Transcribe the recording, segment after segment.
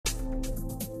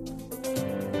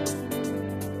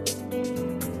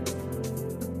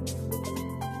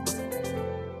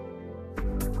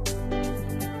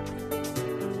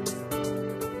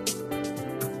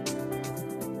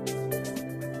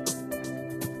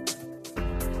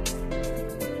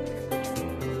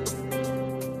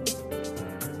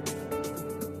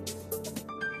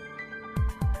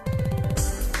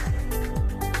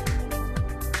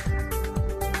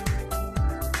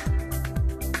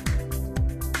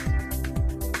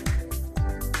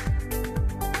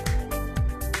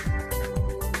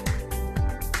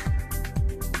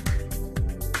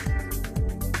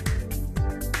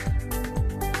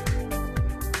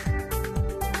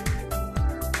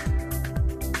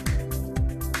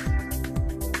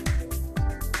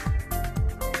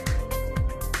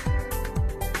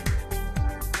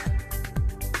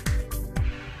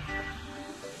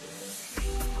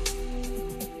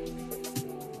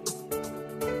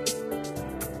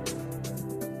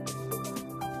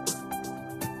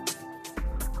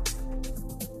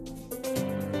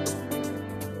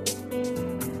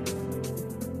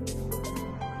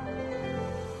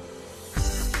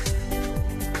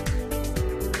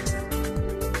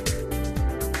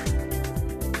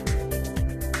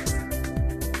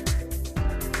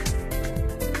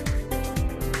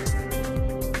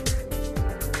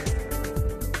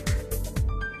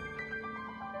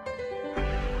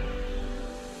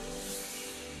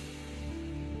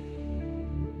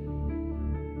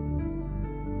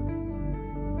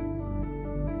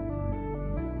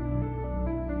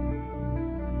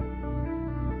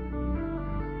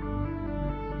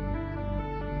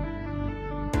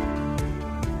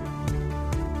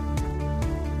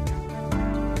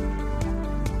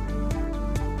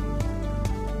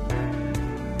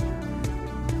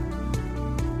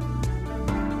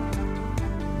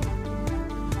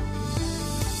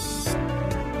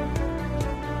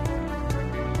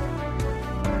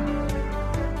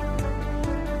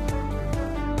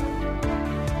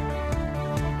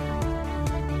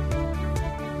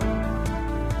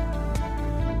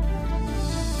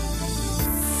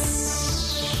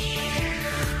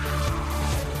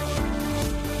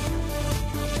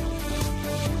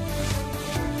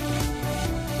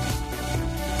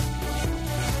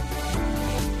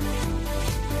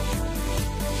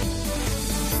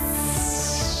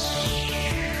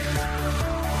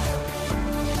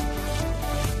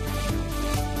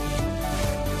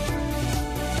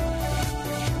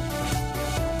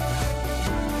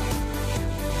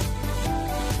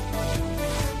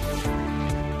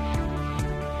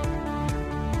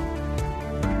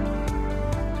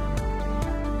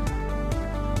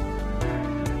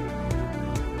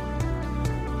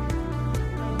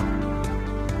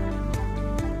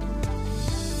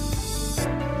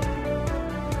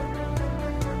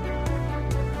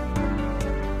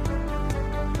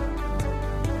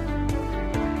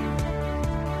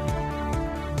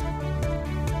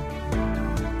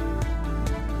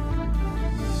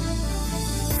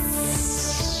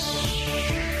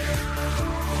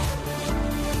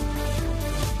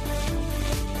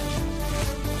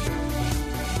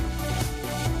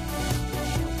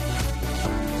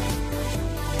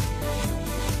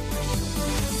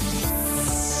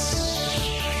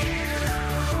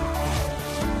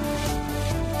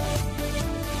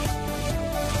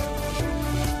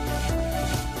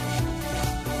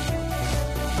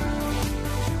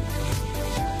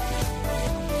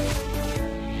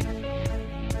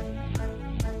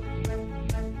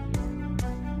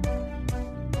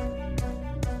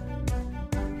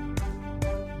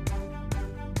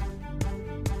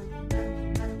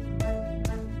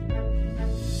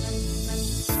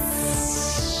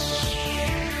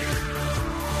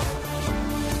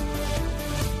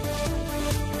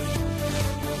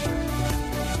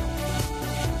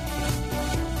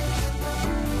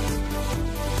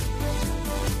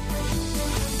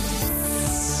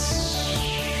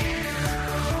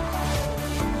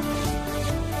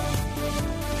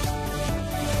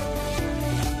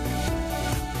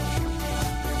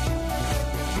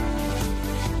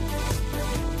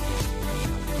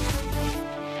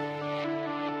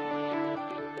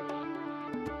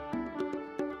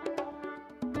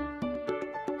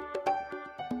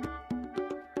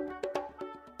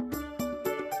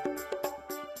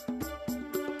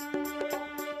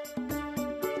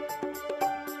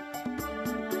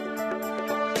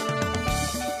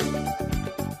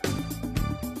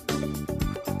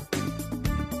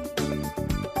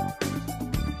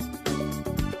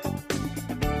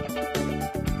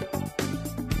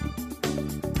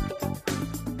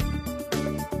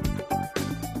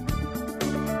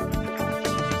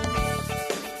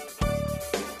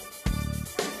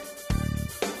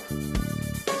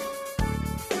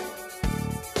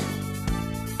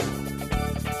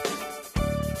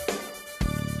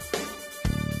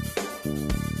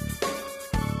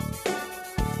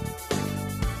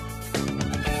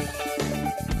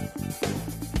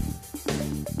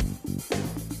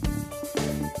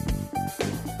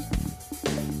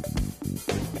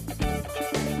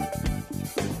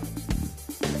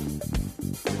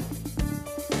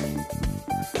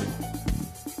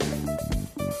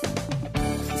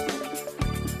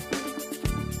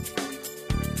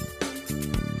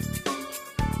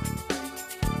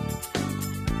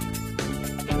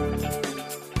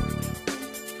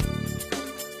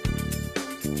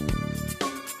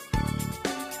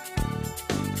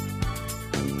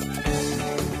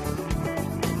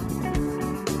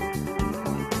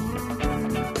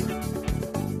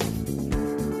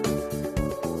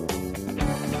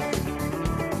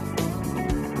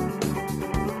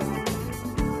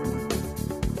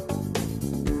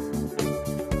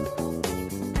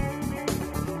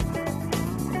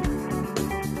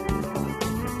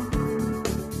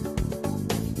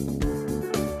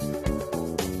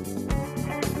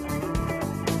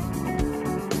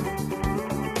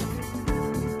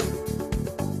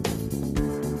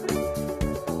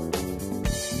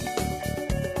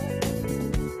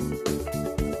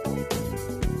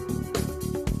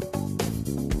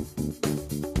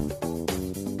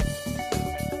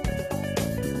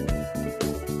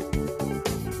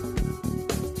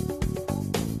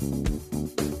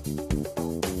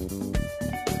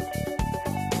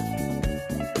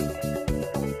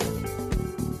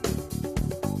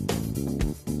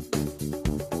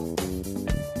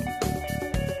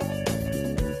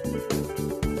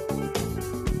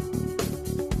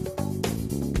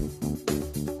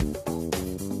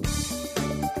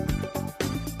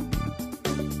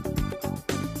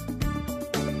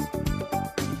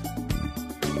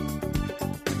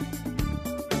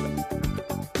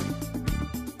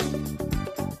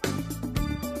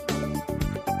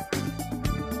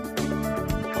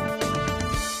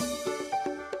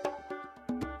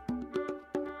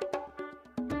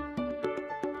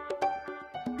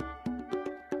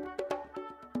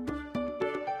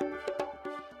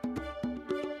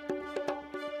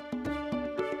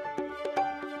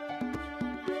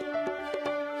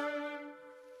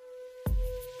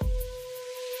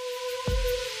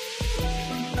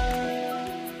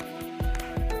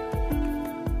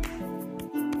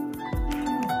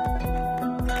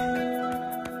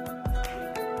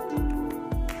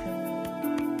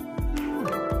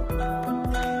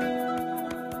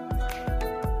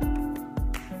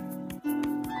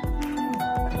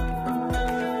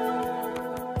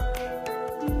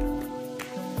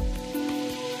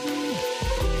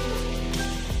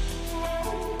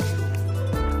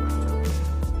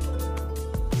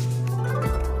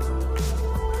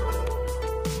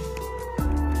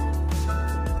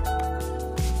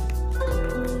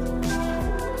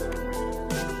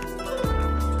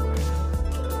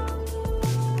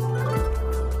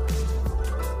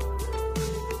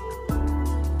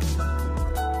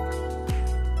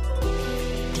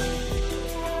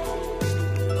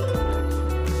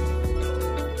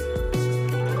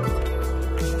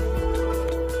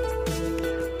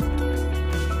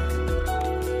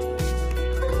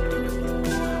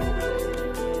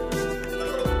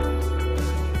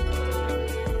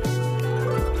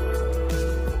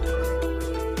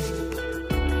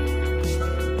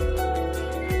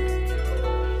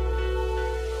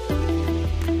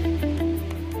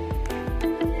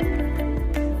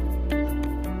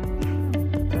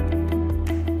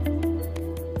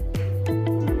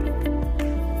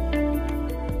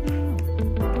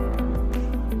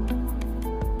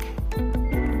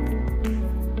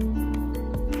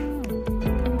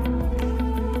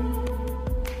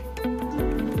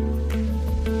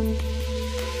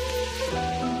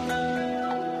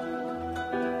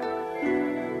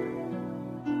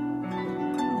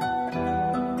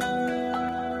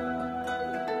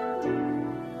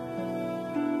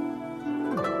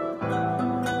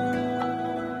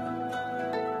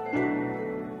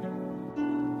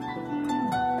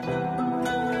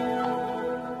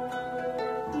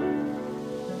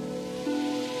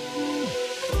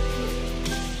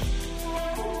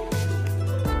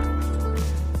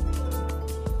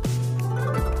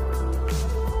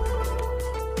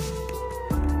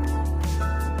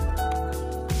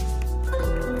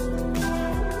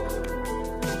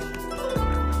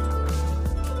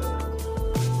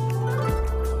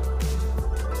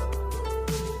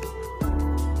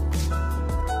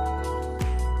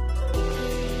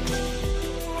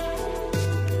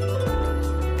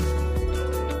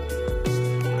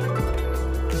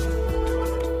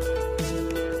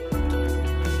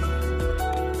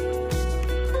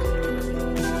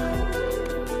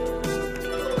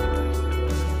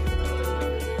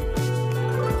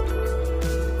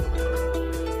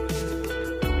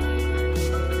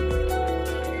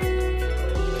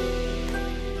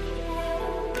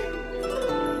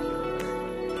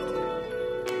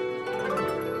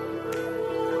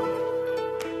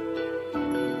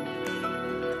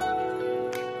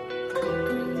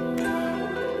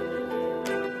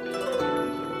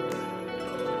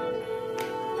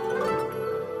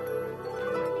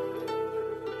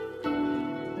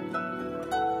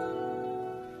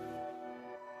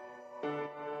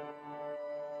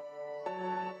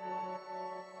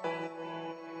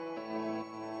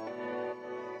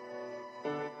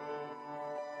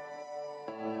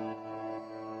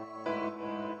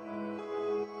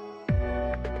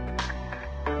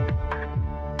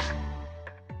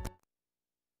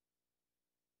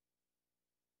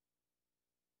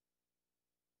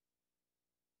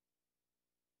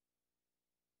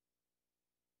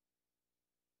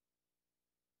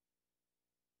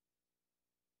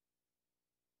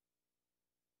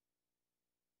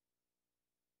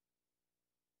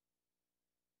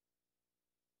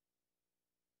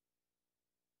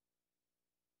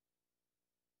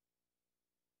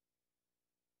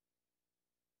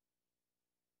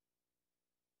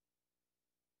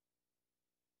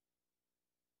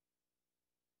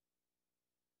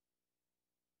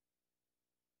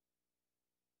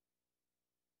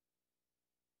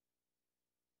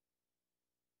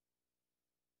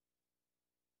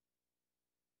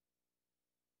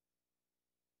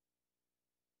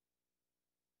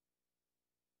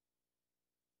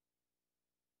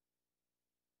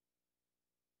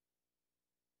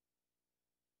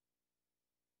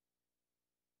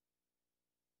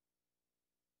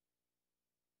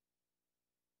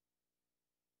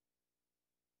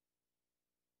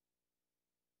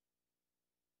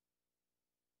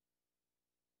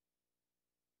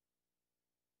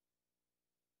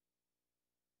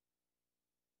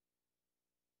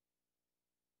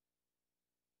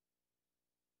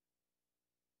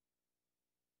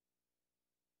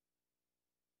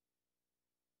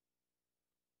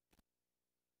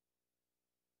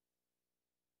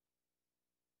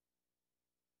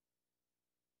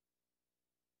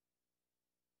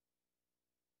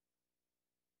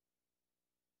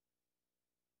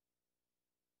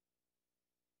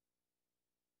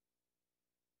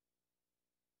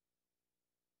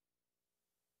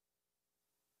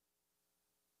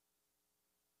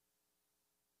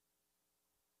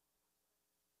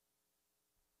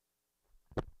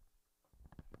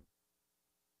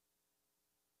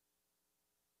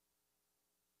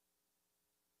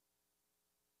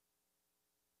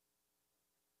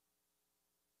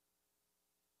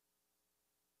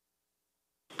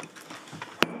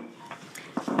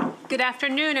Good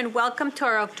afternoon and welcome to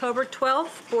our October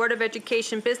 12th Board of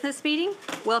Education Business Meeting.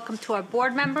 Welcome to our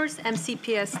board members,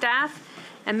 MCPS staff,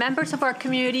 and members of our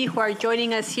community who are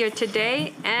joining us here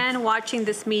today and watching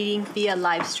this meeting via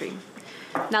live stream.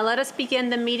 Now let us begin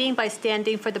the meeting by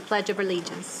standing for the Pledge of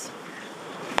Allegiance.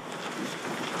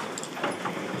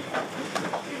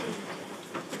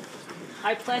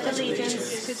 I pledge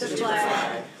allegiance to the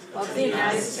flag of the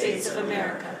United States of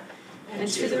America and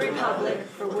to the republic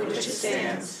for which it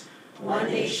stands, one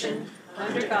nation,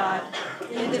 under God,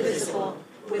 indivisible,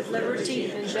 with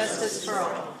liberty and justice for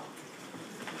all.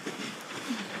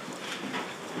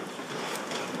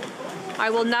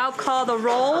 I will now call the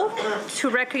roll to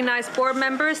recognize board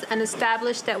members and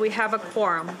establish that we have a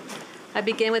quorum. I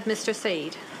begin with Mr.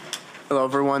 Said. Hello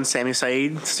everyone, Sammy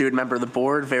Said, student member of the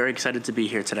board. Very excited to be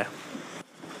here today.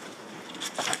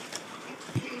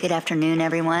 Good afternoon,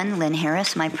 everyone. Lynn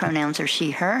Harris. My pronouns are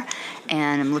she, her,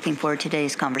 and I'm looking forward to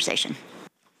today's conversation.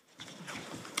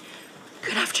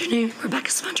 Good afternoon, Rebecca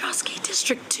Spondrowski,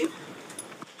 District 2.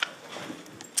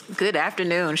 Good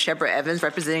afternoon, Shebra Evans,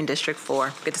 representing District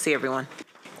 4. Good to see everyone.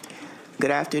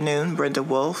 Good afternoon, Brenda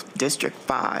Wolf, District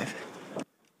 5.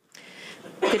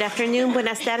 Good afternoon,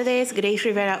 buenas tardes, Grace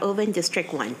Rivera Oven,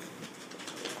 District 1.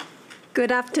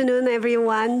 Good afternoon,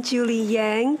 everyone. Julie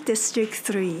Yang, District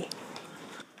 3.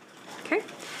 Okay.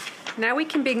 Now we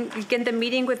can begin the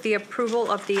meeting with the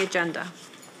approval of the agenda.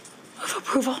 Move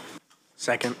approval.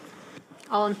 Second.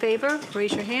 All in favor,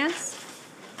 raise your hands.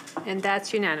 And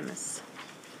that's unanimous.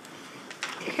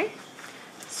 Okay.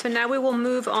 So now we will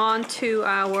move on to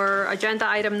our agenda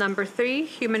item number 3,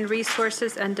 Human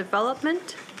Resources and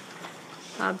Development.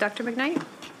 Dr. McKnight?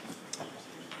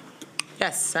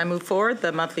 Yes, I move forward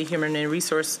the monthly Human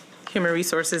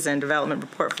Resources and Development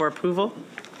Report for approval.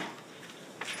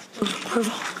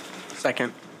 Approval.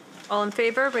 Second. All in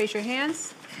favor, raise your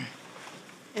hands.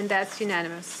 And that's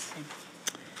unanimous.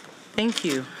 Thank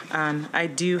you. I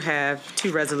do have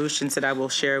 2 resolutions that I will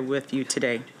share with you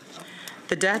today.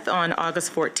 The death on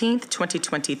August 14th,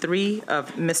 2023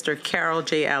 of Mr. Carol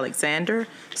J. Alexander,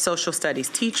 social studies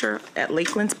teacher at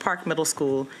Lakelands Park Middle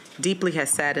School, deeply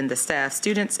has saddened the staff,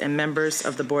 students, and members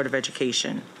of the Board of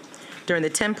Education. During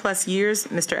the 10-plus years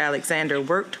Mr. Alexander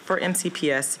worked for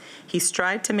MCPS, he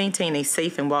strived to maintain a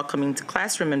safe and welcoming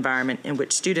classroom environment in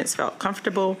which students felt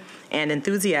comfortable and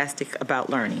enthusiastic about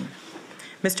learning.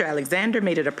 Mr. Alexander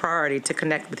made it a priority to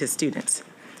connect with his students.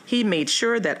 He made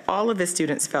sure that all of his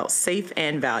students felt safe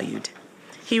and valued.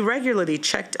 He regularly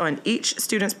checked on each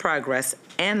student's progress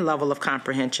and level of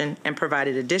comprehension and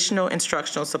provided additional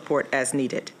instructional support as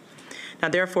needed. Now,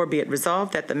 therefore, be it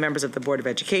resolved that the members of the Board of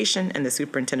Education and the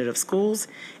Superintendent of Schools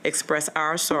express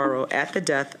our sorrow at the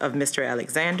death of Mr.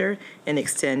 Alexander and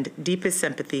extend deepest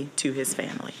sympathy to his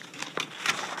family.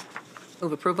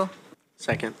 Move approval.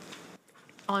 Second.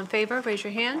 All in favor, raise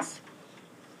your hands.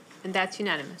 And that's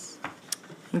unanimous.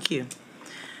 Thank you.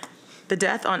 The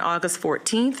death on August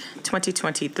 14th,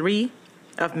 2023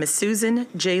 of Ms. Susan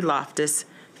J. Loftus,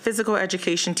 physical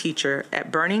education teacher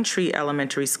at Burning Tree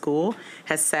Elementary School,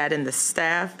 has saddened the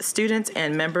staff, students,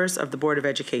 and members of the Board of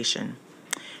Education.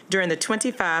 During the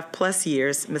 25-plus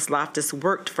years Ms. Loftus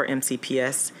worked for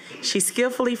MCPS, she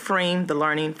skillfully framed the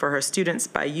learning for her students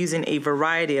by using a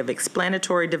variety of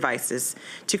explanatory devices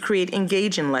to create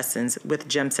engaging lessons with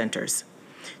gem centers.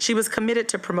 She was committed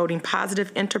to promoting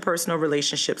positive interpersonal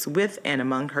relationships with and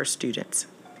among her students.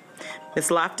 Ms.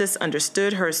 Loftus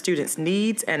understood her students'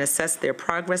 needs and assessed their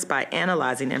progress by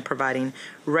analyzing and providing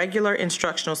regular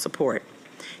instructional support.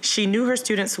 She knew her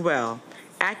students well,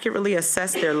 accurately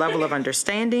assessed their level of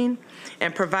understanding,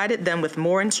 and provided them with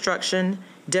more instruction,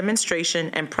 demonstration,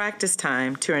 and practice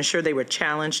time to ensure they were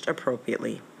challenged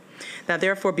appropriately. Now,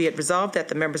 therefore, be it resolved that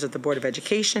the members of the Board of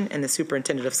Education and the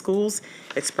Superintendent of Schools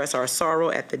express our sorrow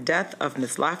at the death of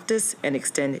Ms. Loftus and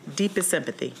extend deepest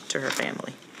sympathy to her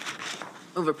family.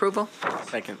 Move approval.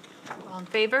 Second. All in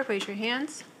favor, raise your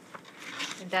hands.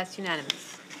 And that's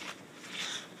unanimous.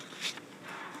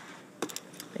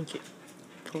 Thank you.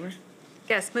 Floor.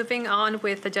 Yes, moving on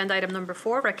with agenda item number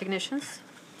 4, recognitions.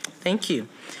 Thank you.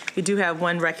 We do have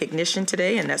one recognition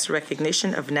today, and that's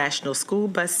recognition of National School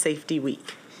Bus Safety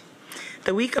Week.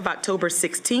 The week of October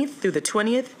 16th through the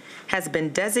 20th has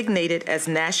been designated as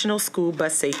National School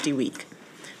Bus Safety Week.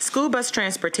 School bus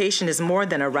transportation is more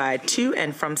than a ride to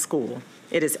and from school.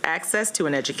 It is access to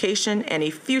an education and a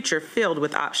future filled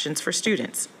with options for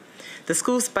students. The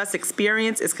school bus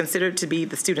experience is considered to be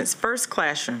the student's first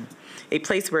classroom, a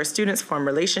place where students form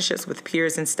relationships with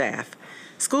peers and staff.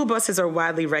 School buses are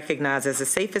widely recognized as the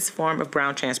safest form of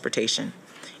ground transportation.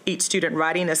 Each student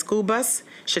riding a school bus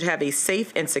should have a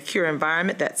safe and secure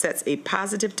environment that sets a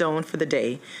positive tone for the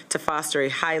day to foster a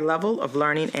high level of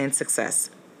learning and success.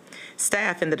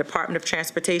 Staff in the Department of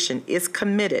Transportation is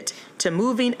committed to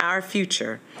moving our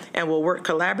future and will work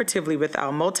collaboratively with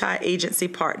our multi-agency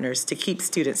partners to keep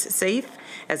students safe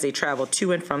as they travel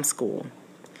to and from school.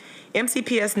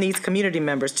 MCPS needs community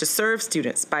members to serve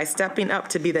students by stepping up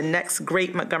to be the next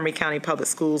great Montgomery County Public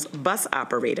Schools bus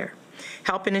operator,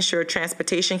 helping ensure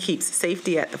transportation keeps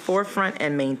safety at the forefront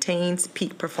and maintains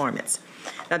peak performance.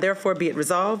 Now, therefore, be it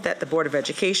resolved that the Board of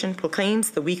Education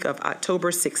proclaims the week of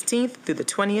October 16th through the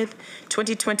 20th,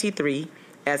 2023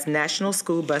 as National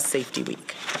School Bus Safety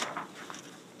Week.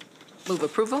 Move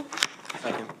approval.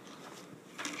 Second.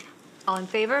 All in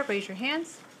favor, raise your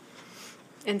hands.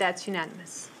 And that's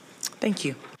unanimous. Thank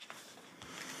you.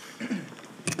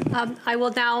 I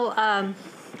will now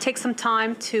take some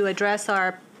time to address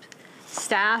our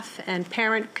staff and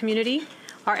parent community,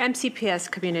 our MCPS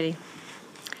community.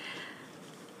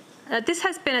 This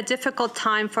has been a difficult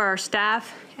time for our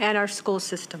staff and our school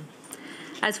system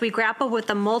as we grapple with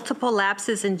the multiple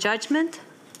lapses in judgment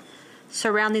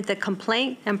surrounding the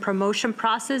complaint and promotion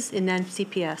process in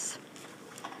MCPS.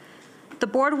 The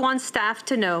board wants staff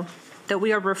to know that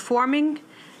we are reforming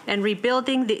and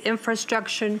rebuilding the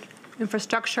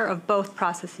infrastructure of both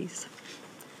processes.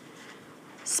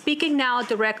 Speaking now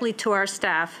directly to our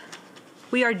staff,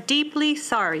 we are deeply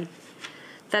sorry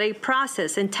that a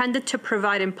process intended to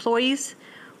provide employees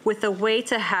with a way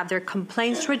to have their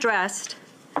complaints redressed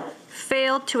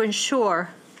failed to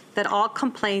ensure that all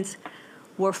complaints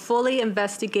were fully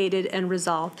investigated and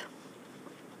resolved.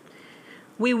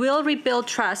 We will rebuild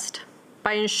trust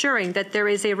by ensuring that there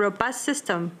is a robust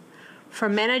system for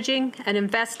managing and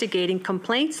investigating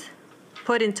complaints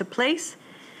put into place,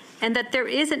 and that there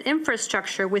is an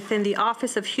infrastructure within the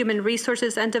Office of Human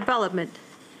Resources and Development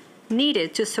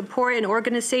needed to support an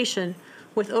organization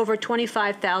with over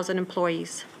 25,000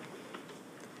 employees.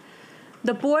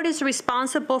 The board is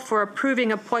responsible for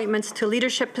approving appointments to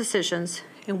leadership positions,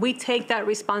 and we take that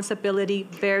responsibility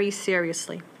very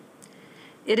seriously.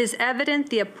 It is evident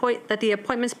that the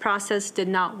appointments process did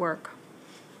not work.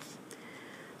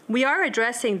 We are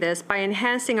addressing this by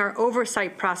enhancing our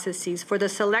oversight processes for the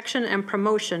selection and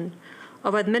promotion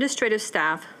of administrative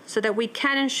staff so that we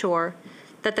can ensure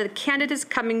that the candidates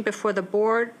coming before the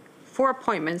board for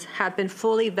appointments have been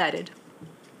fully vetted.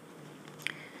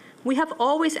 We have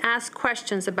always asked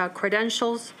questions about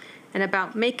credentials and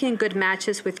about making good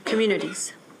matches with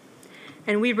communities,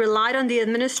 and we relied on the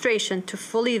administration to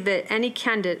fully vet any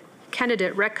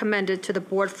candidate recommended to the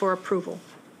board for approval.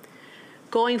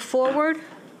 Going forward,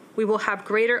 we will have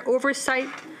greater oversight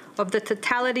of the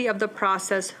totality of the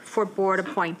process for board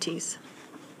appointees.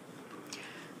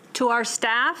 To our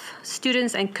staff,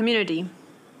 students, and community,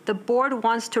 the board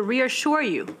wants to reassure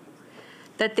you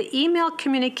that the email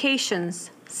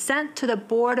communications sent to the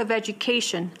Board of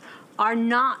Education are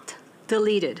not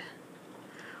deleted.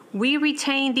 We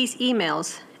retain these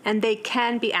emails and they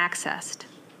can be accessed.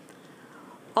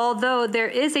 Although there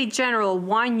is a general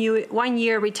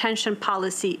one-year retention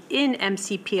policy in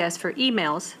MCPS for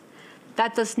emails,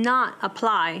 that does not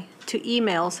apply to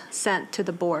emails sent to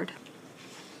the board.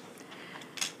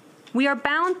 We are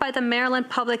bound by the Maryland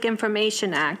Public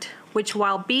Information Act, which,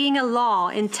 while being a law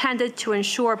intended to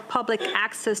ensure public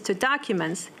access to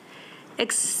documents,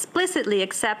 explicitly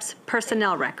accepts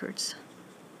personnel records.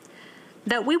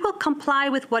 That we will comply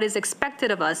with what is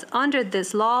expected of us under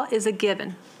this law is a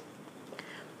given.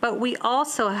 But we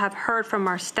also have heard from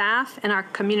our staff and our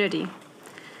community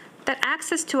that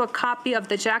access to a copy of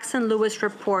the Jackson Lewis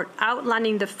report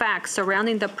outlining the facts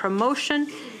surrounding the promotion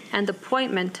and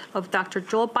appointment of Dr.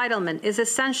 Joel Beitelman is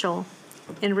essential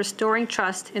in restoring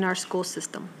trust in our school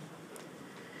system.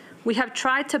 We have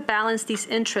tried to balance these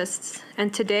interests,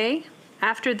 and today,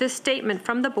 after this statement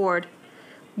from the board,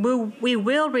 we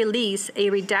will release a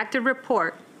redacted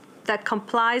report that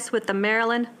complies with the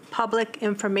Maryland Public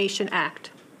Information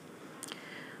Act.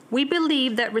 We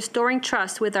believe that restoring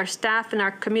trust with our staff and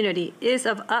our community is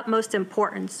of utmost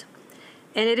importance,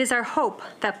 and it is our hope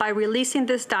that by releasing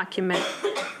this document,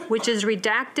 which is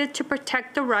redacted to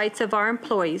protect the rights of our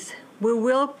employees, we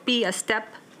will be a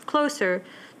step closer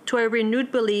to a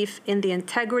renewed belief in the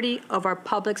integrity of our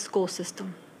public school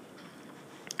system.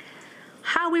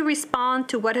 How we respond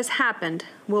to what has happened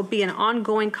will be an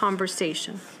ongoing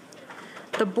conversation.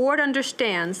 The board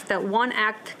understands that one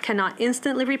act cannot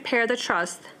instantly repair the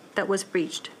trust that was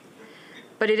breached,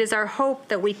 but it is our hope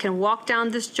that we can walk down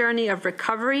this journey of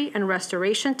recovery and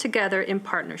restoration together in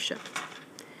partnership.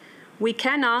 We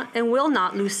cannot and will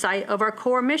not lose sight of our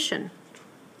core mission,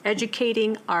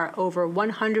 educating our over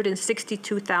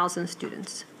 162,000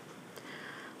 students.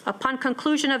 Upon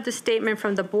conclusion of the statement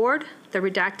from the board, the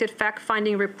redacted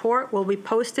fact-finding report will be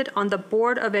posted on the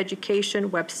Board of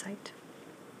Education website.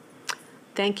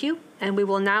 Thank you, and we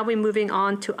will now be moving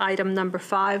on to item number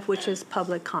 5, which is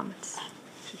public comments.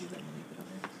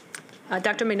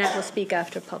 Dr. McNabb will speak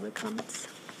after public comments.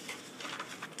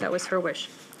 That was her wish.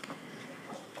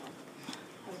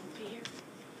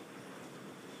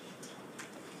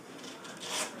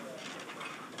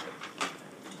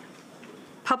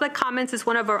 Public comments is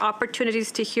one of our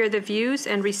opportunities to hear the views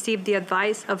and receive the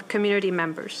advice of community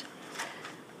members.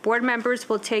 Board members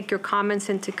will take your comments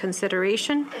into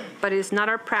consideration, but it is not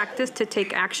our practice to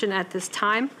take action at this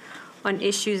time on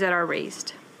issues that are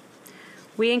raised.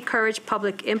 We encourage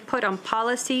public input on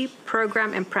policy,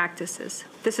 program, and practices.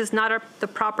 This is not the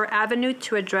proper avenue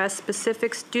to address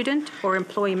specific student or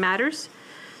employee matters,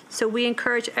 so we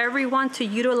encourage everyone to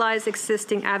utilize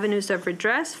existing avenues of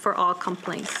redress for all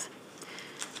complaints.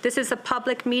 This is a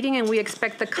public meeting, and we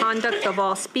expect the conduct of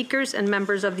all speakers and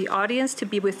members of the audience to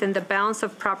be within the bounds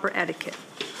of proper etiquette.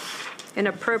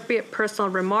 Inappropriate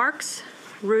personal remarks,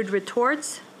 rude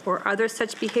retorts, or other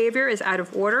such behavior is out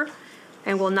of order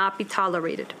and will not be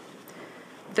tolerated.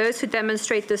 Those who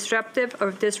demonstrate disruptive or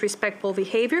disrespectful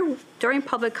behavior during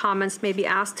public comments may be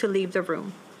asked to leave the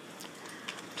room.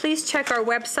 Please check our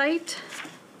website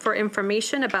for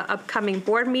information about upcoming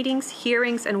board meetings,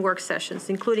 hearings, and work sessions,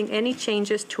 including any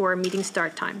changes to our meeting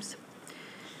start times.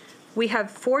 We have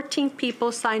 14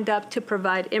 people signed up to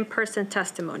provide in-person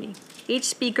testimony. Each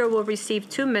speaker will receive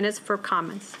 2 minutes for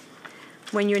comments.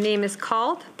 When your name is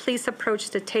called, please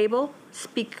approach the table,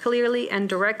 speak clearly and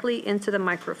directly into the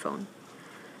microphone.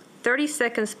 30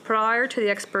 seconds prior to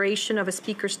the expiration of a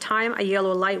speaker's time, a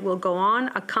yellow light will go on,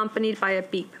 accompanied by a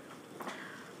beep.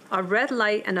 A red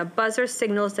light and a buzzer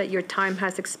signals that your time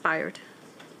has expired.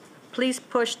 Please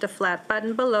push the flat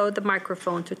button below the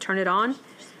microphone to turn it on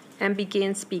and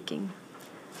begin speaking.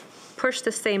 Push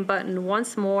the same button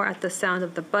once more at the sound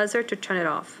of the buzzer to turn it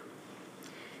off.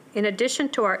 In addition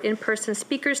to our in-person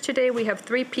speakers today, we have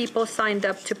 3 people signed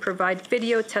up to provide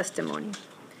video testimony.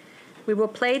 We will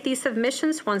play these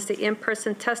submissions once the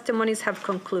in-person testimonies have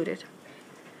concluded.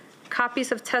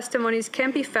 Copies of testimonies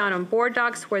can be found on board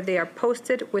docs where they are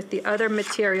posted with the other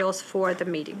materials for the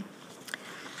meeting.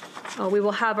 We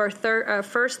will have our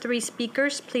first 3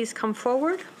 speakers please come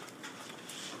forward.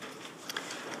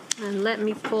 And let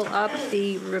me pull up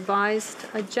the revised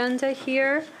agenda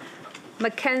here.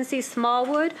 Mackenzie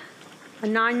Smallwood,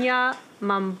 Ananya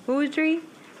Mamboudry,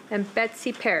 and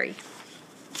Betsy Perry.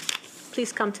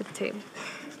 Please come to the table.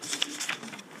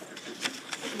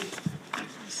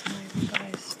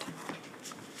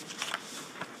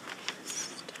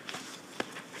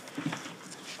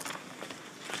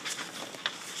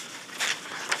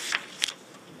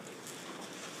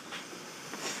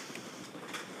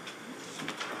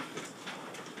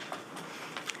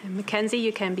 Mackenzie,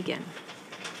 you can begin.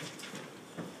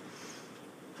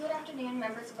 Good afternoon,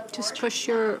 members of the board. Just push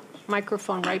your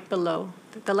microphone right below,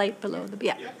 the light below.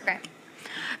 Okay.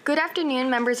 Good afternoon,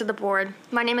 members of the board.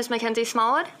 My name is Mackenzie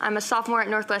Smallwood. I'm a sophomore at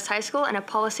Northwest High School and a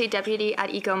policy deputy at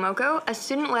EcoMoco, a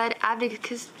student-led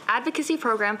advocacy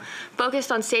program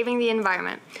focused on saving the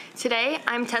environment. Today,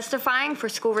 I'm testifying for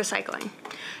school recycling.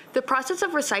 The process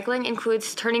of recycling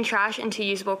includes turning trash into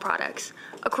usable products.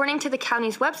 According to the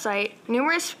county's website,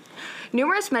 numerous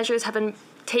measures have been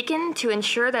taken to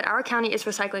ensure that our county is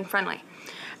recycling friendly.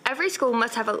 Every school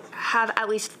must have at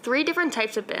least 3 different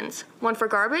types of bins, one for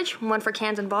garbage, one for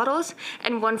cans and bottles,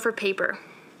 and one for paper.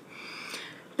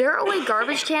 There are only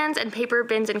garbage cans and paper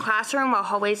bins in classroom, while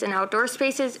hallways and outdoor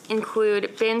spaces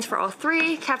include bins for all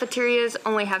 3. Cafeterias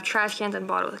only have trash cans and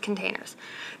bottle containers.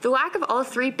 The lack of all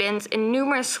 3 bins in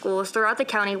numerous schools throughout the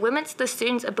county limits the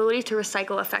students' ability to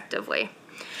recycle effectively.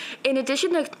 In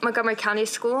addition to Montgomery County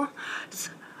Schools,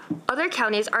 other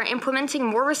counties are implementing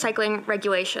more recycling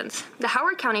regulations. The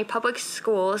Howard County Public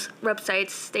Schools website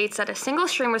states that a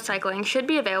single-stream recycling should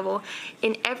be available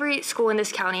in every school in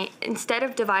this county instead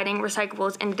of dividing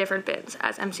recyclables into different bins,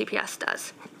 as MCPS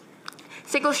does.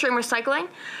 Single-stream recycling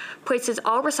places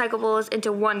all recyclables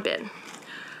into one bin.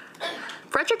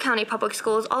 Frederick County Public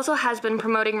Schools also has been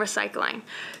promoting recycling.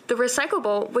 The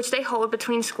recyclable, which they hold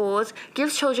between schools,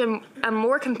 gives children a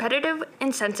more competitive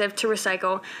incentive to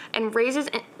recycle and raises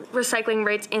recycling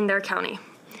rates in their county.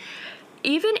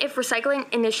 Even if recycling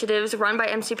initiatives run by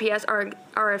MCPS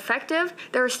are effective,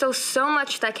 there is still so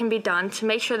much that can be done to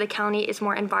make sure the county is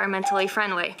more environmentally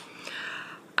friendly.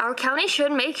 Our county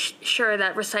should make sure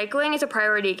that recycling is a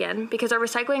priority again because our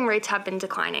recycling rates have been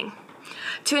declining.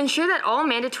 To ensure that all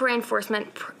mandatory enforcement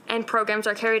and programs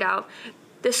are carried out,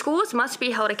 the schools must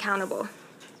be held accountable.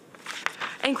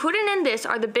 Included in this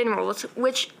are the bin rules,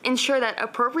 which ensure that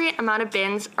appropriate amount of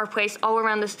bins are placed all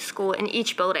around the school in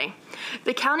each building.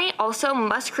 The county also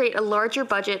must create a larger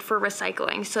budget for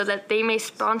recycling so that they may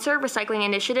sponsor recycling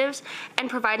initiatives and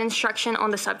provide instruction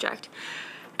on the subject.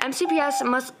 MCPS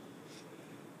must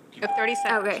You have 30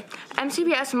 seconds. Okay.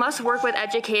 MCPS must work with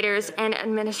educators and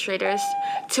administrators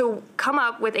to come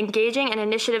up with engaging and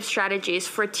initiative strategies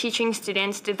for teaching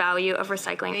students the value of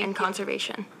recycling and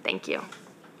conservation. Thank you.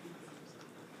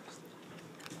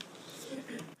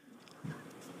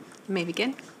 You may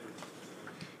begin.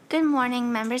 Good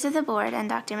morning, members of the board and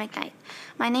Dr. McKnight.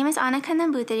 My name is Annika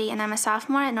Nambutiri, and I'm a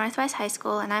sophomore at Northwest High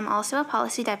School, and I'm also a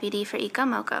policy deputy for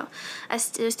EcoMoco, a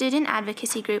student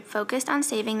advocacy group focused on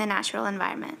saving the natural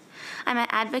environment. I'm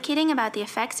advocating about the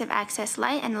effects of excess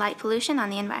light and light pollution on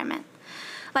the environment.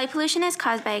 Light pollution is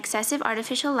caused by excessive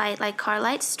artificial light like car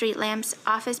lights, street lamps,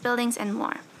 office buildings, and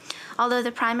more. Although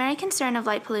the primary concern of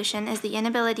light pollution is the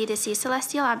inability to see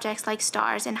celestial objects like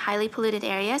stars in highly polluted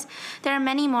areas, there are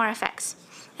many more effects.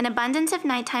 An abundance of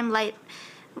nighttime light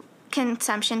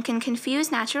consumption can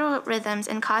confuse natural rhythms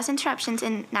and cause interruptions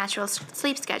in natural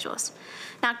sleep schedules.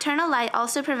 Nocturnal light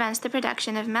also prevents the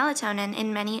production of melatonin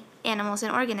in many animals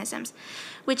and organisms,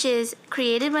 which is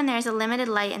created when there is a limited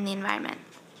light in the environment.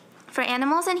 For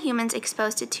animals and humans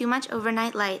exposed to too much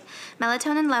overnight light,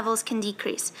 melatonin levels can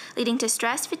decrease, leading to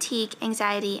stress, fatigue,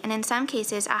 anxiety, and in some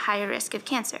cases, a higher risk of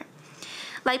cancer.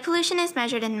 Light pollution is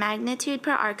measured in magnitude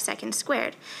per arc second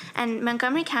squared, and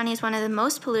Montgomery County is one of the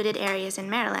most polluted areas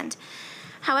in Maryland.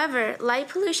 However, light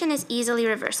pollution is easily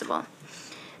reversible.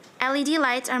 LED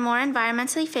lights are more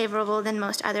environmentally favorable than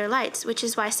most other lights, which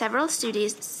is why several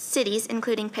cities,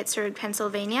 including Pittsburgh,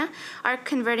 Pennsylvania, are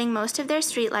converting most of their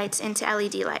streetlights into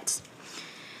LED lights.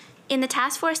 In the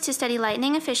task force to study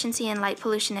lighting efficiency and light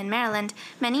pollution in Maryland,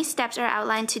 many steps are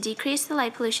outlined to decrease the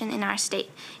light pollution in our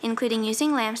state, including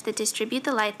using lamps that distribute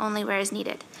the light only where is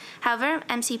needed. However,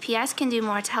 MCPS can do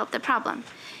more to help the problem.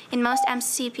 In most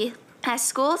MCPS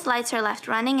schools, lights are left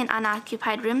running in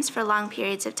unoccupied rooms for long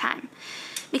periods of time.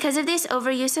 Because of this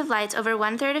overuse of lights, over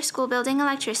 1/3 of school building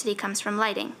electricity comes from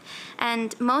lighting,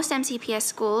 and most MCPS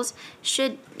schools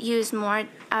should use more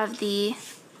of the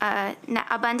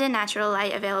abundant natural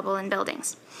light available in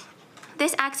buildings.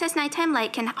 This excess nighttime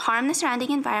light can harm the surrounding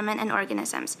environment and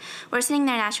organisms, worsening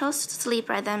their natural sleep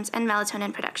rhythms and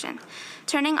melatonin production.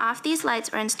 Turning off these lights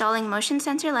or installing motion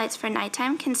sensor lights for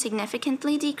nighttime can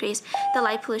significantly decrease the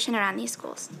light pollution around these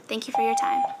schools. Thank you for your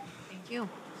time. Thank you.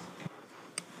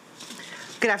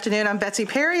 Good afternoon, I'm Betsy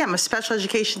Perry. I'm a special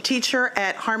education teacher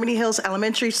at Harmony Hills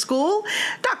Elementary School.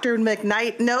 Dr.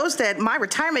 McKnight knows that my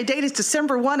retirement date is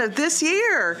December 1 of this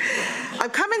year.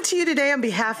 I'm coming to you today on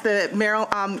behalf of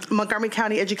the Montgomery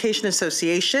County Education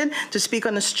Association to speak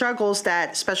on the struggles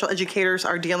that special educators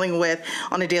are dealing with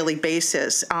on a daily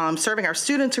basis, serving our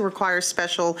students who require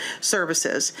special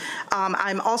services.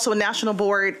 I'm also a national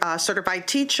board certified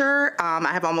teacher.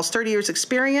 I have almost 30 years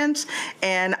experience,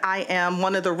 and I am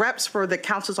one of the reps for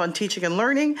the Councils on Teaching and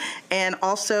Learning, and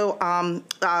also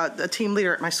a team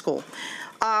leader at my school.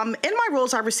 In my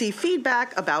roles, I receive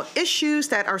feedback about issues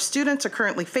that our students are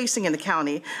currently facing in the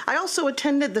county. I also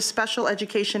attended the Special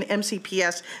Education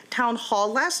MCPS Town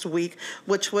Hall last week,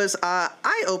 which was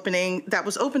eye-opening, that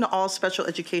was open to all special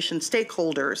education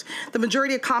stakeholders. The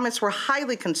majority of comments were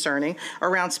highly concerning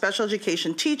around special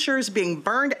education teachers being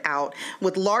burned out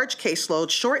with large caseloads,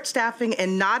 short staffing,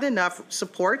 and not enough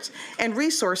supports and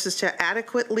resources to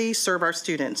adequately serve our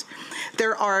students.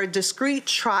 There are discrete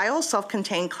trial,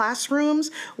 self-contained classrooms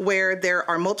where there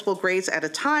are multiple grades at a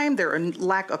time. There are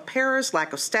lack of paras,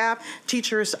 lack of staff,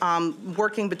 teachers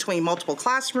working between multiple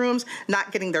classrooms,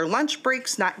 not getting their lunch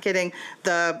breaks, not getting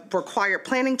the required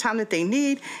planning time that they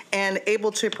need, and able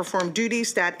to perform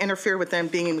duties that interfere with them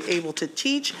being able to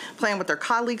teach, plan with their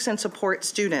colleagues, and support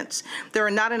students. There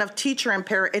are not enough teacher and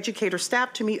paraeducator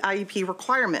staff to meet IEP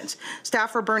requirements.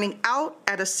 Staff are burning out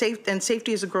and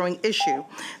safety is a growing issue.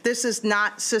 This is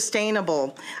not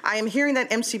sustainable. I am hearing that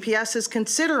MCPS is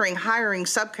considering hiring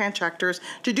subcontractors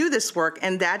to do this work,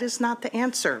 and that is not the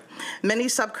answer. Many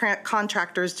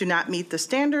subcontractors do not meet the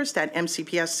standards that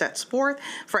MCPS sets forth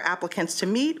for applicants to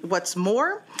meet. What's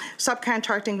more,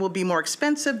 subcontracting will be more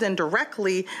expensive than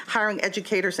directly hiring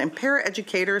educators and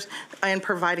paraeducators and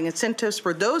providing incentives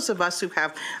for those of us who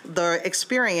have the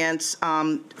experience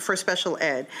for special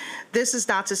ed. This is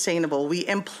not sustainable. We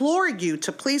implore you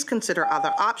to please consider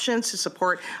other options to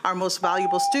support our most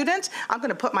valuable students. I'm going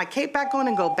to put my cape back on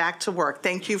and go back to work.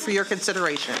 Thank you for your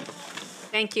consideration.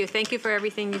 Thank you. Thank you for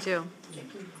everything you do.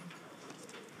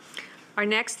 Our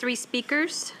next three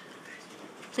speakers,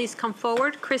 please come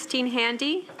forward. Christine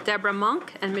Handy, Deborah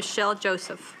Monk, and Michelle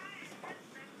Joseph.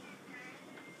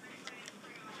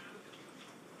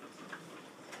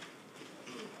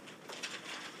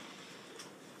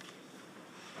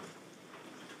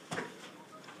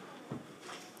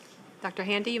 Dr.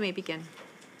 Handy, you may begin.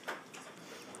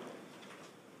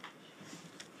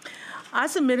 I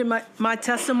submitted my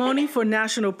testimony for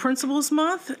National Principals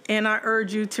Month, and I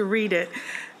urge you to read it.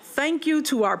 Thank you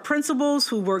to our principals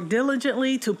who work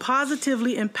diligently to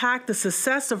positively impact the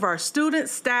success of our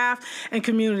students, staff, and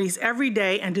communities every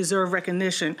day and deserve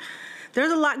recognition.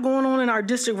 There's a lot going on in our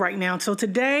district right now, so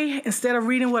today, instead of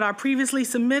reading what I previously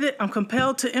submitted, I'm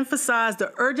compelled to emphasize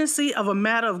the urgency of a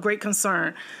matter of great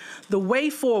concern, the way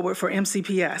forward for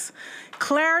MCPS.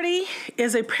 Clarity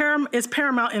is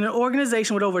paramount in an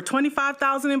organization with over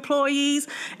 25,000 employees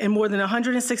and more than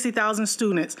 160,000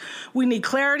 students. We need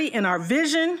clarity in our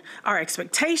vision, our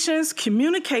expectations,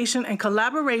 communication, and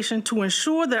collaboration to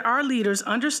ensure that our leaders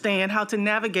understand how to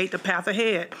navigate the path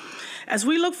ahead. As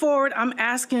we look forward, I'm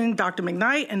asking Dr.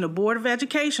 McKnight and the Board of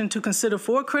Education to consider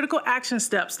 4 critical action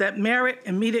steps that merit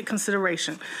immediate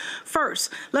consideration.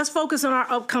 First, let's focus on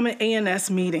our upcoming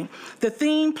A&S meeting. The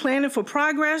theme, Planning for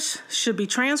Progress, should be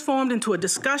transformed into a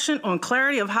discussion on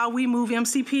clarity of how we move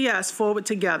MCPS forward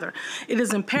together. It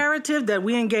is imperative that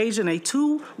we engage in a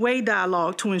two-way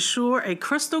dialogue to ensure a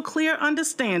crystal clear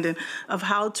understanding of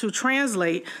how to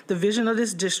translate the vision of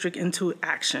this district into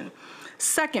action.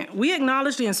 Second, we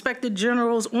acknowledge the Inspector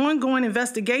General's ongoing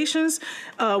investigations.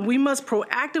 We must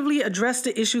proactively address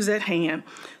the issues at hand.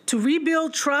 To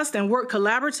rebuild trust and work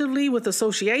collaboratively with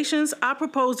associations, I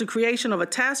propose the creation of a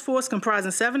task force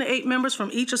comprising 7 to 8 members from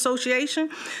each association.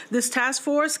 This task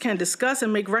force can discuss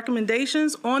and make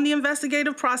recommendations on the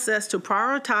investigative process to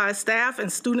prioritize staff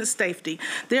and student safety.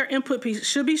 Their input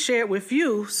should be shared with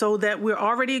you so that we're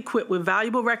already equipped with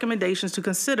valuable recommendations to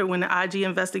consider when the IG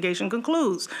investigation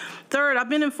concludes. Third, I've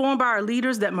been informed by our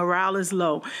leaders that morale is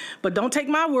low, but don't take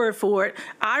my word for it.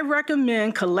 I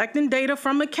recommend collecting data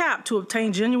from the CAP to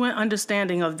obtain genuine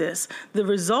understanding of this. The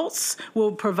results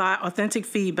will provide authentic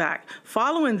feedback.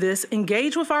 Following this,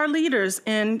 engage with our leaders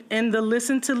in the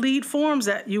Listen to Lead forums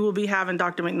that you will be having,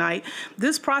 Dr. McKnight.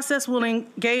 This process will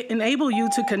enable you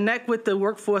to connect with the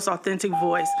workforce authentic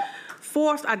voice.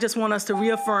 Fourth, I just want us to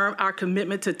reaffirm our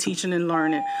commitment to teaching and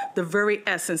learning, the very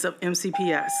essence of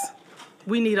MCPS.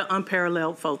 We need an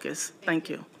unparalleled focus. Thank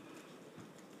you.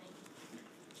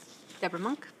 Deborah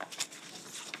Monk.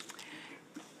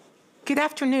 Good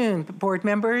afternoon, board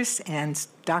members and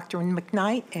Dr.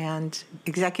 McKnight and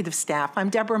executive staff. I'm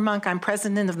Deborah Monk. I'm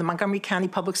president of the Montgomery County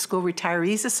Public School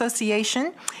Retirees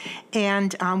Association,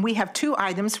 and we have 2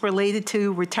 items related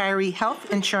to retiree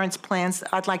health insurance plans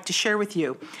that I'd like to share with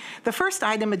you. The first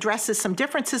item addresses some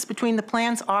differences between the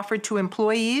plans offered to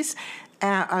employees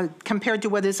compared to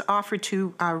what is offered to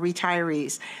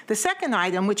retirees. The second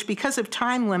item, which because of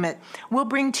time limit, we'll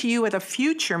bring to you at a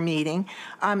future meeting,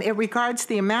 it regards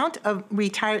the amount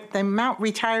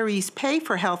retirees pay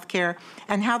for health care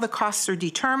and how the costs are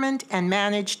determined and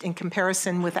managed in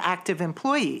comparison with active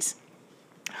employees.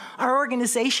 Our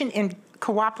organization, in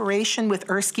cooperation with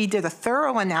Erskine, did a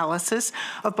thorough analysis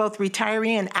of both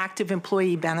retiree and active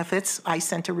employee benefits. I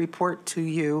sent a report to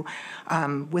you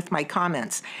with my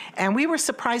comments. And we were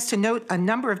surprised to note a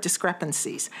number of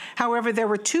discrepancies. However, there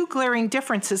were 2 glaring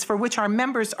differences for which our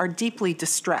members are deeply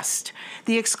distressed.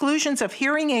 The exclusions of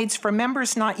hearing aids for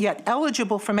members not yet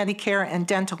eligible for Medicare and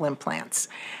dental implants,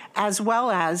 as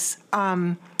well as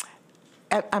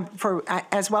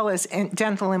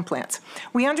dental implants.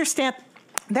 We understand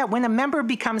that when a member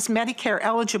becomes Medicare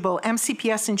eligible,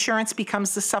 MCPS insurance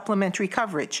becomes the supplementary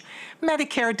coverage.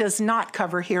 Medicare does not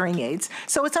cover hearing aids,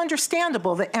 so it's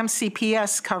understandable that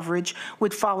MCPS coverage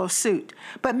would follow suit.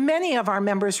 But many of our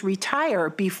members retire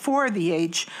before the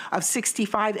age of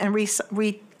 65 and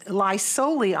rely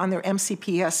solely on their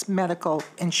MCPS medical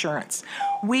insurance.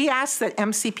 We ask that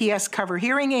MCPS cover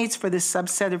hearing aids for this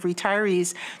subset of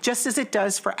retirees, just as it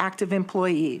does for active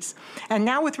employees. And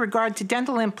now with regard to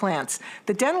dental implants,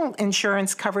 the dental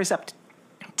insurance covers up to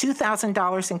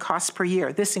 $2,000 in costs per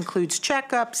year. This includes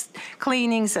checkups,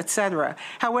 cleanings, etc.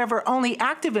 However, only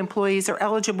active employees are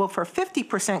eligible for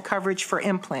 50% coverage for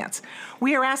implants.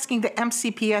 We are asking that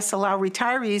MCPS allow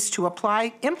retirees to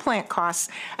apply implant costs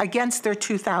against their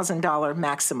 $2,000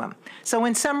 maximum. So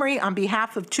in summary, on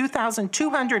behalf of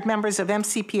 2,200 members of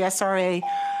MCPS-RA,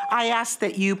 I ask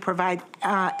that you provide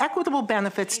equitable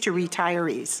benefits to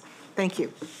retirees. Thank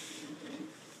you.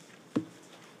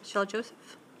 Michelle Joseph.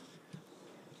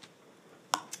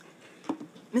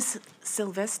 Ms.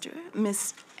 Sylvester,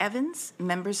 Ms. Evans,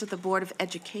 members of the Board of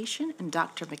Education, and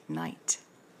Dr. McKnight.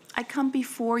 I come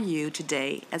before you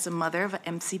today as a mother of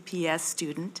an MCPS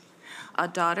student, a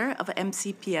daughter of an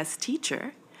MCPS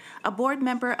teacher, a board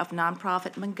member of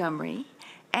nonprofit Montgomery,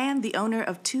 and the owner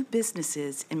of 2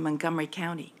 businesses in Montgomery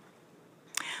County.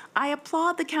 I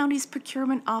applaud the county's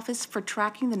procurement office for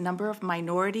tracking the number of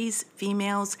minorities,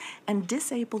 females, and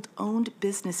disabled-owned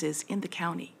businesses in the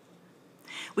county.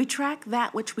 We track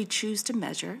that which we choose to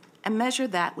measure and measure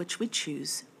that which we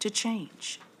choose to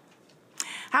change.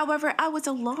 However, I was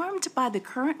alarmed by the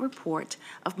current report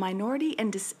of minority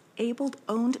and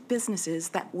disabled-owned businesses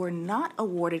that were not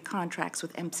awarded contracts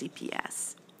with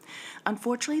MCPS.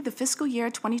 Unfortunately, the fiscal year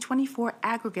 2024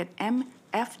 aggregate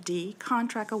MFD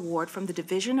contract award from the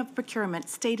Division of Procurement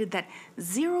stated that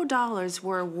 $0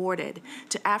 were awarded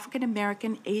to African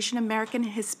American, Asian American,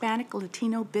 Hispanic,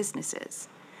 Latino businesses.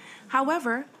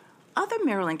 However, other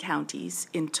Maryland counties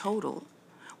in total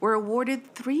were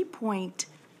awarded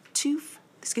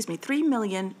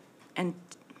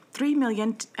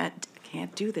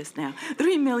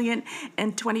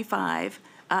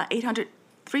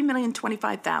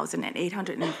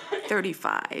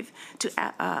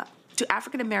to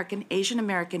African American, Asian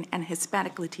American, and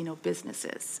Hispanic Latino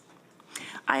businesses.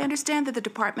 I understand that the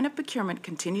Department of Procurement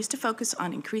continues to focus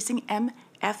on increasing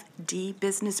MFD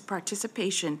business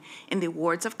participation in the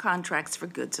awards of contracts for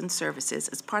goods and services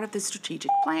as part of the strategic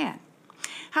plan.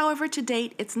 However, to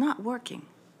date, it's not working.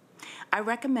 I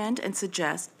recommend and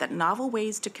suggest that novel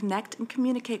ways to connect and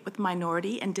communicate with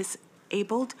minority and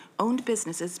disabled-owned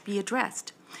businesses be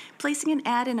addressed. Placing an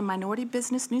ad in a minority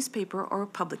business newspaper or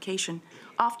publication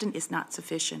often is not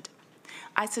sufficient.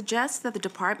 I suggest that the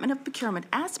Department of Procurement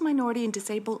ask minority and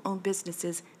disabled-owned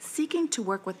businesses seeking to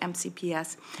work with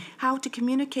MCPS how to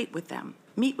communicate with them,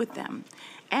 meet with them,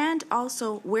 and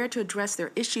also where to address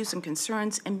their issues and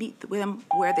concerns and meet them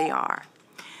where they are.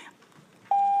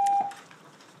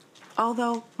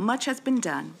 Although much has been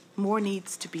done, more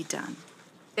needs to be done.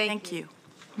 Thank you.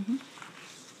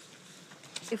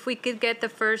 If we could get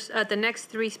the next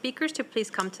 3 speakers to please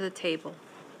come to the table.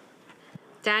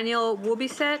 Daniel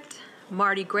Wubiset,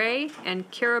 Marty Gray,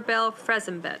 and Kirabel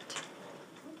Frezenbet.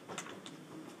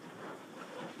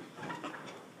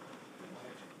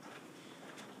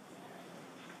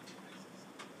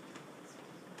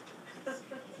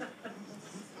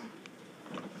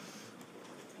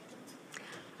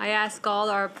 I ask all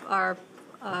our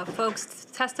folks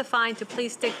testifying to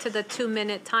please stick to the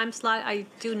 2-minute time slot. I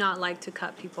do not like to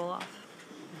cut people off.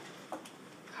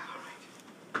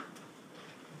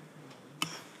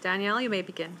 Danielle, you may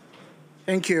begin.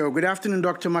 Thank you. Good afternoon,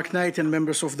 Dr. McKnight and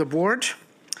members of the board.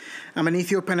 I'm an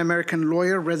Ethiopian-American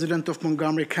lawyer, resident of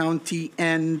Montgomery County,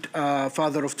 and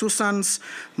father of 2 sons.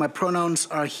 My pronouns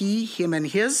are he, him, and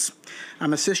his.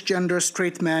 I'm a cisgender,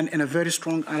 straight man, and a very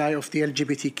strong ally of the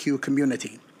LGBTQ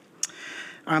community.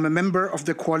 I'm a member of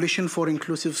the Coalition for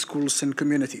Inclusive Schools and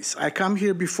Communities. I come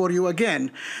here before you again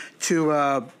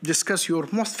to discuss your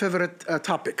most favorite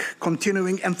topic,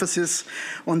 continuing emphasis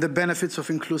on the benefits of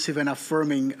inclusive and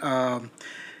affirming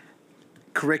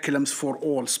curriculums for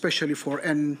all, especially for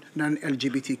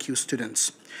non-LGBTQ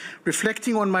students.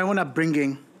 Reflecting on my own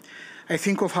upbringing, I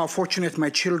think of how fortunate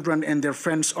my children and their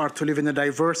friends are to live in a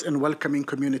diverse and welcoming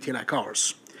community like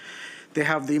ours. They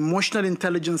have the emotional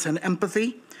intelligence and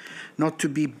empathy not to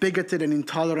be bigoted and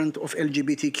intolerant of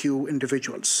LGBTQ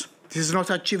individuals. This is not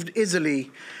achieved easily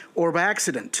or by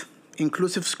accident.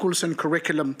 Inclusive schools and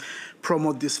curriculum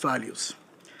promote these values.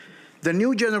 The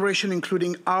new generation,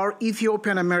 including our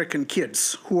Ethiopian American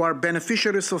kids, who are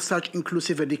beneficiaries of such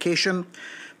inclusive education,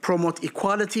 promote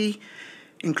equality,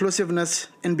 inclusiveness,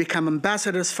 and become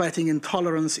ambassadors fighting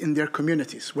intolerance in their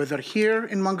communities, whether here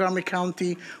in Montgomery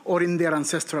County or in their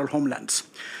ancestral homelands.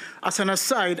 As an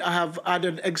aside, I have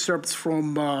added excerpts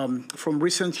from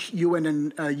recent UN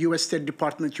and US State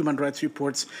Department human rights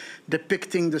reports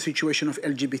depicting the situation of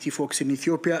LGBT folks in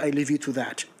Ethiopia. I leave you to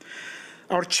that.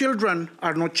 Our children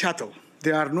are not chattel.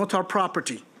 They are not our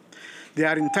property. They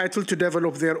are entitled to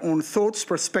develop their own thoughts,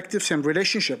 perspectives, and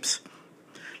relationships.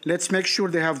 Let's make sure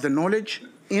they have the knowledge,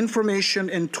 information,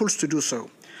 and tools to do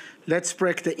so. Let's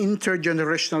break the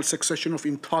intergenerational succession of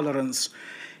intolerance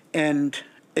and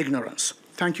ignorance.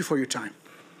 Thank you for your time.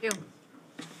 Thank you.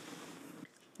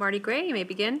 Marty Gray, you may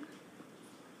begin.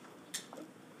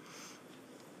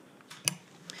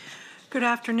 Good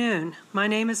afternoon. My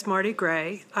name is Marty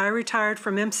Gray. I retired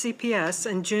from MCPS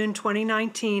in June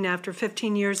 2019 after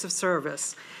 15 years of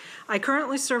service. I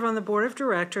currently serve on the Board of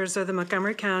Directors of the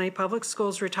Montgomery County Public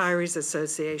Schools Retirees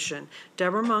Association.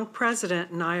 Deborah Monk,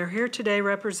 President, and I are here today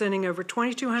representing over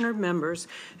 2,200 members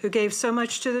who gave so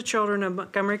much to the children of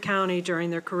Montgomery County during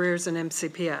their careers in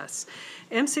MCPS.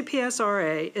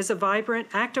 MCPS-RA is a vibrant,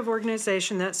 active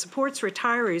organization that supports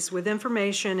retirees with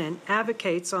information and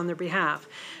advocates on their behalf.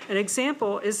 An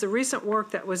example is the recent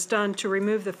work that was done to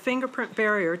remove the fingerprint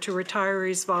barrier to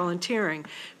retirees volunteering.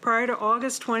 Prior to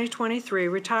August 2023,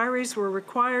 retirees were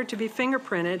required to be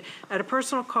fingerprinted at a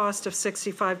personal cost of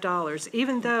 $65,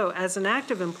 even though, as an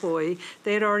active employee,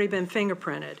 they had already been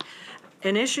fingerprinted.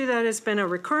 An issue that has been a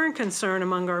recurrent concern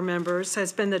among our members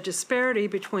has been the disparity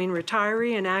between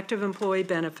retiree and active employee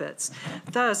benefits.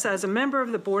 Thus, as a member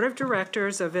of the Board of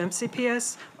Directors of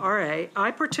MCPS-RA,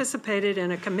 I participated in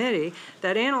a committee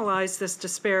that analyzed this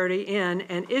disparity in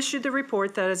and issued the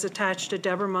report that is attached to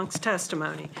Deborah Monk's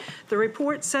testimony. The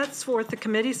report sets forth the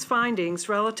committee's findings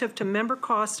relative to member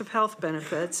cost of health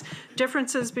benefits,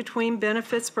 differences between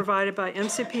benefits provided by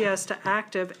MCPS to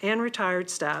active and retired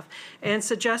staff, and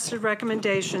suggested recommendations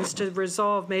to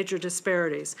resolve major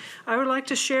disparities. I would like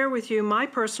to share with you my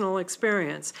personal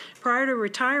experience. Prior to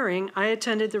retiring, I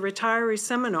attended the retiree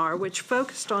seminar, which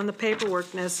focused on the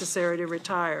paperwork necessary to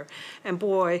retire. And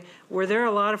boy, were there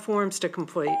a lot of forms to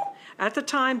complete. At the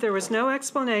time, there was no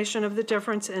explanation of the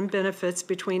difference in benefits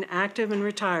between active and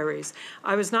retirees.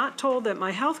 I was not told that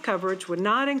my health coverage would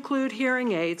not include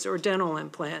hearing aids or dental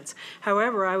implants.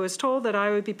 However, I was told that I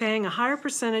would be paying a higher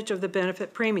percentage of the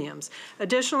benefit premiums.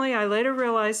 Additionally, I later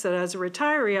realized that as a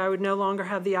retiree, I would no longer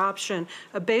have the option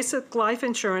of basic life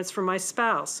insurance for my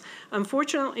spouse.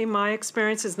 Unfortunately, my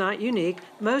experience is not unique.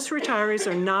 Most retirees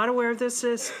are not aware of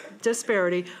this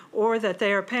disparity or that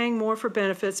they are paying more for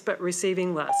benefits but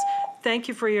receiving less. Thank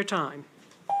you for your time.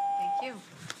 Thank you.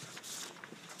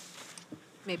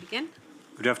 May I begin?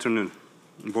 Good afternoon,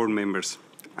 board members.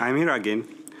 I'm here again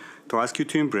to ask you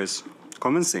to embrace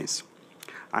common sense.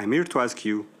 I'm here to ask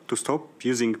you to stop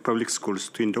using public schools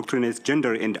to indoctrinate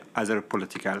gender and other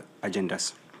political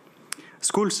agendas.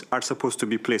 Schools are supposed to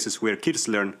be places where kids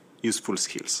learn useful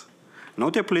skills,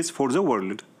 not a place for the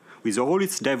world, with all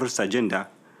its diverse agenda,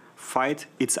 fight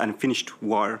its unfinished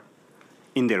war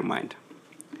in their mind.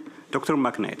 Dr.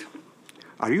 McKnight,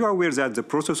 are you aware that the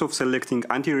process of selecting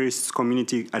anti-racist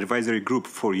community advisory group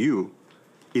for you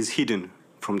is hidden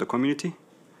from the community?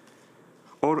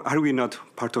 Or are we not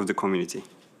part of the community?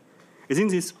 Isn't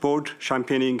this board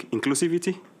championing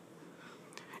inclusivity?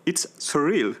 It's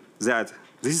surreal that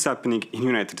this is happening in the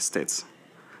United States.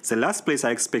 The last place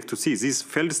I expect to see this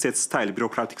failed state-style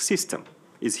bureaucratic system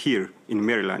is here in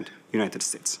Maryland, United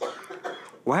States.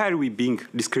 Why are we being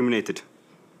discriminated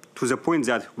to the point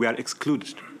that we are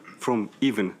excluded from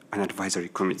even an advisory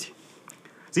committee?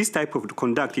 This type of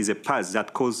conduct is a path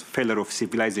that caused failure of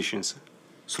civilizations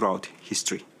throughout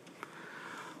history.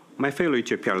 My fellow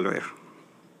Ethiopian lawyer,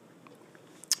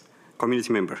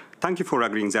 community member, thank you for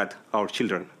agreeing that our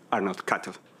children are not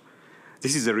cattle.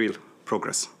 This is a real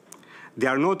progress. They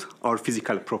are not our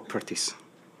physical properties,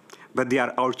 but they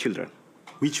are our children,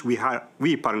 which we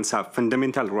parents have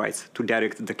fundamental rights to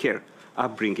direct the care,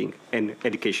 upbringing, and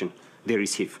education they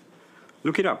receive.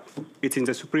 Look it up. It's in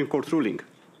the Supreme Court ruling.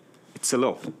 It's a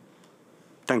law.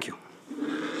 Thank you.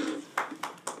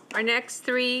 Our next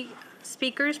three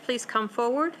speakers, please come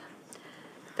forward.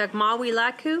 Dagmawi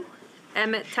Laku,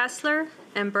 Emmett Tesler,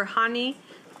 and Berhani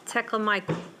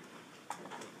Teklamichael.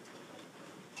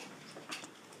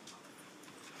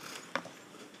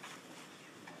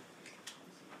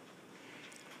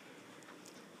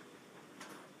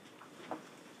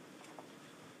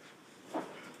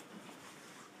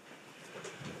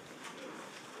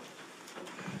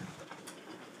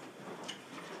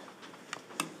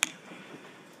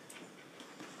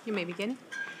 You may begin.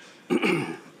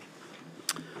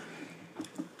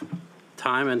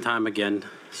 Time and time again,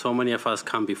 so many of us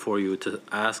come before you to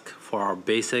ask for our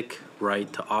basic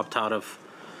right to opt out of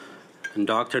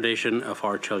indoctrination of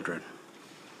our children.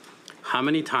 How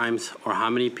many times or how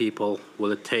many people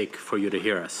will it take for you to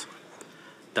hear us?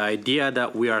 The idea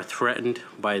that we are threatened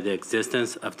by the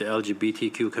existence of the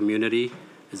LGBTQ community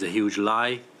is a huge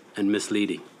lie and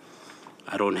misleading.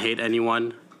 I don't hate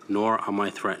anyone, nor am I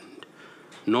threatened,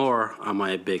 nor am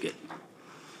I a bigot.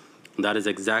 That is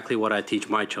exactly what I teach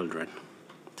my children.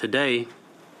 Today,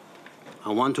 I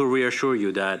want to reassure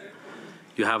you that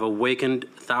you have awakened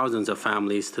thousands of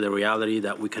families to the reality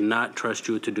that we cannot trust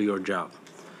you to do your job.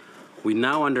 We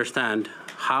now understand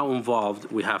how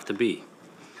involved we have to be.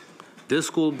 This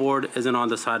school board isn't on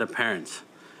the side of parents.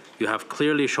 You have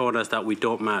clearly shown us that we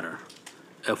don't matter.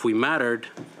 If we mattered,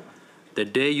 The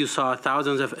day you saw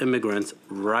thousands of immigrants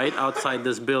right outside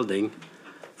this building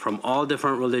from all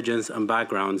different religions and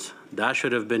backgrounds, that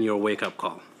should have been your wake-up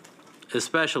call,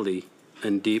 especially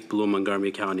in deep blue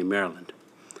Montgomery County, Maryland.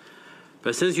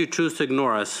 But since you choose to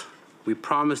ignore us, we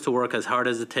promise to work as hard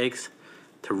as it takes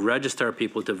to register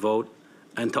people to vote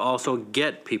and to also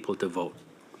get people to vote.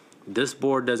 This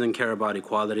board doesn't care about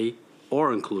equality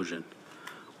or inclusion.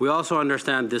 We also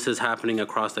understand this is happening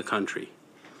across the country.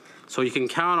 So you can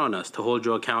count on us to hold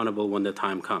you accountable when the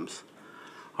time comes.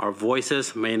 Our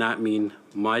voices may not mean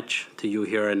much to you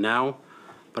here and now,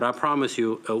 but I promise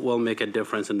you it will make a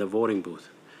difference in the voting booth.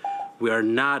 We are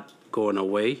not going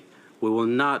away. We will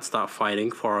not stop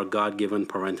fighting for our God-given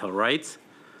parental rights.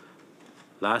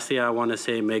 Lastly, I want to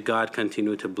say, may God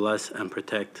continue to bless and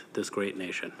protect this great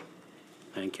nation.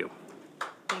 Thank you.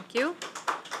 Thank you.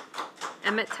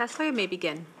 Emmett Tesler, you may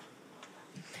begin.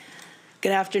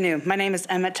 Good afternoon. My name is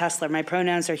Emmett Tesler. My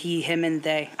pronouns are he, him, and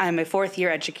they. I am a fourth-year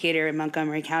educator in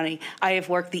Montgomery County. I have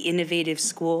worked the Innovative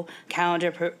School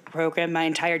Calendar program my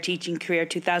entire teaching career,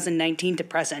 2019 to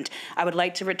present. I would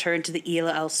like to return to the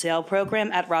ELL SAIL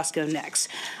program at Roscoe next.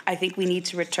 I think we need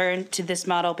to return to this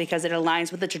model because it aligns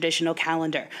with the traditional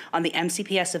calendar. On the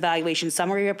MCPS Evaluation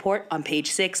Summary Report on page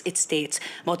 6, it states,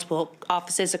 multiple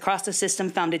offices across the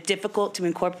system found it difficult to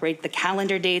incorporate the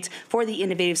calendar dates for the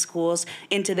innovative schools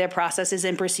into their process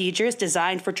and procedures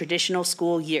designed for traditional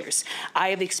school years. I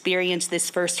have experienced this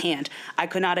firsthand. I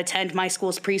could not attend my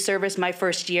school's pre-service my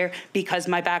first year because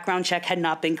my background check had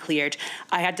not been cleared.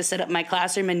 I had to set up my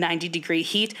classroom in 90-degree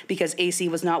heat because AC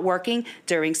was not working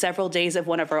during several days of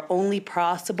one of our only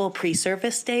possible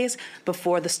pre-service days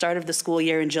before the start of the school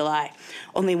year in July.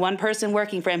 Only one person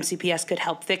working for MCPS could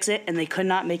help fix it, and they could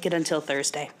not make it until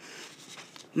Thursday.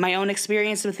 My own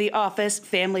experience with the office,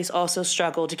 families also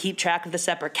struggle to keep track of the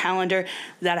separate calendar.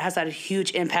 That has had a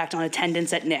huge impact on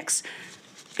attendance at NICS.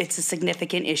 It's a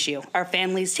significant issue. Our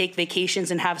families take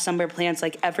vacations and have summer plans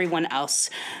like everyone else.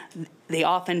 They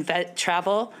often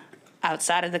travel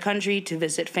outside of the country to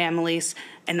visit families,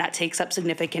 and that takes up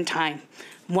significant time.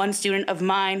 One student of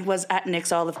mine was at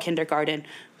NICS Olive Kindergarten.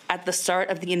 At the start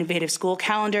of the Innovative School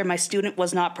Calendar, my student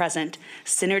was not present.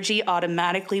 Synergy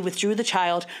automatically withdrew the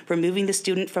child, removing the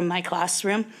student from my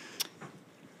classroom.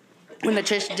 When the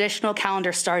traditional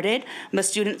calendar started, the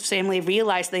student's family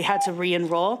realized they had to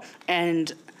re-enroll,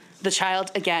 and the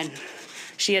child, again,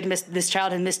 this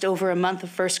child had missed over a month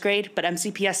of first grade, but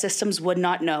MCPS systems would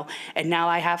not know. And now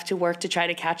I have to work to try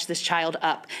to catch this child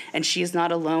up. And she is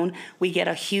not alone. We get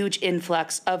a huge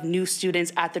influx of new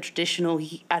students at the start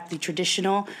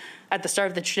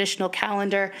of the traditional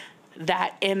calendar.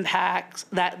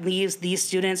 That leaves these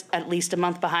students at least a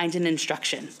month behind in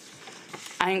instruction.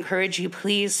 I encourage you,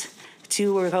 please,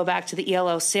 to go back to the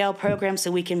ELO SAIL program so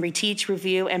we can reteach,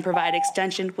 review, and provide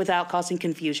extension without causing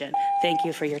confusion. Thank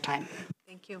you for your time.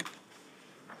 Thank you.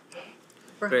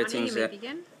 Greetings, you may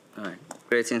begin.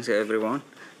 Greetings, everyone.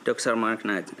 Dr. Mark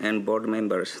Knight and board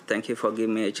members, thank you for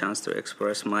giving me a chance to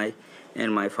express my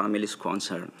and my family's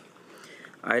concern.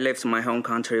 I left my home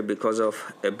country because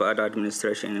of a bad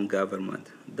administration in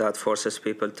government that forces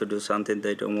people to do something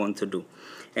they don't want to do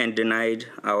and denied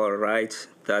our rights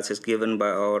that is given by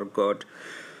our God,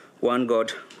 one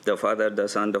God, the Father, the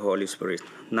Son, the Holy Spirit.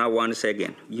 Now, once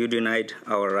again, you denied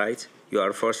our rights. You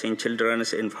are forcing children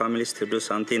and families to do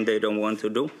something they don't want to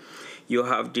do. You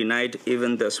have denied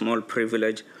even the small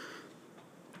privilege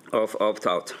of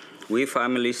opt-out. We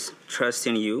families trust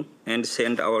in you and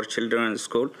send our children to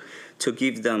school to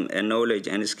give them a knowledge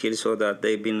and skill so that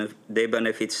they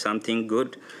benefit something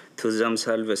good to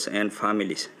themselves and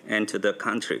families and to the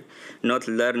country, not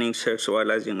learning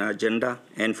sexualizing agenda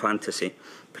and fantasy.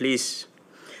 Please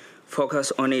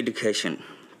focus on education.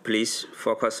 Please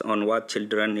focus on what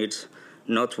children need,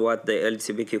 not what the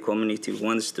LGBTQ community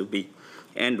wants to be.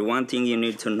 And one thing you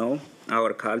need to know,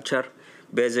 our culture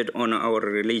based on our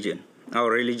religion. Our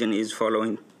religion is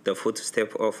following the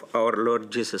footsteps of our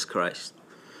Lord Jesus Christ.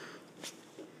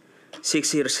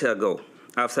 6 years ago,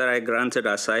 after I granted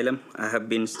asylum, I have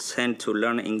been sent to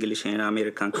learn English and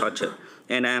American culture,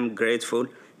 and I am grateful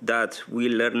that we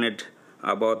learned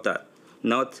about that.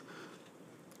 That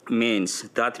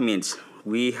means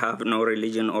we have no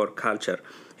religion or culture,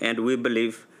 and we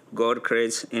believe God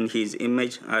creates in his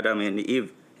image Adam and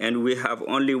Eve, and we have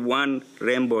only one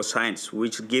rainbow signs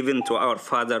which given to our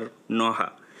father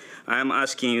Noah. I am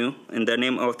asking you in the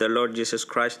name of the Lord Jesus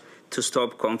Christ to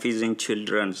stop confusing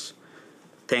children.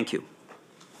 Thank you.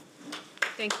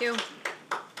 Thank you.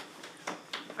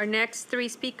 Our next three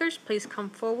speakers, please come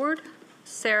forward.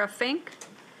 Sarah Fink,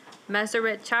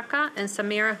 Meseret Chaka, and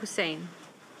Samira Hussein.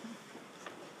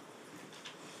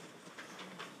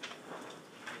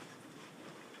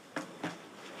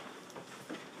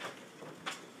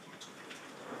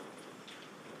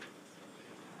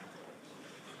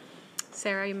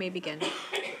 Sarah, you may begin.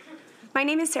 My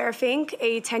name is Sarah Fink,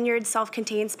 a tenured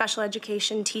self-contained special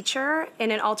education teacher in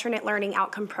an alternate learning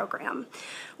outcome program.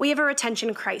 We have a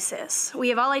retention crisis. We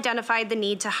have all identified the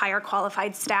need to hire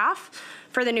qualified staff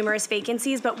for the numerous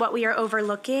vacancies, but what we are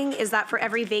overlooking is that for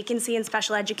every vacancy in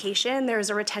special education, there is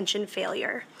a retention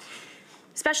failure.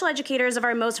 Special educators of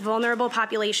our most vulnerable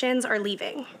populations are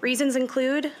leaving. Reasons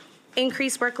include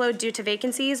increased workload due to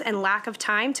vacancies and lack of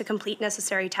time to complete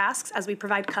necessary tasks as we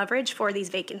provide coverage for these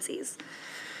vacancies.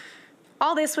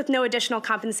 All this with no additional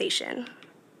compensation,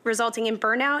 resulting in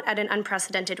burnout at an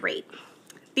unprecedented rate.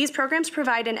 These programs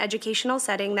provide an educational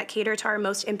setting that cater to our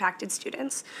most impacted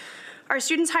students. Our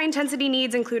students' high-intensity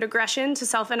needs include aggression to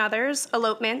self and others,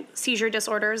 elopement, seizure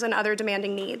disorders, and other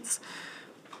demanding needs.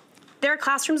 There are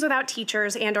classrooms without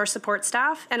teachers and/or support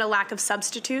staff and a lack of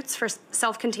substitutes for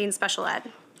self-contained special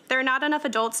ed. There are not enough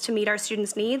adults to meet our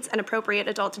students' needs and appropriate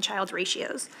adult-to-child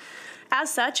ratios. As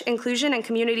such, inclusion and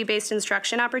community-based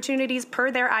instruction opportunities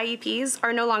per their IEPs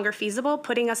are no longer feasible,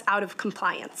 putting us out of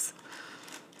compliance.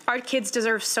 Our kids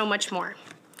deserve so much more.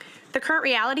 The current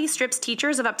reality strips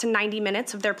teachers of up to 90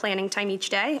 minutes of their planning time each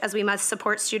day, as we must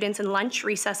support students in lunch,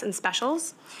 recess, and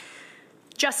specials,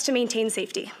 just to maintain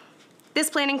safety. This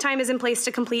planning time is in place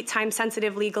to complete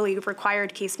time-sensitive, legally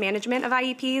required case management of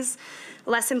IEPs,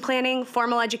 lesson planning,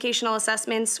 formal educational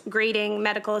assessments, grading,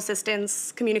 medical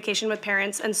assistance, communication with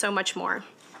parents, and so much more.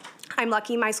 I'm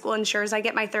lucky my school ensures I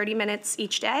get my 30 minutes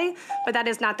each day, but that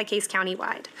is not the case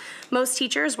countywide. Most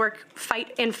teachers work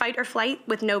in fight or flight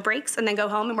with no breaks and then go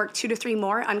home and work 2 to 3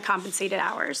 more uncompensated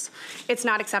hours. It's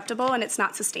not acceptable and it's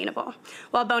not sustainable.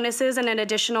 While bonuses and an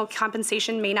additional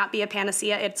compensation may not be a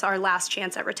panacea, it's our last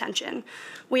chance at retention.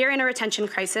 We are in a retention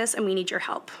crisis and we need your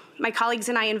help. My colleagues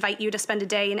and I invite you to spend a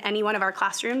day in any one of our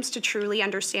classrooms to truly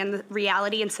understand the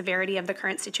reality and severity of the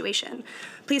current situation.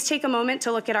 Please take a moment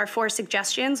to look at our 4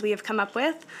 suggestions we have come up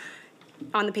with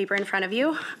on the paper in front of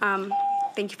you.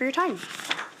 Thank you for your time.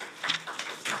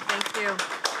 Thank you.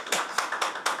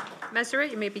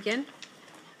 Meseret, you may begin.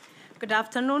 Good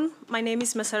afternoon. My name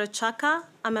is Meseret Chaka.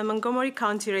 I'm a Montgomery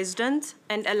County resident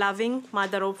and a loving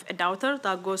mother of a daughter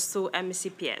that goes to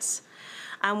MCPS.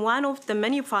 I'm one of the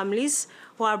many families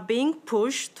who are being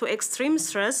pushed to extreme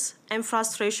stress and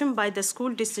frustration by the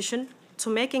school decision to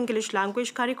make English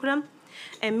language curriculum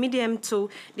a medium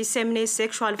to disseminate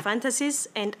sexual fantasies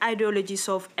and ideologies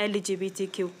of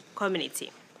LGBTQ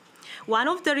community. One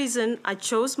of the reasons I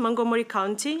chose Montgomery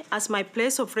County as my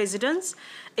place of residence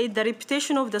is the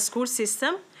reputation of the school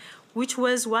system, which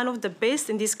was one of the best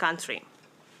in this country.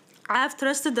 I have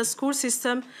trusted the school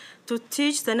system to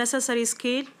teach the necessary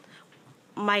skill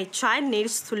my child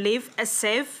needs to live a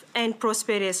safe and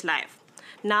prosperous life.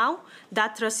 Now,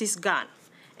 that trust is gone,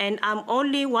 and I'm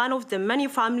only one of the many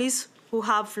families who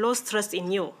have lost trust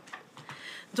in you.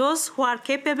 Those who are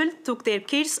capable took their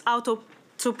kids out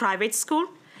to private school,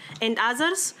 and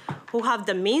others who have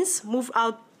the means move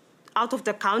out of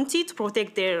the county to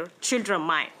protect their children's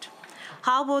mind.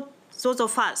 How about those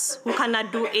of us who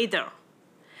cannot do either?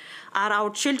 Are our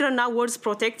children not worth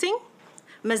protecting?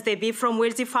 Must they be from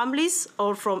wealthy families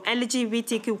or from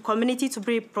LGBTQ community to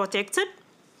be protected?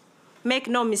 Make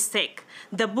no mistake,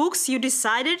 the books you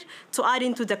decided to add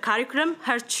into the curriculum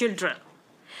hurt children.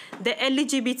 The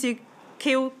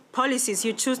LGBTQ policies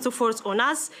you choose to force on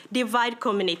us divide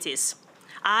communities.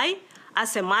 I,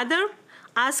 as a mother,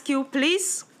 ask you,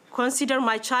 please consider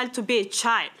my child to be a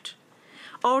child.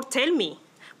 Or tell me,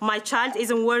 my child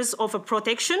isn't worth of a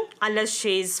protection unless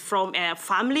she is from a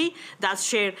family that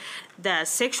share the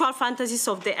sexual fantasies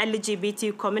of the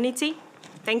LGBT community.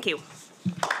 Thank you.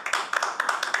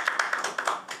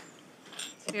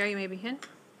 Sarah, you may begin.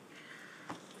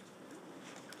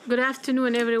 Good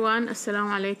afternoon, everyone. Assalamu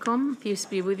alaikum. Peace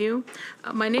be with you.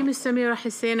 My name is Samira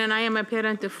Hussein, and I am a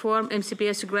parent of 4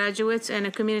 MCPS graduates and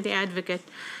a community advocate.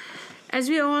 As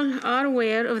we all are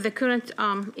aware of the current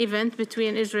event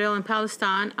between Israel and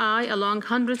Palestine, I, along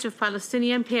hundreds of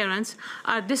Palestinian parents,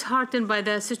 are disheartened by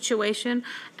the situation,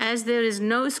 as there is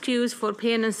no excuse for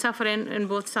pain and suffering on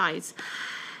both sides.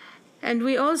 And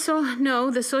we also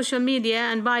know the social media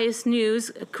and biased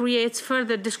news creates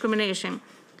further discrimination.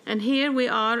 And here we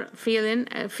are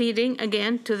feeding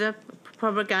again to the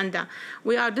propaganda.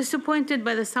 We are disappointed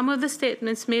by some of the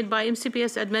statements made by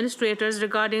MCPS administrators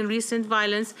regarding recent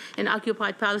violence in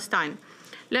occupied Palestine.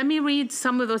 Let me read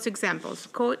some of those examples.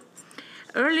 Quote,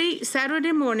 early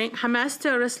Saturday morning, Hamas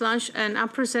terrorists launched an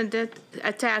unprecedented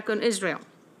attack on Israel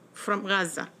from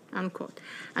Gaza, unquote.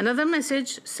 Another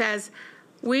message says,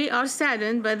 we are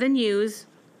saddened by the news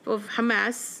of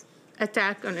Hamas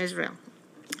attack on Israel.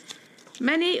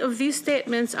 Many of these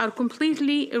statements are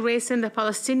completely erasing the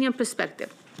Palestinian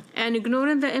perspective. and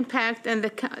ignoring the impact and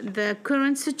the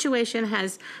current situation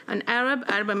has on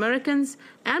Arab Americans,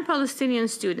 and Palestinian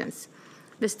students.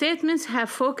 The statements have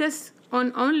focused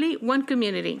on only one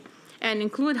community and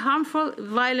include harmful,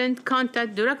 violent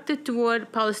content directed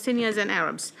toward Palestinians and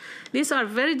Arabs. These are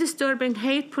very disturbing,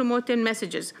 hate-promoting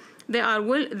messages.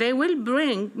 They will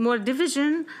bring more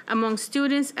division among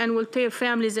students and will tear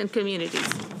families and communities.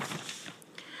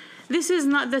 This is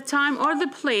not the time or the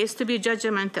place to be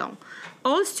judgmental.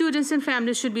 All students and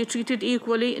families should be treated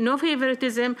equally, no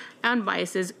favoritism and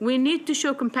biases. We need to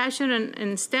show compassion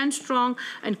and stand strong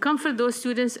and comfort those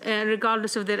students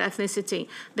regardless of their ethnicity.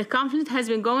 The conflict has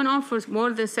been going on for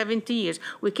more than 70 years.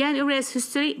 We can't erase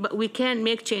history, but we can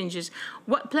make changes.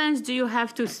 What plans do you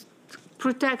have to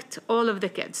protect all of the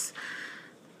kids?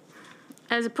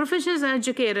 As professionals and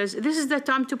educators, this is the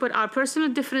time to put our personal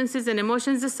differences and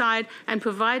emotions aside and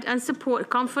provide and support,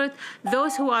 comfort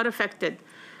those who are affected.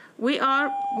 We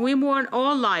mourn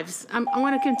all lives. I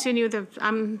want to continue.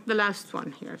 I'm the last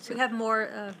one here. So. We have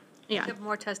more. We have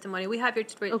more testimony. We have your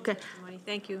testimony.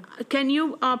 Thank you. Can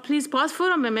you please pause for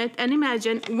a minute and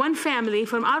imagine one family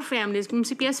from our families, from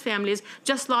CPS families,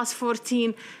 just lost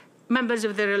 14 members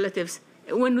of their relatives.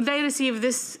 When they receive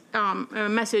this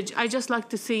message, I just like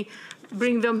to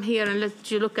bring them here and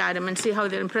let you look at them and see how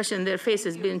their impression, their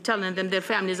faces, being telling them their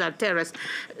families are terrorists.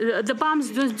 The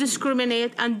bombs don't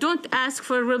discriminate, and don't ask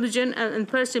for religion and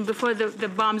person before the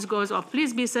bombs goes off.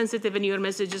 Please be sensitive in your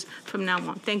messages from now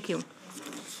on. Thank you.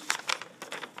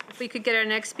 If we could get our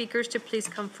next speakers to please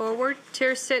come forward.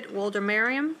 Tirsit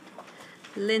Wolder-Mariam,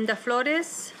 Linda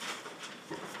Flores,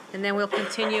 and then we'll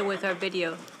continue with our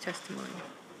video testimony.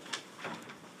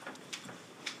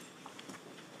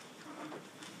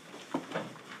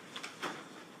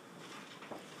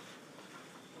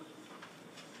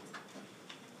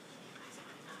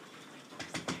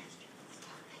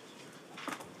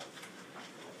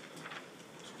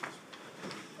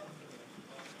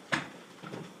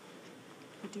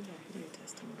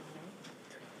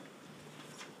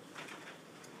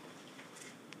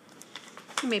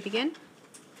 You may begin.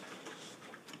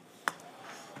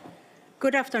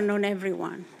 Good afternoon,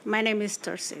 everyone. My name is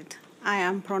Tirsit. I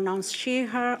am pronounced she,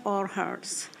 her, or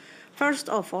hers. First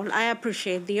of all, I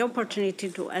appreciate the opportunity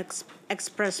to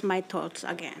express my thoughts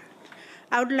again.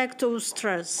 I would like to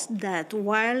stress that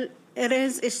while it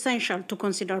is essential to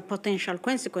consider potential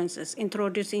consequences,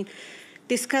 introducing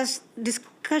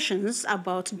discussions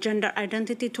about gender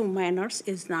identity to minors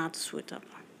is not suitable.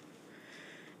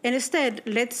 Instead,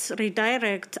 let's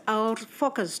redirect our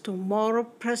focus to more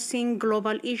pressing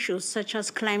global issues such as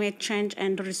climate change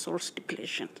and resource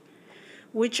depletion,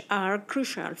 which are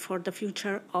crucial for the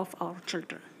future of our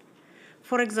children.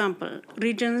 For example,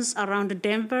 regions around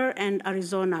Denver and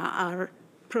Arizona are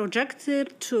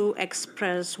projected to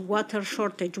experience water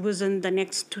shortage within the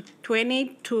next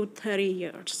 20 to 30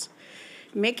 years,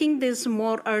 making this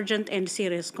more urgent and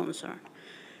serious concern.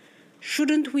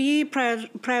 Shouldn't we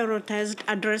prioritize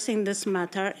addressing this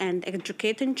matter and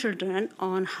educating children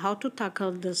on how to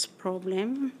tackle this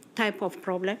type of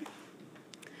problem?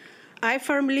 I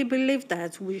firmly believe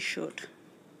that we should.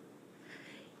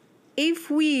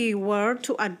 If we were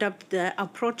to adopt the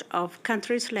approach of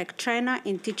countries like China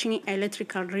in teaching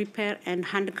electrical repair and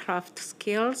handcraft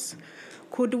skills,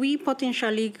 could we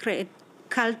potentially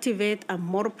cultivate a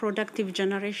more productive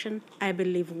generation? I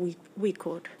believe we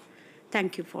could.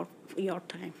 Thank you for your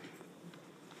time.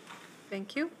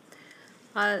 Thank you.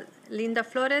 Linda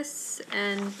Flores,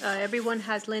 and everyone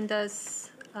has Linda's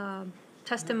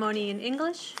testimony in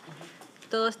English.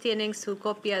 Todos tienen su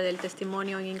copia del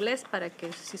testimonio en inglés para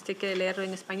que si usted quiere leerlo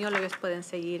en español, ellos pueden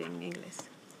seguir en inglés.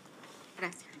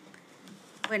 Gracias.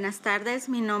 Buenas tardes,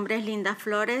 mi nombre es Linda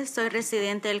Flores, soy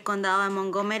residente del condado de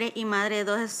Montgomery y madre de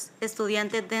dos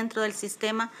estudiantes dentro del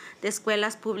sistema de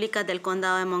escuelas públicas del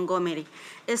condado de Montgomery.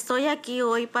 Estoy aquí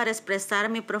hoy para expresar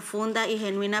mi profunda y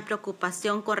genuina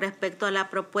preocupación con respecto a la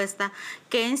propuesta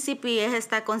que NCPS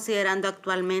está considerando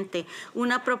actualmente,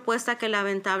 una propuesta que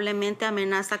lamentablemente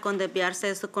amenaza con desviarse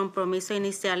de su compromiso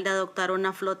inicial de adoptar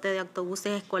una flota de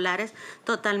autobuses escolares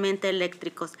totalmente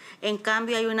eléctricos. En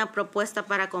cambio, hay una propuesta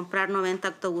para comprar 90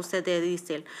 autobuses de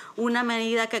diésel, una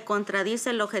medida que contradice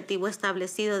el objetivo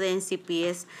establecido de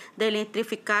NCPS de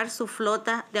electrificar su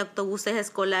flota de autobuses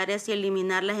escolares y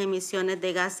eliminar las emisiones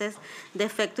de gases de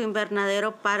efecto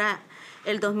invernadero para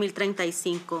el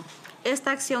 2035.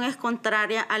 Esta acción es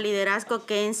contraria al liderazgo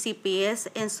que MCPS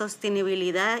en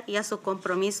sostenibilidad y a su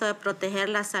compromiso de proteger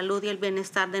la salud y el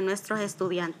bienestar de nuestros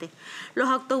estudiantes. Los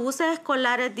autobuses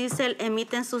escolares diésel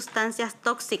emiten sustancias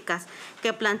tóxicas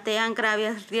que plantean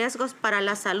graves riesgos para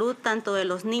la salud tanto de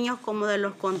los niños como de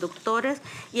los conductores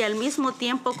y al mismo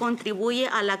tiempo contribuye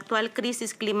a la actual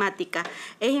crisis climática.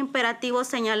 Es imperativo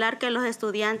señalar que los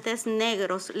estudiantes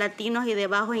negros, latinos y de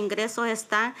bajos ingresos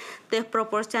están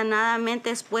desproporcionadamente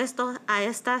expuestos a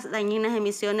estas dañinas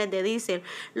emisiones de diésel,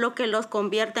 lo que los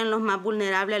convierte en los más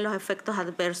vulnerables a los efectos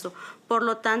adversos. Por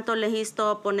lo tanto, les insto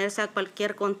a oponerse a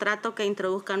cualquier contrato que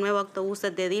introduzca nuevos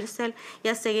autobuses de diésel y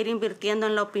a seguir invirtiendo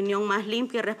en la opinión más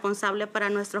limpia y responsable para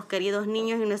nuestros queridos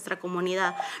niños y nuestra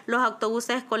comunidad. Los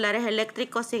autobuses escolares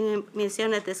eléctricos sin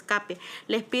emisiones de escape.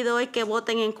 Les pido hoy que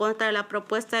voten en contra de la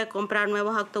propuesta de comprar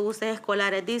nuevos autobuses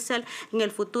escolares diésel en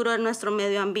el futuro de nuestro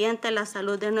medio ambiente, la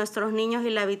salud de nuestros niños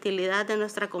y la vitalidad de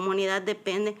nuestra comunidad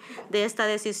depende de esta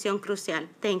decisión crucial.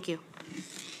 Thank you.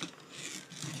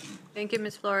 Thank you,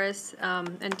 Ms. Flores.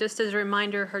 And just as a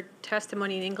reminder, her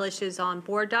testimony in English is on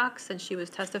board docs, and she was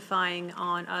testifying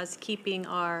on us keeping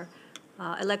our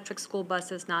electric school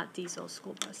buses, not diesel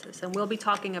school buses. And we'll be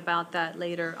talking about that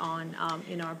later on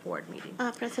in our board meeting.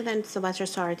 President Sylvester,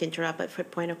 sorry to interrupt, but for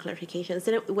point of clarification, is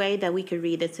there a way that we could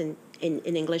read this in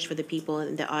English for the people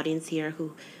in the audience here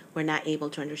who were not able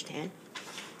to understand?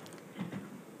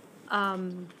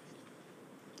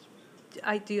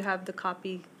 Do you have the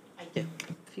copy? I do.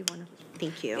 If you want to.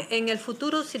 Thank you. En el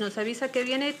futuro, si nos avisa que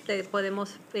viene,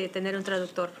 podemos tener un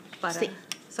traductor para Sí.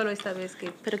 solo esta vez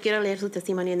que... Pero quiero leer su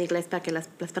testimonio en inglés para que las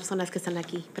personas que están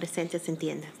aquí presentes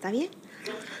entiendan. ¿Está bien?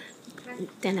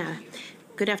 De nada.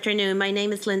 Good afternoon. My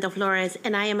name is Linda Flores,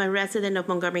 and I am a resident of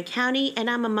Montgomery County, and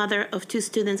I'm a mother of 2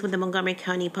 students with the Montgomery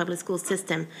County Public School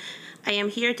System. I am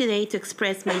here today to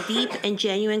express my deep and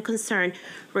genuine concern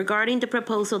regarding the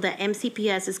proposal that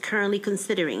MCPS is currently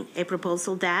considering, a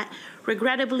proposal that,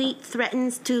 regrettably,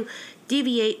 threatens to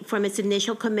deviate from its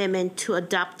initial commitment to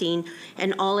adopting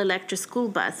an all-electric school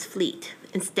bus fleet.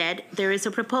 Instead, there is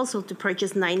a proposal to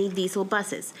purchase 90 diesel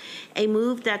buses, a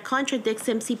move that contradicts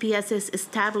MCPS's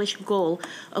established goal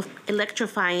of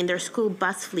electrifying their school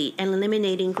bus fleet and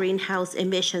eliminating greenhouse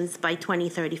emissions by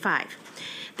 2035.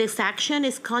 This action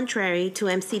is contrary to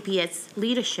MCPS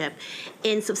leadership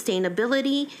in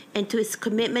sustainability and to its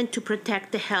commitment to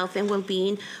protect the health and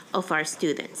well-being of our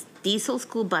students. Diesel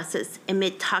school buses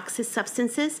emit toxic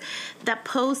substances that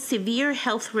pose severe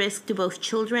health risks to both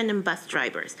children and bus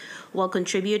drivers, while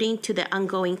contributing to the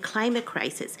ongoing climate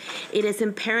crisis. It is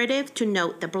imperative to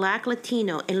note that Black,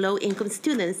 Latino, and low-income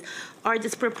students are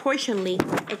disproportionately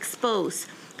exposed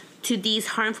to these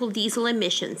harmful diesel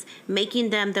emissions, making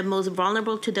them the most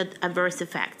vulnerable to the adverse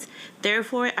effects.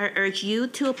 Therefore, I urge you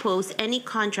to oppose any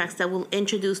contracts that will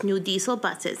introduce new diesel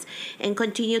buses and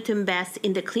continue to invest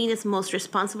in the cleanest, most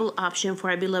responsible option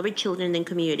for our beloved children and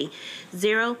community: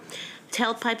 zero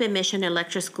tailpipe emission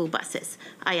electric school buses.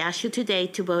 I ask you today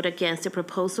to vote against the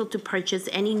proposal to purchase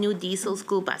any new diesel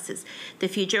school buses. The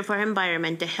future of our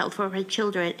environment, the health of our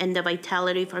children, and the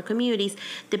vitality of our communities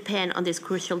depend on this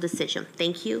crucial decision.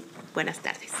 Thank you. Buenas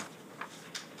tardes.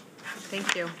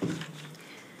 Thank you.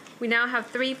 We now have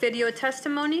 3 video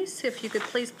testimonies. If you could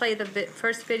please play the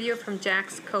first video from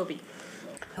Jax Kobe.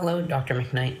 Hello, Dr.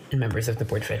 McKnight and members of the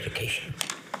Board of Education.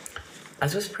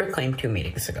 As was proclaimed 2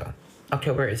 meetings ago,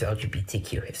 October is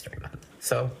LGBTQ History Month.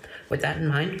 So, with that in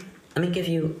mind, let me give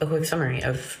you a quick summary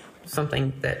of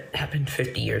something that happened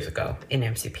 50 years ago in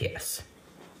MCPS.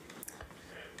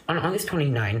 On August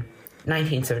 29,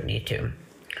 1972,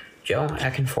 Joe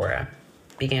Akinfora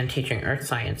began teaching earth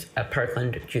science at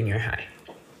Parkland Junior High.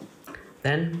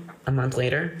 Then, a month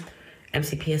later,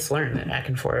 MCPS learned that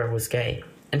Akinfora was gay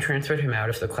and transferred him out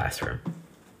of the classroom.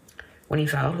 When he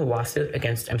filed a lawsuit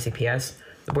against MCPS,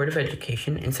 the Board of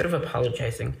Education, instead of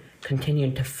apologizing,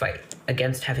 continued to fight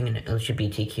against having an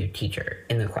LGBTQ teacher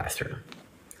in the classroom.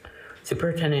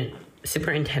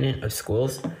 Superintendent of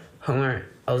Schools, Homer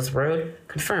Ellsworth,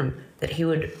 confirmed that he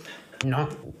would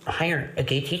not hire a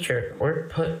gay teacher or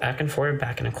put Akinfora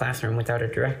back in a classroom without a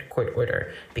direct court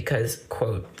order because,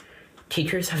 quote,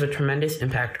 teachers have a tremendous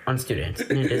impact on students,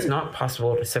 and it is not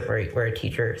possible to separate where a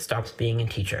teacher stops being a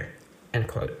teacher, end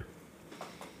quote.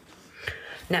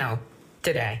 Now,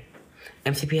 today,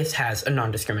 MCPS has a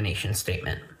non-discrimination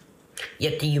statement.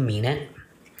 Yet do you mean it?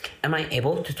 Am I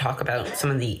able to talk about some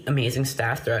of the amazing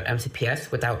staff throughout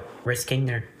MCPS without risking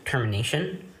their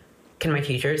termination? Can my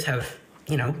teachers have,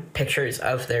 pictures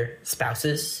of their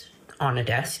spouses on a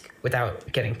desk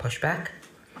without getting pushback?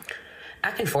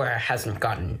 Akinfora hasn't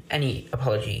gotten any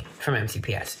apology from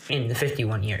MCPS in the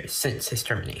 51 years since his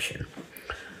termination.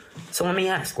 So let me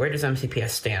ask, where does MCPS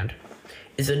stand?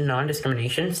 Is it a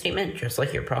non-discrimination statement, just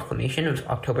like your proclamation of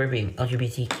October being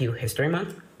LGBTQ History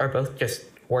Month, or both just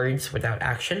words without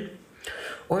action?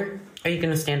 Or are you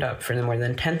going to stand up for the more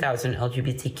than 10,000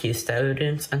 LGBTQ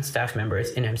students and staff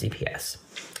members in MCPS?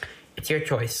 It's your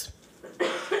choice.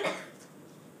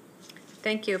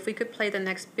 Thank you. If we could play the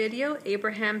next video,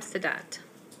 Abraham Sadat.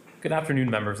 Good afternoon,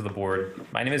 members of the board.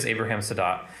 My name is Abraham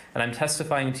Sadat, and I'm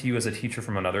testifying to you as a teacher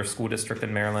from another school district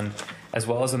in Maryland, as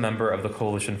well as a member of the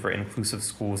Coalition for Inclusive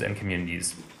Schools and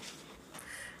Communities.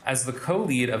 As the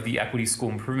co-lead of the Equity School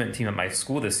Improvement Team at my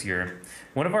school this year,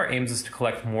 one of our aims is to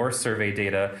collect more survey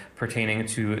data pertaining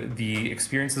to the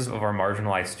experiences of our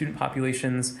marginalized student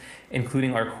populations,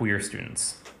 including our queer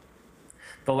students.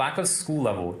 The lack of school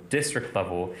level, district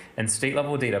level, and state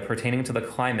level data pertaining to the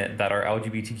climate that our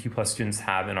LGBTQ+ students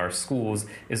have in our schools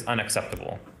is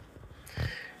unacceptable.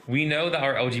 We know that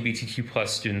our LGBTQ+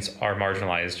 students are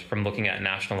marginalized from looking at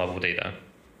national level data.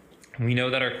 We know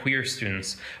that our queer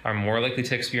students are more likely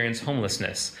to experience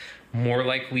homelessness, more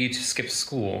likely to skip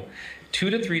school, 2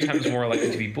 to 3 times more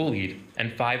likely to be bullied,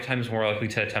 and 5 times more likely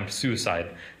to attempt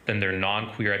suicide than their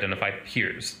non-queer identified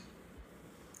peers.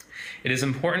 It is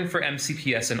important for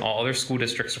MCPS and all other school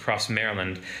districts across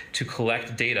Maryland to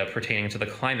collect data pertaining to the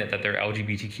climate that their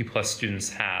LGBTQ+ students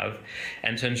have,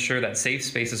 and to ensure that safe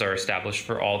spaces are established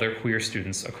for all their queer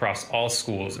students across all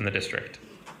schools in the district.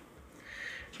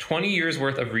 20 years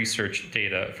worth of research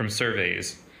data from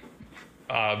surveys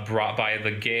brought by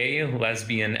the Gay,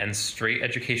 Lesbian, and Straight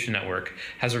Education Network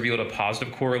has revealed a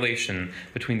positive correlation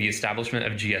between the establishment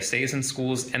of GSAs in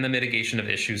schools and the mitigation of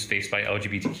issues faced by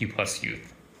LGBTQ+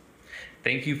 youth.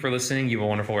 Thank you for listening. You have a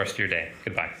wonderful rest of your day.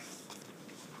 Goodbye.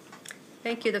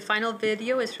 Thank you. The final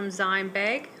video is from Zion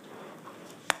Beg.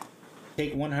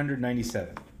 Take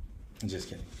 197. I'm just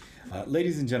kidding.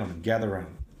 Ladies and gentlemen, gather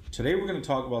around. Today we're going to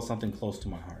talk about something close to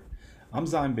my heart. I'm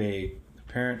Zion Beg, the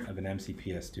parent of an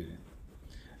MCPS student.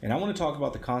 And I want to talk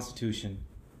about the Constitution,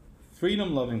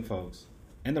 freedom-loving folks,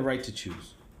 and the right to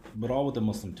choose, but all with a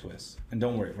Muslim twist. And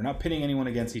don't worry, we're not pitting anyone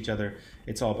against each other.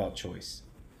 It's all about choice.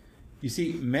 You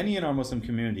see, many in our Muslim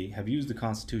community have used the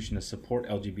Constitution to support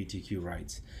LGBTQ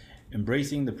rights,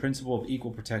 embracing the principle of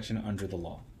equal protection under the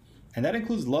law. And that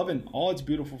includes love in all its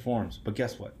beautiful forms. But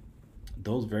guess what?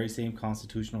 Those very same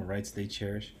constitutional rights they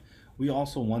cherish, we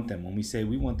also want them when we say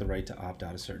we want the right to opt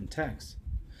out of certain texts.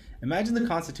 Imagine the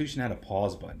Constitution had a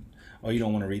pause button. Oh, you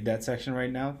don't want to read that section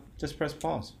right now? Just press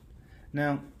pause.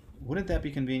 Now, wouldn't that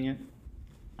be convenient?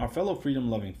 Our fellow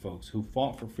freedom-loving folks who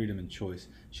fought for freedom and choice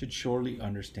should surely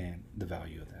understand the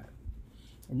value of that.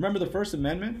 Remember the First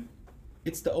Amendment?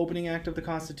 It's the opening act of the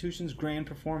Constitution's grand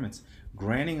performance,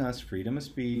 granting us freedom of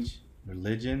speech,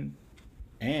 religion,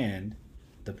 and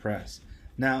the press.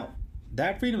 Now,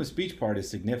 that freedom of speech part is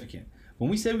significant.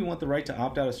 When we say we want the right to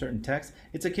opt out of certain texts,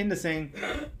 it's akin to saying,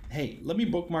 hey, let me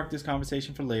bookmark this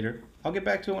conversation for later. I'll get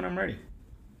back to it when I'm ready.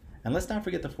 And let's not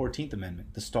forget the 14th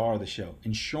Amendment, the star of the show,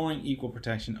 ensuring equal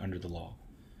protection under the law.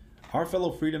 Our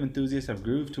fellow freedom enthusiasts have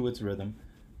grooved to its rhythm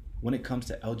when it comes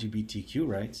to LGBTQ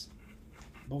rights.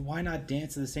 But why not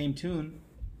dance to the same tune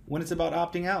when it's about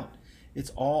opting out? It's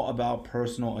all about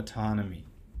personal autonomy.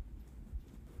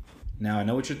 Now, I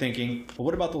know what you're thinking, but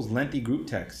what about those lengthy group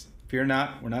texts? Fear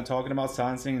not, we're not talking about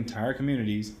silencing entire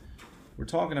communities. We're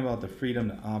talking about the freedom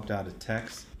to opt out of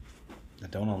texts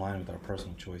that don't align with our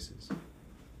personal choices.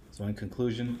 So in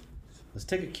conclusion, let's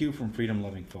take a cue from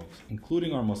freedom-loving folks,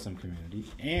 including our Muslim community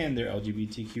and their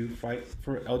LGBTQ fight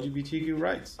for LGBTQ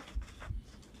rights.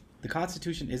 The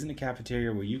Constitution isn't a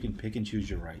cafeteria where you can pick and choose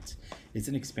your rights. It's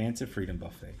an expansive freedom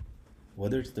buffet.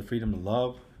 Whether it's the freedom to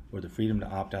love or the freedom to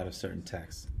opt out of certain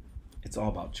texts, it's all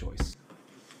about choice.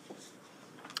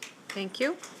 Thank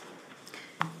you.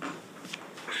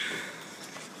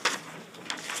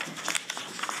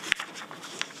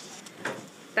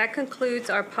 That concludes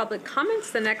our public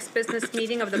comments. The next business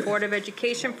meeting of the Board of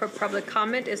Education for public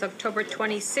comment is October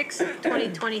 26,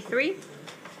 2023.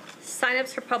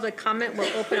 Sign-ups for public comment will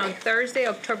open on Thursday,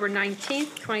 October 19,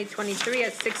 2023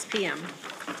 at 6 p.m.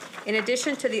 In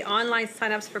addition to the online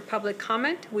sign-ups for public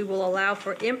comment, we will allow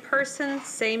for in-person,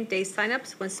 same-day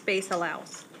sign-ups when space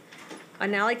allows.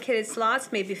 Unallocated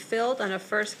slots may be filled on a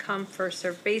first-come,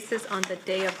 first-served basis on the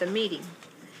day of the meeting.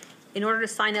 In order to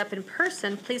sign up in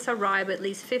person, please arrive at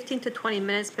least 15 to 20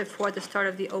 minutes before the start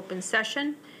of the open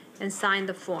session and sign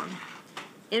the form.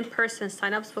 In-person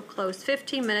sign-ups will close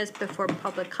 15 minutes before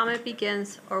public comment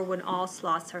begins or when all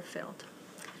slots are filled.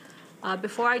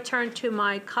 Before I turn to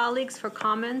my colleagues for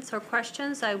comments or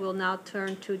questions, I will now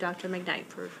turn to Dr. McKnight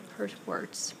for her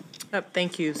words.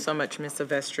 Thank you so much, Ms.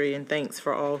 Silvestri, and thanks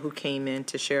for all who came in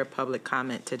to share public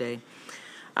comment today.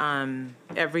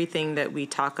 Everything that we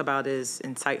talk about is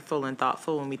insightful and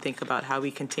thoughtful when we think about how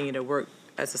we continue to work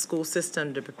as a school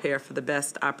system to prepare for the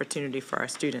best opportunity for our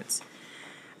students.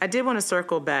 I did want to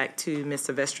circle back to Ms.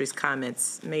 Silvestri's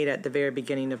comments made at the very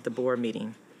beginning of the board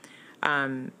meeting.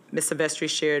 Ms. Silvestri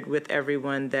shared with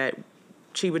everyone that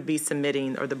she would be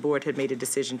submitting, or the board had made a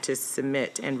decision to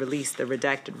submit and release the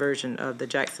redacted version of the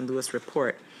Jackson Lewis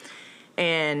report,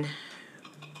 and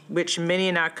which many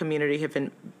in our community have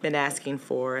been asking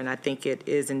for, and I think it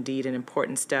is indeed an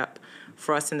important step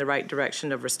for us in the right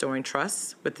direction of restoring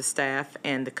trust with the staff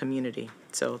and the community.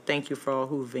 So thank you for all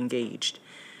who've engaged.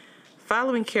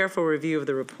 Following careful review of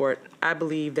the report, I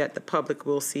believe that the public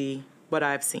will see what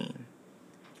I've seen,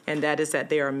 and that is that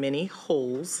there are many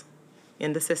holes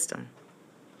in the system,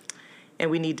 and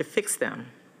we need to fix them,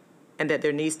 and that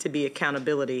there needs to be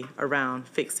accountability around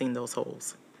fixing those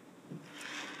holes.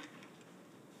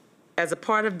 As a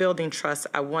part of building trust,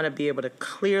 I want to be able to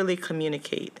clearly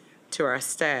communicate to our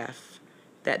staff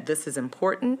that this is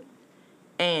important,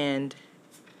 and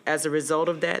as a result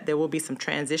of that, there will be some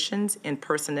transitions in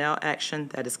personnel action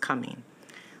that is coming.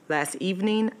 Last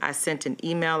evening, I sent an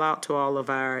email out to all of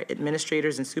our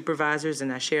administrators and supervisors,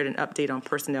 and I shared an update on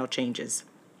personnel changes.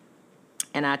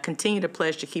 And I continue to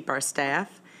pledge to keep our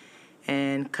staff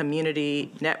and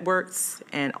community networks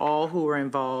and all who are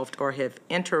involved or have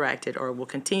interacted or will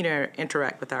continue to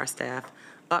interact with our staff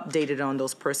updated on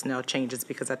those personnel changes,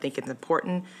 because I think it's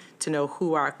important to know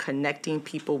who our connecting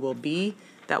people will be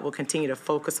that will continue to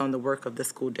focus on the work of the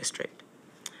school district.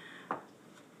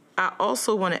 I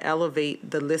also want to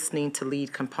elevate the listening to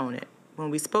lead component. When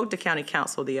we spoke to County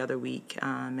Council the other week,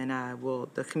 and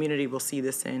the community will see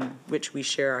this in which we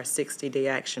share our 60-day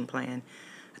action plan,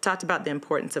 I talked about the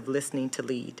importance of listening to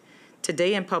lead.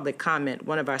 Today in public comment,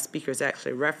 one of our speakers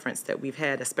actually referenced that we've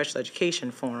had a special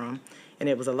education forum, and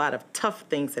it was a lot of tough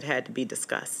things that had to be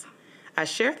discussed. I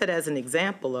share that as an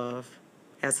example of,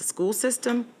 as a school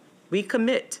system, we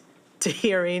commit to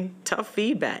hearing tough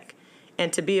feedback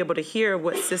and to be able to hear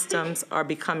what systems are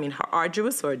becoming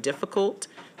arduous or difficult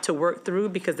to work through,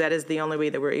 because that is the only way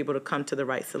that we're able to come to the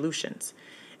right solutions.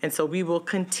 And so we will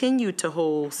continue to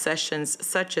hold sessions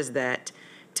such as that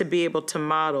to be able to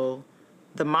model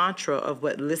the mantra of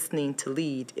what listening to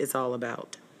lead is all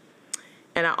about.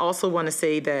 And I also want to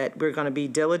say that we're going to be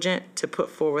diligent to put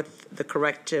forth the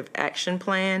corrective action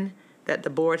plan that the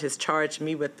board has charged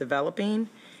me with developing,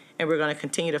 and we're going to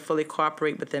continue to fully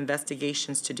cooperate with the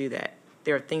investigations to do that.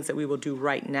 There are things that we will do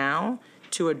right now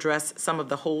to address some of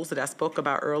the holes that I spoke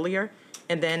about earlier,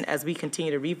 and then as we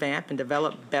continue to revamp and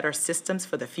develop better systems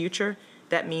for the future,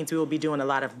 that means we will be doing a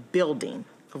lot of building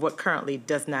of what currently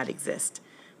does not exist.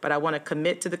 But I want to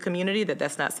commit to the community that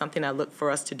that's not something I look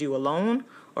for us to do alone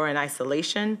or in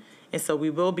isolation, and so we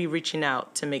will be reaching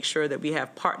out to make sure that we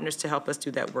have partners to help us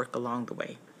do that work along the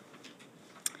way.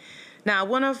 Now, I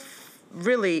want to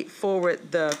really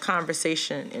forward the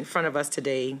conversation in front of us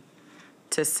today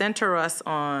to center us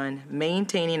on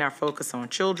maintaining our focus on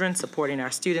children, supporting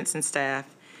our students and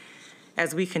staff,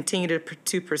 as we continue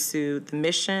to pursue the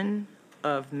mission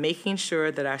of making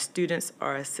sure that our students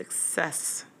are a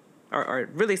success, or are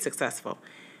really successful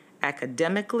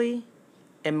academically,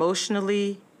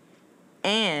 emotionally,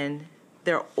 and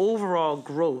their overall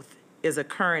growth is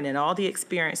occurring in all the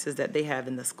experiences that they have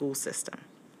in the school system.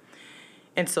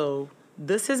 And so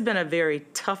this has been a very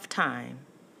tough time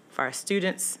for our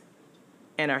students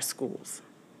and our schools.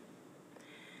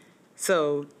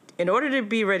 So in order to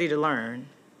be ready to learn,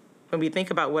 when we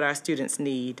think about what our students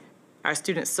need, our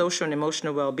students' social and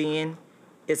emotional well-being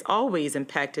is always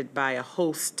impacted by a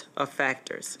host of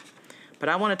factors. But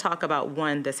I want to talk about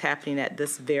one that's happening at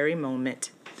this very moment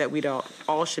that we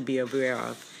all should be aware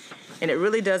of. And it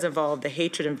really does involve the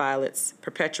hatred and violence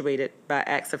perpetuated by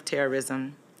acts of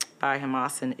terrorism by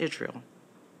Hamas in Israel.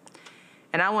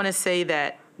 And I want to say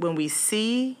that when we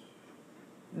see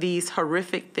these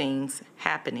horrific things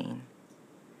happening,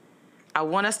 I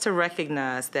want us to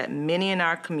recognize that many in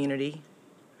our community,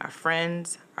 our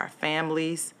friends, our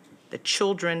families, the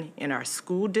children in our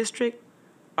school district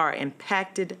are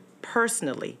impacted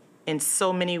personally in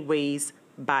so many ways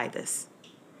by this.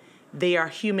 They are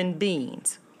human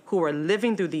beings who are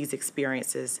living through these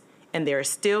experiences, and they're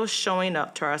still showing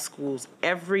up to our schools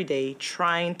every day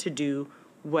trying to do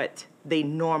what they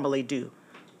normally do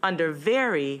under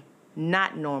very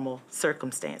not normal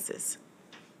circumstances.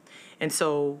 And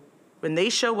so when they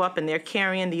show up and they're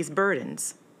carrying these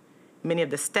burdens, many of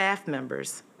the staff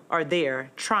members are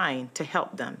there trying to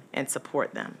help them and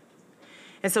support them.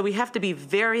 And so we have to be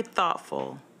very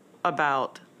thoughtful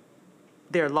about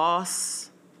their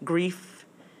loss, grief,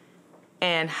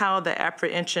 and how the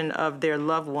apprehension of their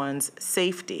loved ones'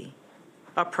 safety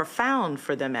are profound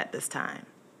for them at this time.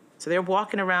 So they're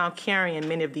walking around carrying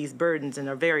many of these burdens and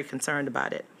are very concerned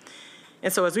about it.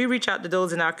 And so as we reach out to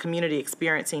those in our community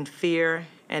experiencing fear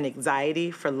and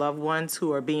anxiety for loved ones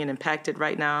who are being impacted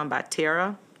right now by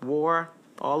terror, war,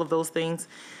 all of those things,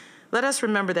 let us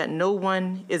remember that no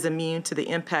one is immune to the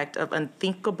impact of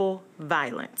unthinkable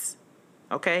violence,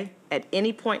 okay, at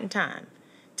any point in time.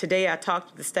 Today I talked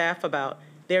to the staff about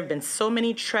there have been so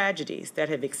many tragedies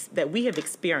that we have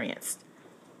experienced.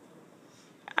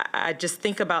 I just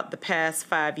think about the past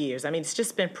 5 years. I mean, it's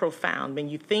just been profound. When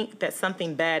you think that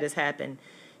something bad has happened,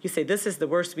 you say, this is the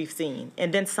worst we've seen.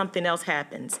 And then something else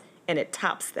happens, and it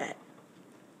tops that.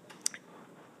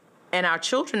 And our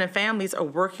children and families are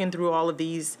working through all of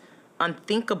these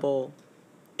unthinkable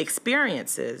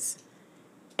experiences,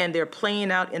 and they're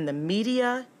playing out in the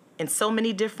media in so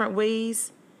many different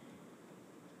ways,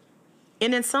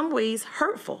 and in some ways,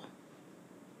 hurtful.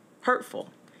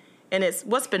 And it's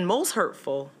what's been most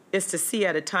hurtful is to see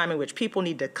at a time in which people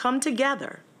need to come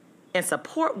together and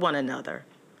support one another.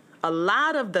 A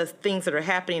lot of the things that are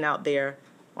happening out there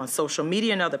on social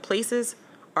media and other places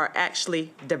are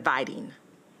actually dividing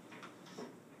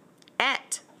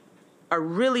at a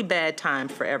really bad time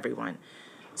for everyone.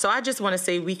 So I just want to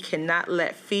say we cannot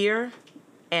let fear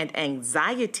and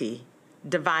anxiety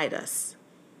divide us.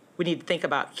 We need to think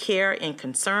about care and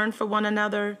concern for one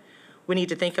another. We need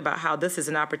to think about how this is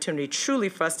an opportunity truly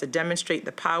for us to demonstrate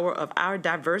the power of our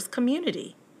diverse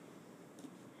community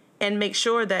and make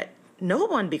sure that no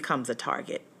one becomes a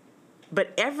target,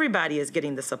 but everybody is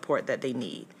getting the support that they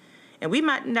need. And we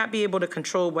might not be able to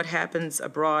control what happens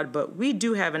abroad, but we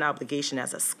do have an obligation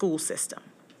as a school system.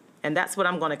 And that's what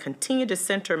I'm going to continue to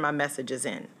center my messages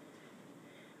in.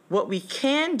 What we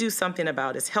can do something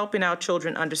about is helping our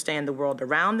children understand the world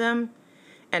around them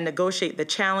and negotiate the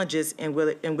challenges in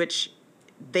which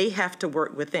they have to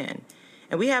work within.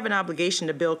 And we have an obligation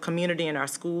to build community in our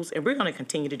schools, and we're going to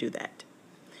continue to do that.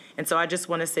 And so I just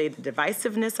want to say the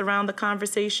divisiveness around the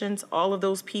conversations, all of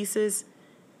those pieces,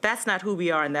 that's not who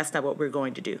we are, and that's not what we're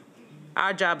going to do.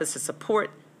 Our job is to support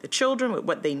the children with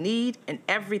what they need and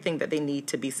everything that they need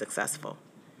to be successful.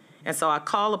 And so I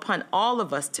call upon all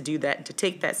of us to do that and to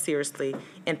take that seriously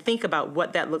and think about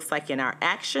what that looks like in our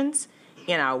actions,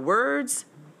 in our words,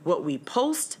 what we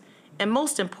post, and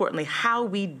most importantly, how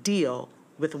we deal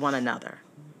with one another.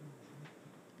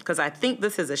 Because I think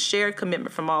this is a shared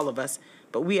commitment from all of us,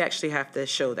 but we actually have to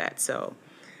show that. So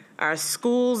our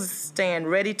schools stand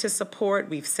ready to support.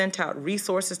 We've sent out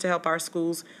resources to help our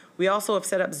schools. We also have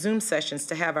set up Zoom sessions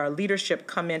to have our leadership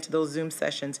come into those Zoom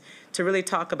sessions to really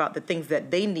talk about the things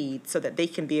that they need so that they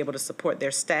can be able to support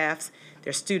their staffs,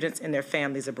 their students, and their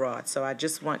families abroad. So I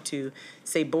just want to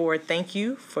say, board, thank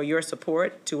you for your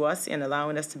support to us in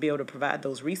allowing us to be able to provide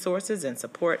those resources and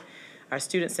support our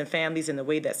students and families in the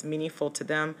way that's meaningful to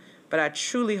them. But I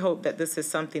truly hope that this is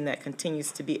something that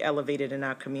continues to be elevated in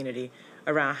our community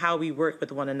around how we work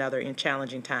with one another in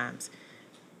challenging times.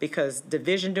 Because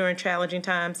division during challenging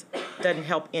times doesn't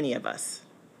help any of us.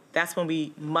 That's when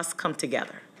we must come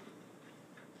together,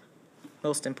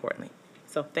 most importantly.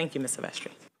 So thank you, Ms.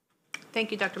 Silvestri.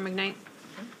 Thank you, Dr. McKnight.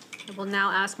 I will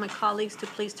now ask my colleagues to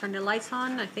please turn their lights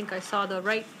on. I think I saw the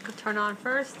right turn on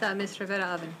first. Ms.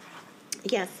 Rivera-Oven.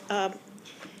 Yes,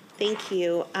 thank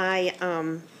you.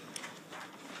 I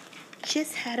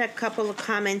just had a couple of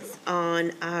comments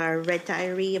on our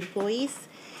retiree employees.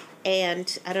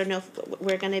 And I don't know if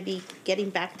we're going to be getting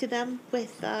back to them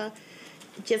with it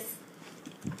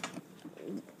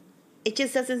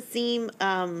just doesn't seem,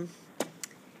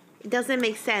 it doesn't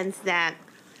make sense that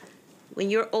when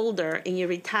you're older and you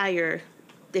retire,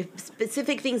 the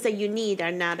specific things that you need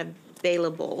are not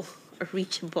available or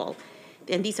reachable.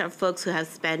 And these are folks who have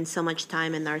spent so much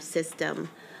time in our system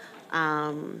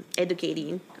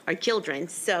educating our children.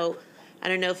 So I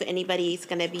don't know if anybody's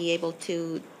going to be able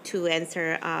to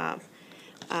answer. Can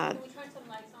we turn some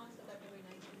lights on so that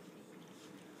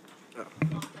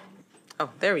everybody knows? Oh,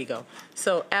 there we go.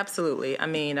 So absolutely. I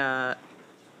mean,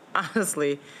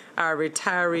 honestly, our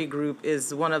retiree group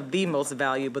is one of the most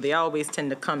valuable. They always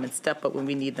tend to come and step up when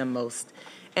we need them most.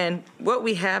 And what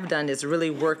we have done is really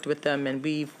worked with them, and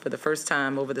we, for the first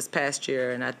time over this past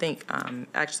year, and I think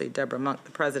actually Deborah Monk,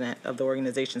 the president of the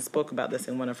organization, spoke about this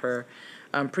in one of her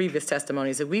previous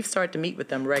testimonies, that we've started to meet with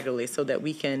them regularly so that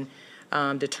we can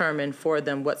determine for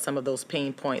them what some of those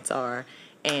pain points are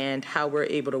and how we're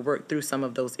able to work through some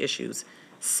of those issues.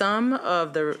 Some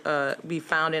of the we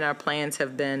found in our plans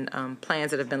have been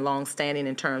plans that have been long-standing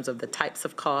in terms of the types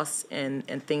of costs and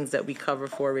things that we cover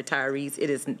for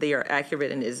retirees. They are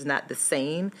accurate, and it is not the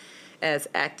same as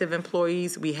active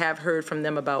employees, we have heard from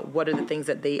them about what are the things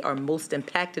that they are most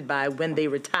impacted by when they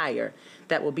retire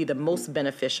that will be the most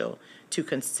beneficial to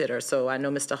consider. So I know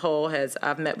Mr. Hull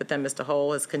I've met with them. Mr.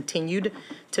 Hull has continued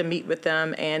to meet with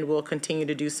them and will continue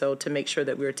to do so to make sure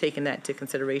that we're taking that into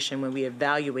consideration when we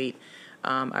evaluate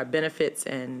our benefits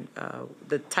and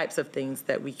the types of things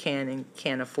that we can and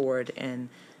can't afford. And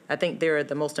I think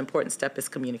the most important step is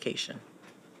communication.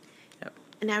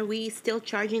 And are we still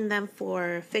charging them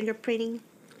for fingerprinting?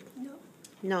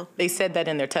 No. They said that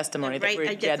in their testimony.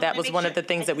 Right. That was one of the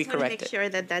things that we corrected. Make sure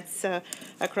that that's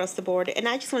across the board. And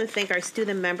I just want to thank our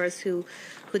student members who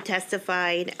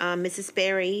testified. Mrs.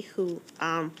 Berry, who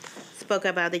spoke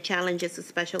about the challenges of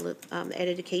special ed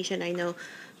education. I know,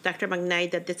 Dr.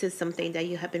 McKnight, that this is something that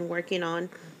you have been working on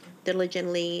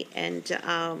diligently and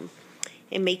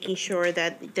making sure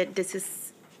that this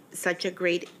is such a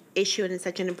great issue and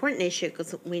such an important issue,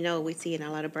 because we see a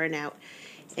lot of burnout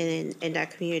in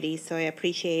that community. So I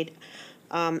appreciate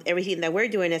everything that we're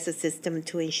doing as a system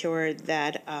to ensure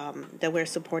that that we're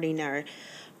supporting our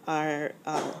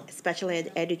special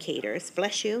ed educators.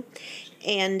 Bless you.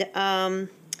 And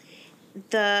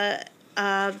the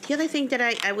other thing that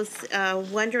I was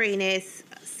wondering is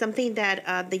something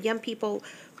that the young people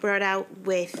brought out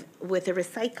with the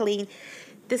recycling.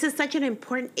 This is such an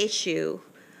important issue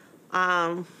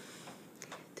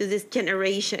to this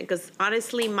generation, because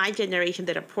honestly, my generation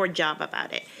did a poor job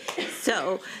about it.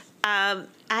 So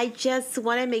I just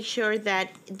want to make sure that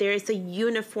there is a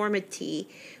uniformity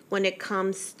when it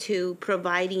comes to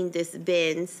providing these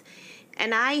bins.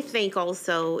 And I think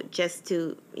also just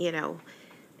to,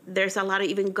 there's a lot of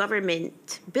even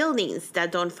government buildings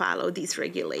that don't follow these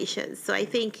regulations. So I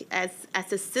think as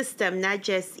a system, not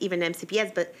just even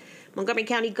MCPS, but Montgomery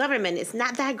County government is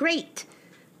not that great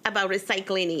about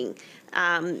recycling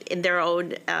in their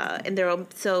own.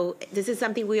 So this is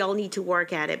something we all need to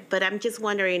work at it. But I'm just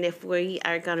wondering if we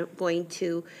are going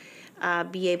to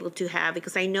be able to have,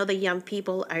 because I know the young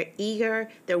people are eager,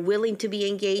 they're willing to be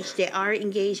engaged, they are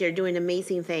engaged, they're doing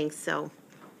amazing things. So.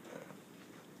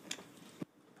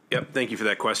 Yep, thank you for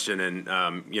that question.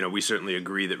 And we certainly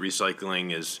agree that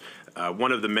recycling is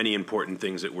one of the many important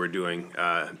things that we're doing,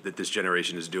 that this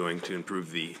generation is doing to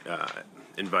improve the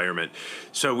environment.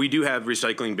 So we do have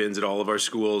recycling bins at all of our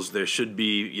schools. There should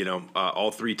be, all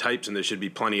three types, and there should be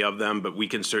plenty of them, but we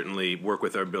can certainly work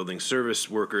with our building service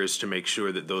workers to make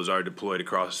sure that those are deployed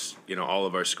across, all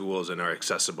of our schools and are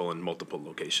accessible in multiple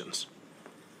locations.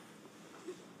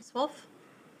 Ms. Wolf?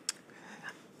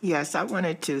 Yes, I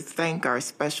wanted to thank our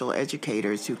special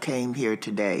educators who came here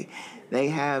today. They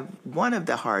have one of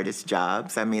the hardest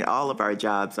jobs. I mean, all of our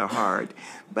jobs are hard,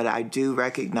 but I do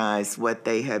recognize what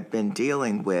they have been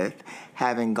dealing with,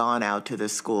 having gone out to the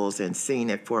schools and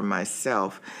seen it for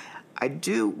myself. I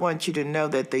do want you to know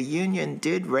that the union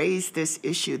did raise this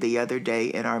issue the other day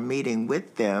in our meeting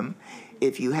with them.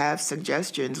 If you have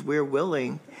suggestions, we're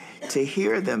willing to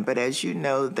hear them. But as you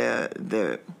know,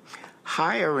 the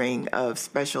hiring of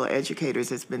special educators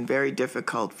has been very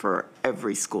difficult for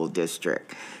every school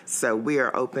district. So we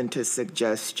are open to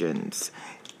suggestions.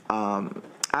 I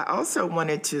also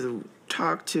wanted to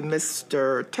talk to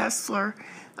Mr. Tesler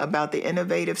about the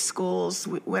innovative schools.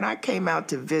 When I came out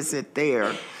to visit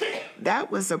there,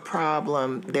 that was a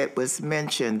problem that was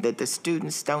mentioned, that the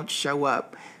students don't show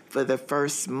up for the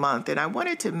first month. And I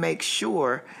wanted to make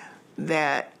sure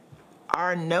that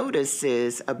our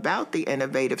notices about the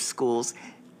innovative schools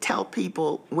tell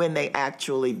people when they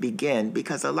actually begin,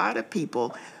 because a lot of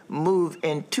people move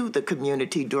into the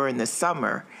community during the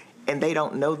summer and they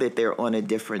don't know that they're on a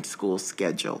different school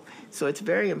schedule. So it's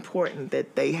very important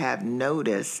that they have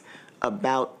notice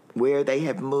about where they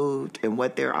have moved and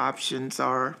what their options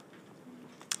are.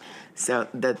 So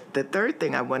the third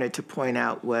thing I wanted to point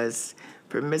out was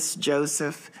for Ms.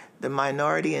 Joseph, the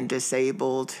minority and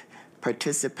disabled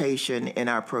participation in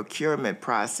our procurement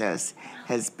process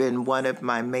has been one of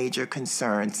my major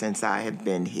concerns since I have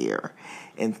been here.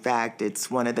 In fact,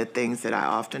 it's one of the things that I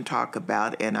often talk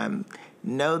about, and I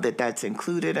know that that's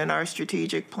included in our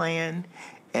strategic plan,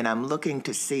 and I'm looking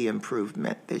to see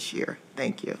improvement this year.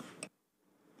 Thank you.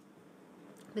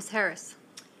 Ms. Harris.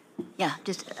 Yeah,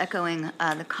 just echoing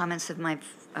the comments of my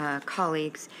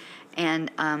colleagues, and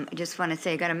I just want to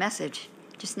say I got a message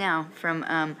just now from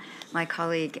my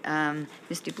colleague,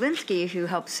 Ms. Dublinsky, who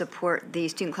helps support the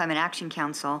Student Climate Action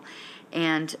Council.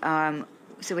 And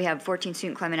so we have 14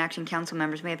 Student Climate Action Council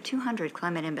members. We have 200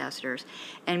 climate ambassadors.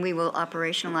 And we will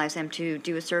operationalize them to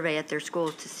do a survey at their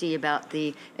schools to see about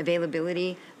the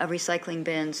availability of recycling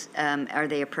bins. Are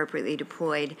they appropriately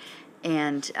deployed?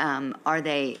 And are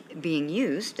they being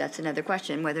used? That's another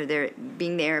question, whether they're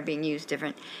being there, being used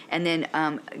different. And then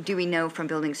do we know from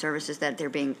building services that they're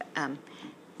being,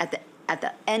 at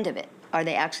the end of it, are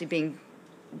they actually being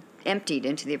emptied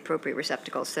into the appropriate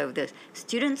receptacles? So the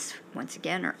students, once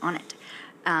again, are on it.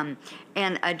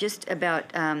 And just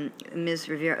about Ms.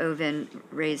 Rivera-Oven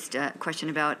raised a question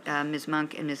about Ms.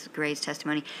 Monk and Ms. Gray's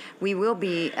testimony. We will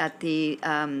be at the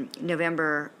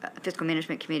November Fiscal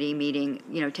Management Committee meeting,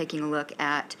 taking a look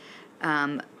at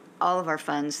all of our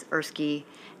funds, ERSKI,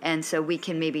 and so we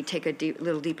can maybe take a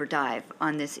little deeper dive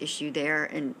on this issue there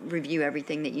and review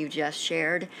everything that you just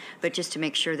shared, but just to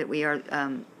make sure that we are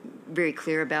very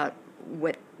clear about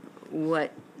what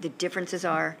the differences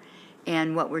are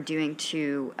and what we're doing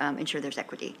to ensure there's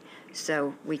equity.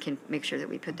 So we can make sure that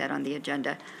we put that on the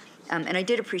agenda. And I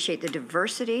did appreciate the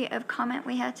diversity of comment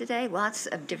we had today, lots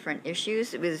of different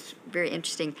issues. It was very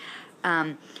interesting.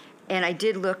 And I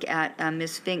did look at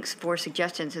Ms. Fink's 4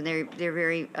 suggestions, and they're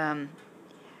very, I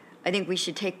think we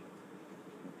should take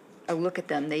a look at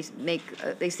them.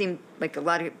 They seem like a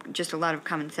lot of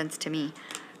common sense to me.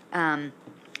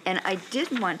 And I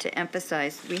did want to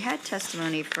emphasize, we had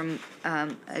testimony from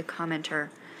a commenter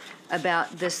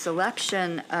about the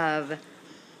selection of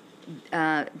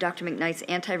Dr. McKnight's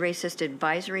anti-racist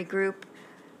advisory group.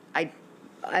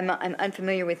 I'm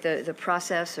unfamiliar with the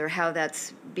process or how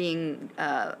that's being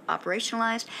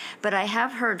operationalized, but I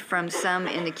have heard from some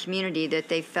in the community that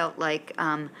they felt like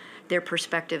their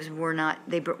perspectives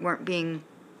weren't being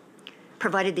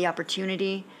provided the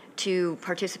opportunity to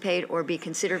participate or be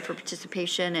considered for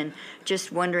participation, and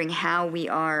just wondering how we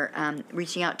are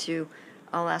reaching out to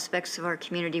all aspects of our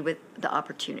community with the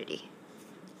opportunity.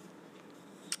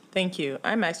 Thank you.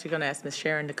 I'm actually going to ask Ms.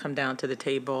 Sharon to come down to the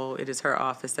table. It is her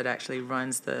office that actually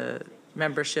runs the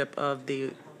membership of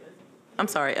the, I'm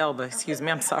sorry, Elba, excuse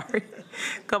me, I'm sorry.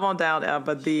 Come on down,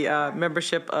 Elba, the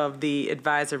membership of the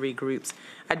advisory groups.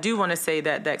 I do want to say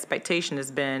that the expectation has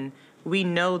been, we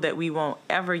know that we won't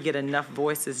ever get enough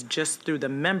voices just through the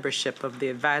membership of the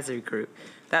advisory group.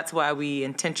 That's why we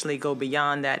intentionally go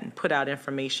beyond that and put out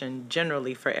information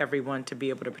generally for everyone to be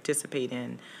able to participate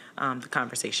in the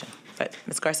conversation. But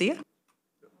Ms. Garcia?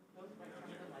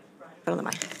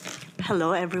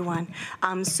 Hello, everyone.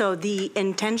 So the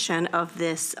intention of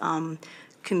this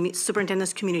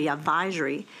Superintendent's Community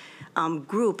Advisory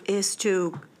group is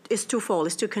twofold,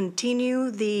 is to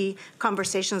continue the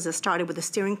conversations that started with the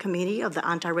steering committee of the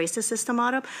anti-racist system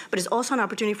audit, but it's also an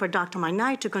opportunity for Dr.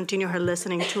 McKnight to continue her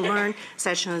listening to learn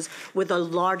sessions with a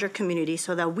larger community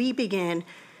so that we begin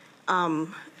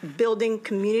building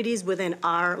communities within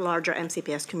our larger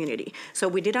MCPS community. So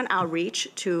we did an outreach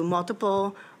to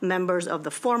multiple members of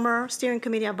the former steering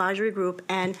committee advisory group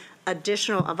and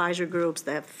additional advisory groups,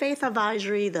 the Faith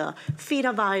Advisory, the FEED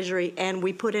Advisory, and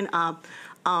we put in a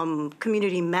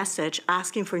community message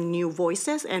asking for new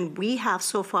voices, and we have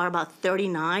so far about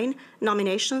 39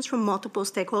 nominations from multiple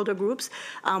stakeholder groups.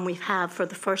 We have, for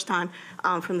the first time,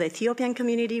 from the Ethiopian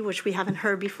community, which we haven't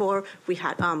heard before. We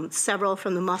had several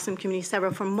from the Muslim community,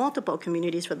 several from multiple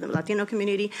communities from the Latino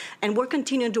community, and we're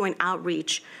continuing doing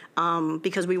outreach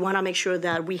because we want to make sure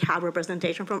that we have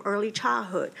representation from early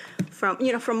childhood, from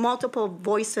multiple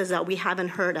voices that we haven't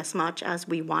heard as much as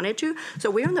we wanted to.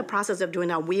 So we're in the process of doing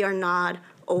that. We are not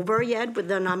over yet with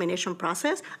the nomination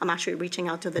process. I'm actually reaching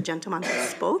out to the gentleman who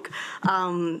spoke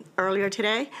earlier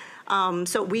today.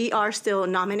 So we are still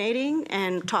nominating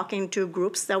and talking to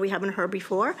groups that we haven't heard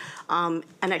before. And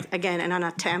again, in an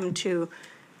attempt to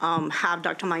have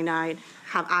Dr. McKnight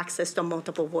have access to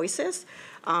multiple voices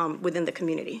within the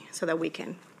community so that we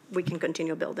can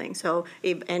continue building. So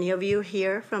if any of you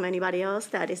hear from anybody else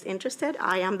that is interested,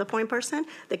 I am the point person.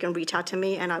 They can reach out to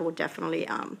me and I will definitely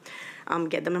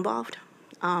get them involved.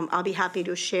 I'll be happy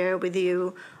to share with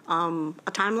you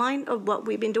a timeline of what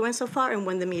we've been doing so far and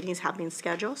when the meetings have been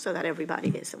scheduled so that everybody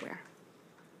is aware.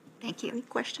 Thank you. Any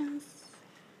questions?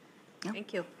 No.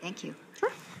 Thank you. Thank you.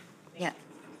 Sure. Yeah.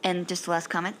 And just the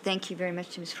last comment, thank you very much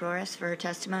to Ms. Flores for her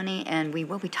testimony, and we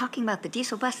will be talking about the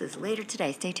diesel buses later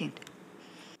today. Stay tuned.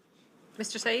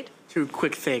 Mr. Said? 2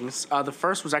 quick things. The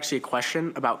first was actually a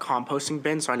question about composting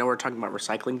bins. So I know we're talking about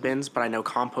recycling bins, but I know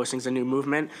composting is a new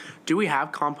movement. Do we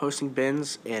have composting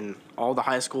bins in all the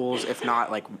high schools? If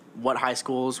not, like what high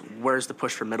schools? Where's the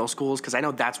push for middle schools? Because I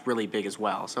know that's really big as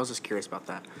well. So I was just curious about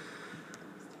that.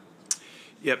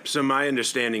 Yep. So my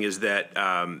understanding is that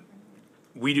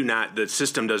the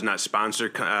system does not sponsor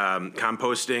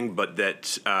composting, but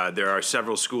that there are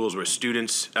several schools where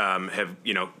students have,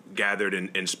 gathered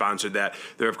and sponsored that.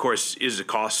 There, of course, is a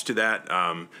cost to that,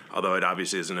 although it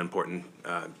obviously is an important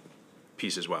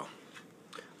piece as well.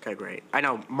 Okay, great. I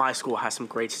know my school has some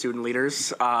great student leaders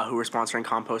who are sponsoring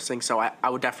composting, so I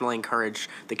would definitely encourage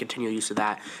the continued use of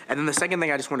that. And then the second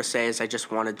thing I just want to say is I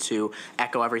just wanted to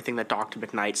echo everything that Dr.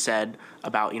 McKnight said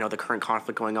about, the current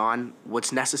conflict going on.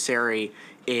 What's necessary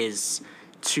is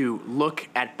to look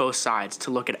at both sides, to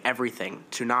look at everything,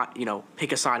 to not,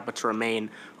 pick a side, but to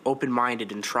remain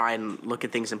open-minded and try and look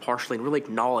at things impartially and really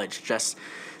acknowledge just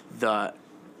the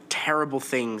terrible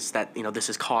things that this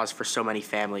has caused for so many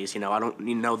families. I don't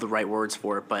know the right words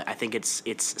for it, but I think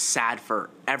it's sad for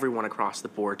everyone across the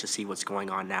board to see what's going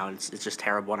on now, and it's just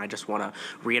terrible. And I just want to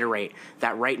reiterate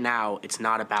that right now it's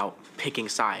not about picking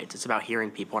sides, it's about hearing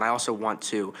people. And I also want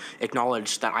to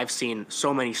acknowledge that I've seen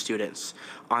so many students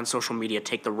on social media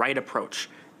take the right approach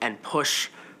and push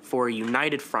for a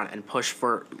united front and push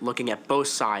for looking at both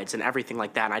sides and everything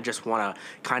like that. And I just want to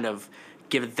kind of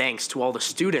give thanks to all the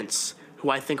students who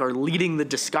I think are leading the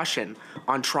discussion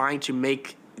on trying to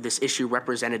make this issue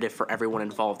representative for everyone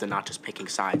involved and not just picking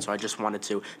sides. So I just wanted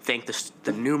to thank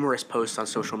the numerous posts on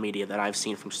social media that I've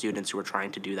seen from students who are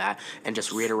trying to do that, and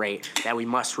just reiterate that we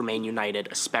must remain united,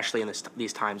 especially in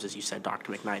these times, as you said,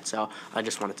 Dr. McKnight. So I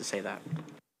just wanted to say that.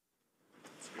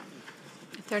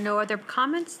 If there are no other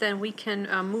comments, then we can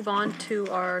move on to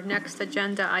our next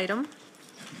agenda item.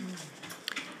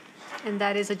 And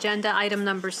that is agenda item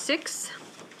number 6.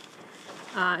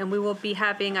 And we will be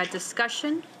having a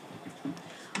discussion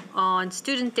on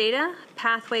student data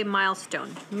pathway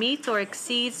milestone, meets or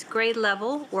exceeds grade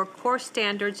level or course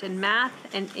standards in math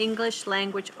and English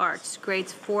language arts,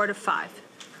 grades 4 to 5.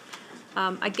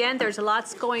 Again, there's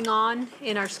lots going on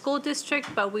in our school district,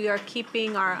 but we are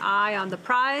keeping our eye on the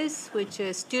prize, which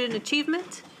is student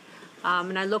achievement.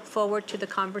 And I look forward to the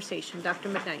conversation. Dr.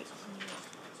 McKnight.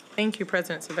 Thank you,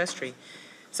 President Silvestri.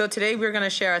 So today we're going to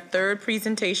share our third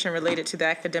presentation related to the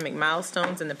academic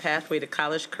milestones in the pathway to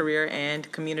college, career, and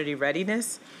community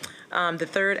readiness. The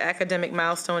third academic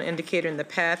milestone indicator in the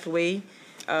pathway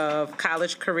of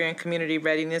college, career, and community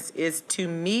readiness is to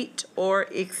meet or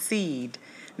exceed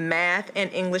math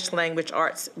and English language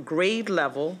arts grade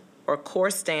level or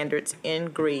course standards in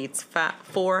grades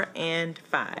 4 and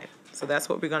 5. So that's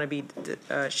what we're going to be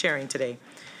sharing today.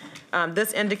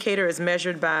 This indicator is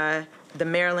measured by the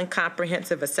Maryland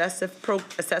Comprehensive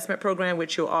Assessment Program,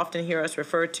 which you'll often hear us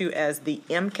refer to as the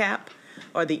MCAP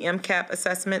or the MCAP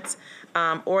assessments,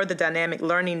 or the Dynamic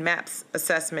Learning Maps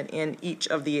assessment in each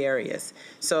of the areas.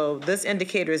 So this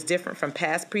indicator is different from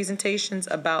past presentations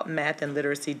about math and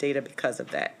literacy data because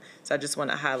of that. So I just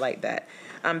want to highlight that.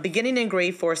 Beginning in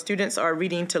grade 4, students are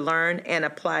reading to learn and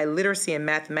apply literacy and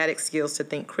mathematics skills to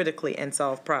think critically and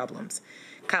solve problems.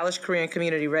 College, career, and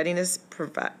community readiness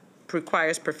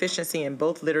requires proficiency in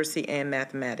both literacy and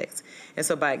mathematics. And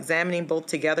so by examining both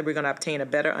together, we're going to obtain a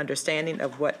better understanding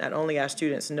of what not only our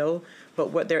students know, but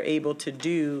what they're able to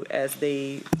do as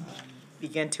they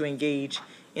begin to engage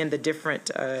in the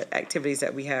different activities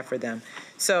that we have for them.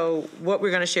 So what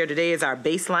we're going to share today is our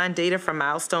baseline data for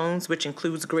milestones, which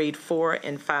includes grade 4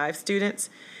 and 5 students,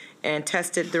 and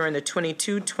tested during the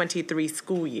 22-23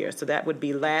 school year. So that would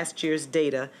be last year's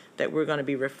data that we're going to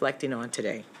be reflecting on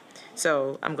today.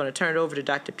 So I'm going to turn it over to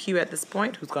Dr. Pugh at this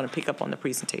point, who's going to pick up on the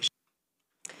presentation.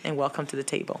 And welcome to the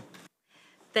table.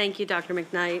 Thank you, Dr.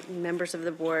 McKnight and members of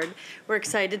the board. We're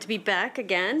excited to be back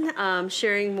again,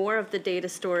 sharing more of the data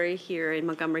story here in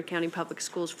Montgomery County Public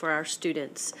Schools for our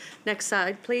students. Next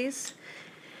slide, please.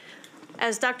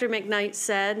 As Dr. McKnight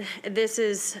said, this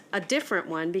is a different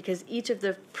one because each of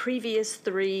the previous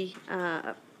 3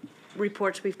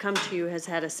 reports we've come to you has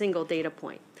had a single data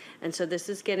point. And so this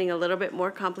is getting a little bit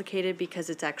more complicated because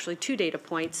it's actually 2 data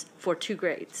points for 2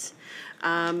 grades.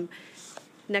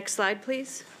 Next slide,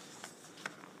 please.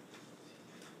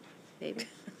 Maybe.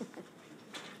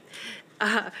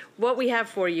 What we have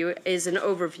for you is an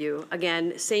overview.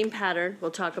 Again, same pattern. We'll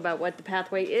talk about what the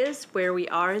pathway is, where we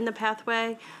are in the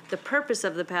pathway. The purpose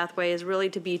of the pathway is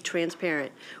really to be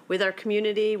transparent with our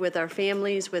community, with our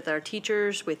families, with our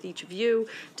teachers, with each of you,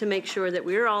 to make sure that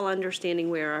we're all understanding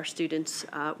where our students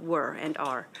were and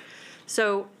are.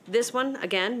 So this one,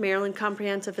 again, Maryland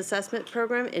Comprehensive Assessment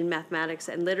Program in mathematics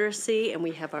and literacy, and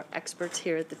we have our experts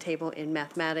here at the table in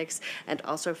mathematics and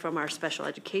also from our special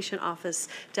education office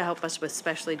to help us with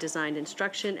specially designed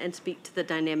instruction and speak to the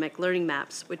dynamic learning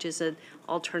maps, which is an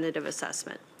alternative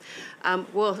assessment.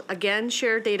 We'll again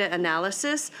share data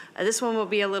analysis. This one will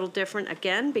be a little different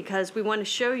again because we want to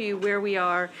show you where we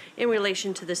are in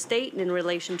relation to the state and in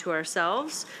relation to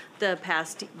ourselves, the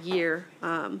past year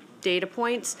data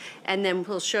points, and then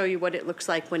we'll show you what it looks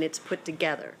like when it's put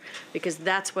together because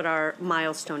that's what our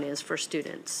milestone is for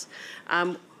students.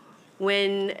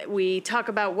 When we talk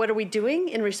about what are we doing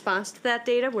in response to that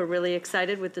data, we're really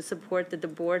excited with the support that the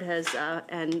board has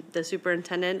and the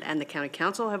superintendent and the county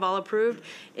council have all approved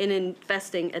in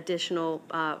investing additional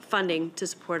funding to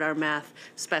support our math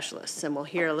specialists. And we'll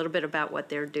hear a little bit about what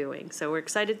they're doing. So we're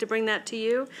excited to bring that to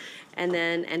you and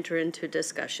then enter into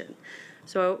discussion.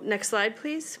 So next slide,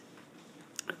 please.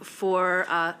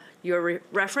 For your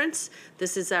reference,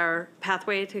 this is our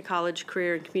Pathway to College,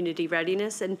 Career, and Community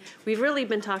Readiness, and we've really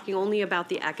been talking only about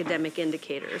the academic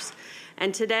indicators.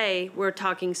 And today, we're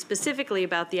talking specifically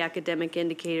about the academic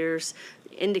indicators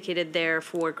indicated there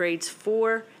for grades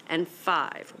 4 and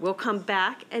 5. We'll come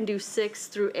back and do 6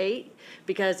 through 8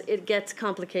 because it gets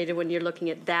complicated when you're looking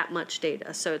at that much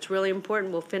data. So it's really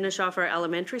important. We'll finish off our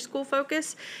elementary school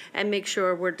focus and make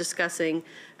sure we're discussing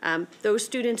those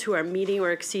students who are meeting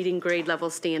or exceeding grade level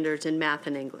standards in math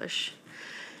and English.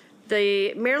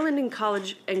 The Maryland and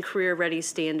College and Career Ready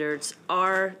standards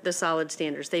are the solid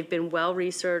standards. They've been well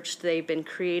researched. They've been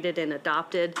created and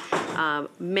adopted.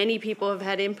 Many people have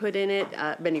had input in it.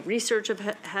 Many researchers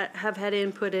have had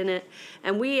input in it.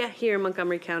 And we here in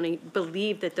Montgomery County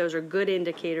believe that those are good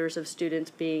indicators of students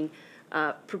being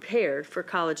prepared for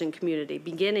college and community.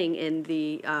 Beginning in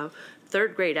the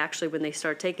 3rd grade, actually, when they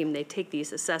start taking them, they take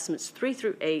these assessments 3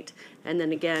 through 8, and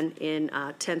then again in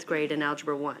 10th grade in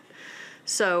Algebra 1.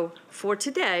 So for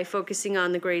today, focusing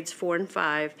on the grades 4 and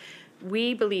 5,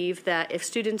 we believe that if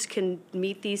students can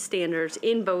meet these standards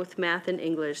in both math and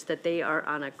English, that they are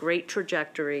on a great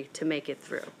trajectory to make it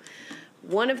through.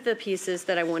 One of the pieces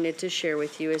that I wanted to share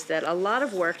with you is that a lot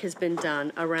of work has been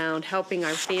done around helping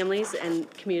our families and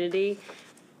community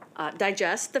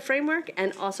digest the framework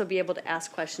and also be able to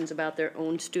ask questions about their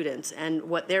own students and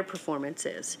what their performance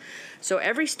is. So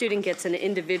every student gets an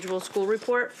individual school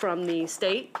report from the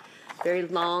state. Very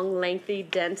long, lengthy,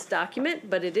 dense document,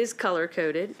 but it is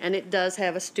color-coded, and it does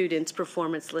have a student's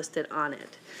performance listed on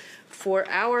it. For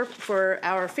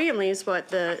our families, what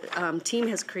the team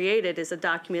has created is a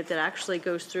document that actually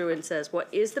goes through and says, what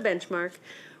is the benchmark?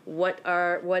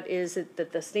 What is it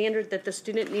that the standard that the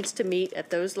student needs to meet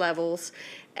at those levels?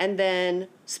 And then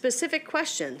specific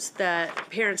questions that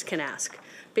parents can ask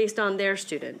based on their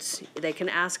students. They can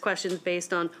ask questions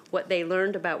based on what they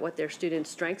learned about what their students'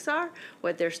 strengths are,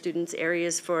 what their students'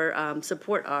 areas for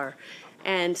support are.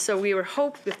 And so we were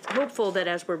hopeful that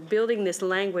as we're building this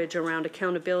language around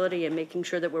accountability and making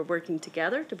sure that we're working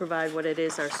together to provide what it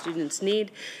is our students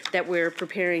need, that we're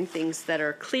preparing things that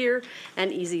are clear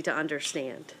and easy to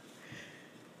understand.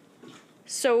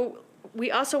 So I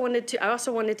also wanted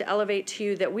to elevate to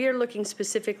you that we are looking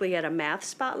specifically at a math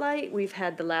spotlight. We've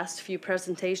had the last few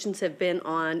presentations have been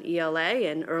on ELA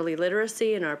and early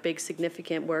literacy and our big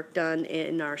significant work done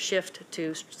in our shift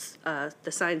to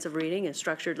the science of reading and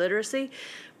structured literacy.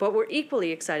 But we're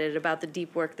equally excited about the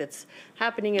deep work that's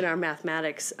happening in our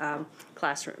mathematics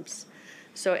classrooms.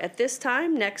 So at this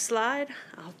time, next slide,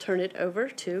 I'll turn it over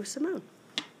to Simone.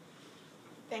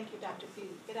 Thank you, Dr. Fu.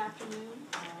 Good afternoon.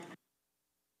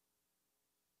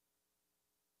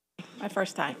 My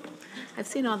first time. I've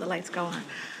seen all the lights go on.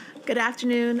 Good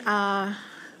afternoon,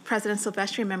 President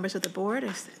Silvestri, members of the board.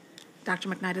 Dr.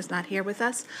 McKnight is not here with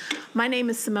us. My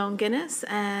name is Simone Guinness,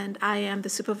 and I am the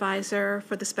supervisor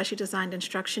for the Specially Designed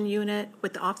Instruction Unit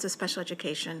with the Office of Special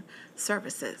Education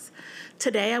Services.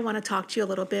 Today, I want to talk to you a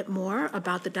little bit more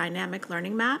about the dynamic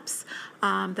learning maps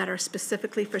that are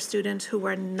specifically for students who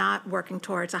are not working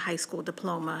towards a high school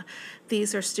diploma.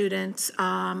 These are students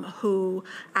who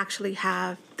actually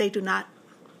they do not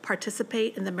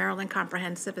participate in the Maryland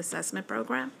Comprehensive Assessment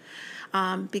Program.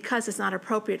 Because it's not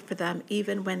appropriate for them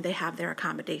even when they have their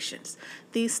accommodations.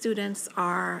 These students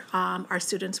are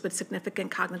students with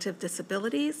significant cognitive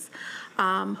disabilities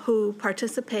who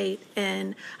participate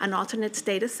in an alternate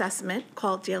state assessment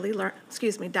called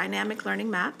Dynamic Learning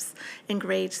Maps in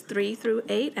grades 3 through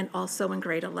 8 and also in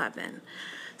grade 11.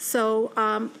 So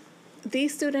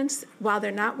these students, while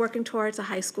they're not working towards a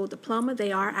high school diploma,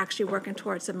 they are actually working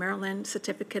towards a Maryland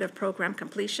Certificate of Program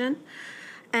Completion.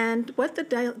 And what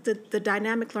the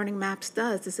Dynamic Learning Maps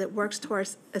does is it works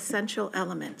towards essential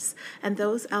elements. And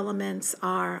those elements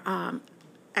are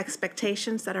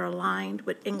expectations that are aligned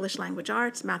with English language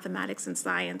arts, mathematics, and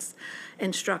science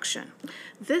instruction.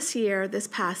 This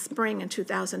past spring in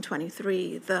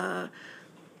 2023, the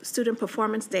student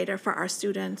performance data for our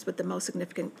students with the most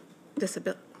significant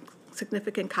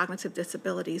cognitive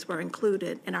disabilities were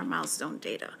included in our milestone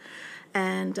data.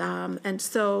 And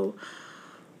so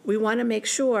we want to make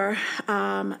sure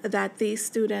that these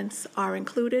students are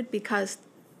included because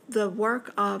the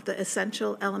work of the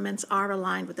essential elements are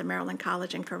aligned with the Maryland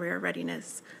College and Career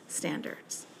Readiness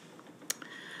standards.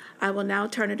 I will now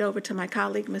turn it over to my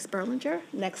colleague, Ms. Berlinger.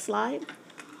 Next slide.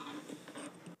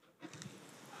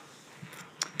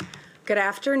 Good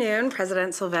afternoon,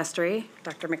 President Silvestri.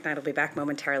 Dr. McKnight will be back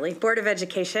momentarily. Board of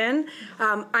Education.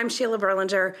 I'm Sheila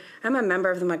Berlinger. I'm a member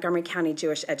of the Montgomery County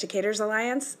Jewish Educators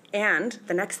Alliance. And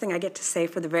the next thing I get to say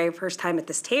for the very first time at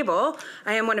this table,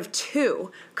 I am one of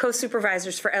 2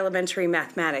 co-supervisors for elementary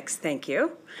mathematics. Thank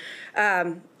you.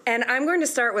 And I'm going to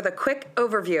start with a quick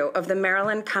overview of the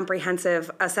Maryland Comprehensive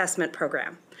Assessment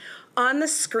Program. On the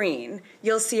screen,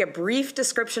 you'll see a brief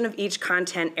description of each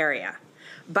content area.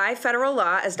 By federal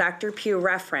law, as Dr. Pugh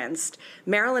referenced,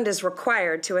 Maryland is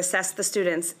required to assess the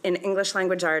students in English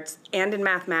language arts and in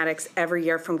mathematics every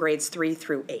year from grades 3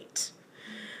 through 8.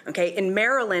 Okay, in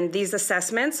Maryland, these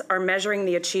assessments are measuring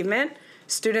the achievement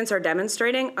students are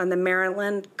demonstrating on the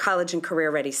Maryland College and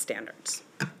Career Ready standards.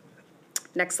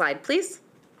 Next slide, please.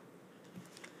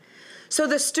 So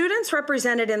the students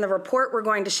represented in the report we're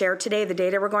going to share today, the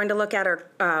data we're going to look at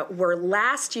were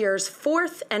last year's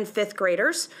 4th and 5th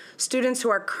graders, students who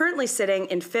are currently sitting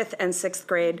in 5th and 6th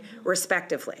grade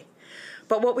respectively.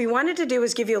 But what we wanted to do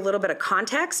is give you a little bit of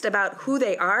context about who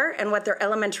they are and what their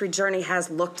elementary journey has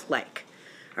looked like.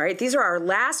 All right, these are our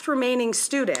last remaining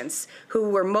students who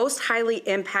were most highly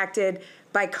impacted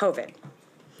by COVID.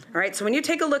 All right, so when you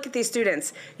take a look at these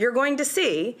students, you're going to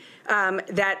see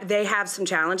that they have some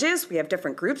challenges. We have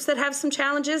different groups that have some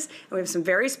challenges, and we have some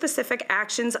very specific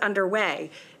actions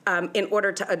underway in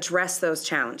order to address those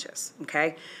challenges,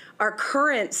 okay? Our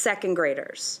current 2nd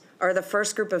graders are the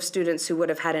first group of students who would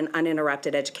have had an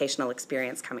uninterrupted educational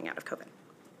experience coming out of COVID.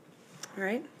 All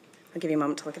right, I'll give you a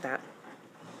moment to look at that.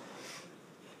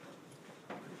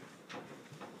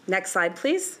 Next slide,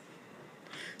 please.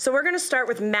 So we're going to start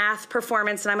with math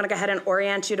performance, and I'm going to go ahead and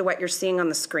orient you to what you're seeing on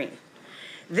the screen.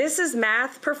 This is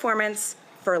math performance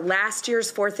for last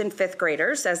year's 4th and 5th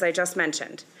graders, as I just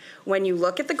mentioned. When you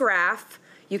look at the graph,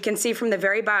 you can see from the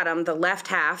very bottom, the left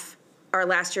half are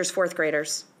last year's 4th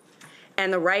graders,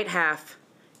 and the right half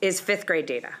is 5th grade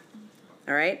data.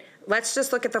 All right? Let's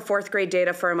just look at the 4th grade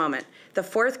data for a moment. The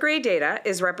 4th grade data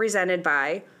is represented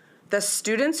by the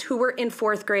students who were in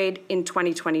 4th grade in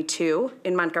 2022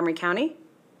 in Montgomery County,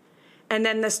 and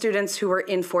then the students who were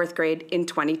in 4th grade in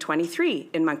 2023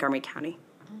 in Montgomery County.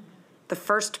 The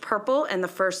first purple and the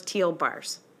first teal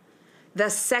bars. The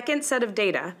second set of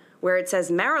data, where it says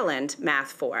Maryland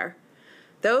Math 4,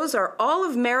 those are all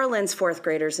of Maryland's 4th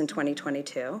graders in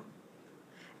 2022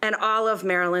 and all of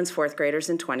Maryland's 4th graders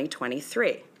in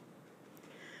 2023.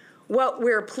 What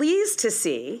we're pleased to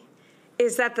see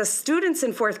is that the students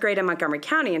in 4th grade in Montgomery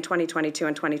County in 2022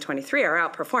 and 2023 are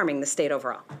outperforming the state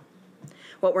overall.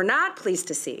 What we're not pleased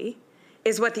to see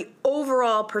is what the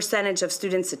overall percentage of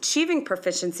students achieving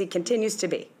proficiency continues to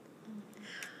be.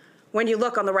 When you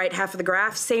look on the right half of the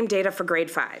graph, same data for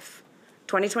grade 5,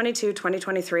 2022,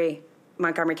 2023,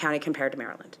 Montgomery County compared to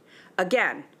Maryland.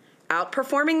 Again,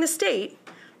 outperforming the state,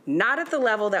 not at the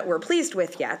level that we're pleased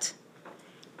with yet.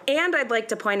 And I'd like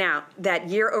to point out that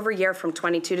year over year from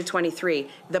 22 to 23,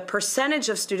 the percentage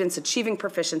of students achieving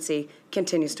proficiency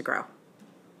continues to grow.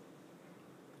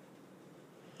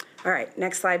 All right,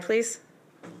 next slide, please.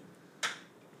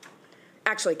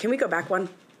 Actually, can we go back one?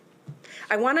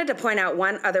 I wanted to point out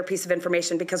one other piece of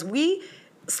information because we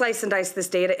slice and dice this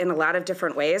data in a lot of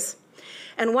different ways.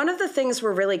 And one of the things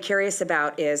we're really curious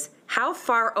about is how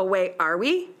far away are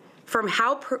we from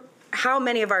how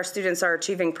many of our students are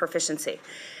achieving proficiency.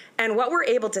 And what we're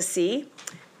able to see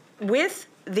with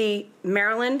the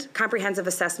Maryland Comprehensive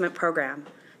Assessment Program,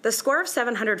 the score of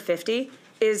 750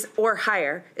 is, or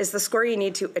higher, is the score you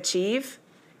need to achieve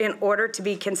in order to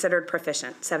be considered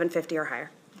proficient, 750 or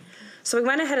higher. So we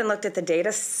went ahead and looked at the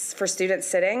data for students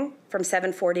sitting from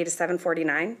 740 to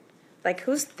 749. Like,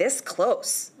 who's this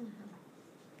close?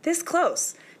 This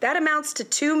close. That amounts to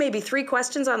 2, maybe 3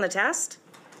 questions on the test.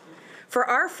 For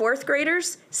our 4th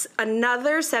graders,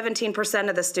 another 17%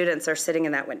 of the students are sitting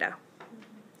in that window.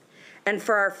 And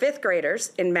for our 5th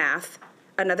graders in math,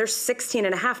 another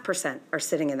 16.5% are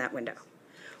sitting in that window.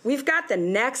 We've got the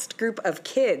next group of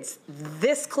kids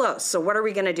this close, so what are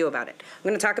we gonna do about it? I'm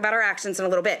gonna talk about our actions in a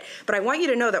little bit, but I want you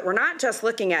to know that we're not just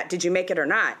looking at did you make it or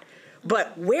not,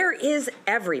 but where is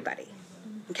everybody,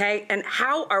 okay? And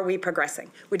how are we progressing?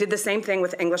 We did the same thing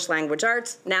with English language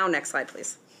arts. Now, next slide,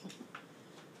 please.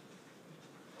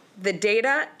 The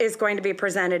data is going to be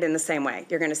presented in the same way.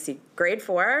 You're gonna see grade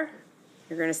 4,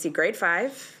 you're gonna see grade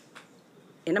 5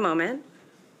 in a moment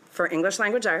for English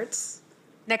language arts.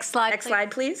 Next slide, Next slide,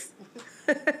 please.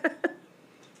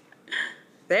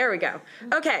 There we go.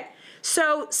 Okay,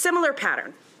 so similar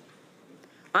pattern.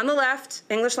 On the left,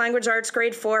 English language arts,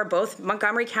 grade 4, both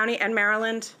Montgomery County and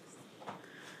Maryland.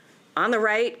 On the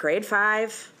right, grade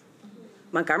 5.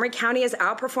 Montgomery County is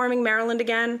outperforming Maryland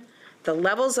again. The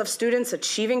levels of students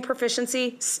achieving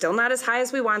proficiency, still not as high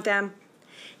as we want them.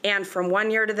 And from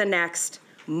one year to the next,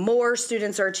 more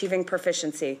students are achieving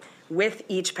proficiency with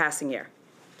each passing year.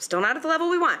 Still not at the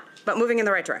level we want, but moving in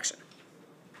the right direction.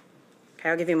 Okay,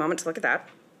 I'll give you a moment to look at that.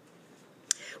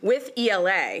 With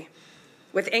ELA,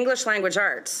 with English Language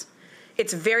Arts,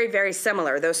 it's very, very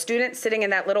similar. Those students sitting in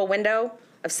that little window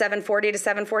of 740 to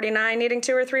 749 needing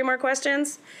 2 or 3 more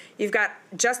questions, you've got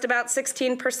just about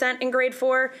 16% in grade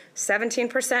 4,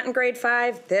 17% in grade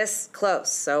 5, this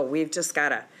close. So we've just got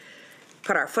to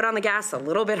put our foot on the gas a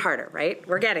little bit harder, right?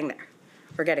 We're getting there.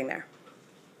 We're getting there.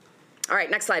 All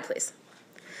right, next slide, please.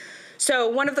 So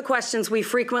one of the questions we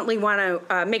frequently want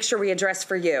to make sure we address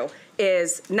for you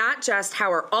is not just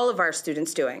how are all of our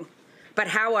students doing, but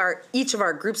how are each of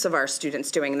our groups of our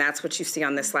students doing, and that's what you see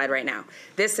on this slide right now.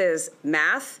 This is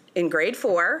math in grade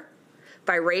 4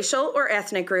 by racial or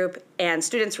ethnic group and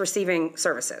students receiving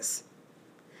services.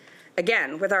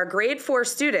 Again, with our grade 4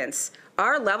 students,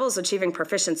 our levels achieving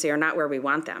proficiency are not where we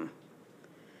want them.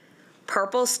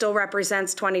 Purple still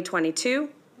represents 2022.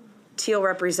 Teal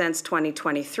represents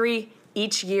 2023.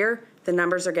 Each year, the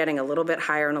numbers are getting a little bit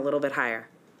higher and a little bit higher.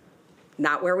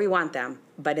 Not where we want them,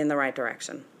 but in the right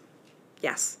direction.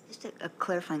 Yes? Just a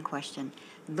clarifying question.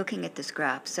 Looking at this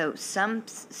graph, so some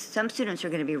students are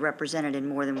going to be represented in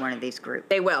more than one of these groups.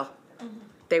 They will.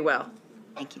 They will.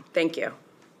 Thank you. Thank you.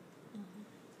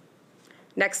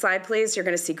 Next slide, please. You're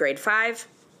going to see grade 5.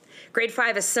 Grade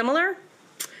 5 is similar,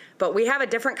 but we have a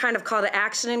different kind of call to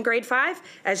action in grade 5.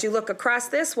 As you look across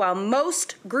this, while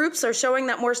most groups are showing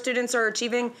that more students are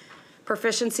achieving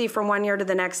proficiency from one year to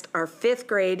the next, our 5th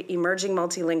grade emerging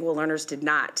multilingual learners did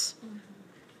not.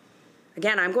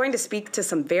 Again, I'm going to speak to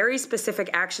some very specific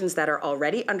actions that are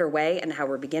already underway and how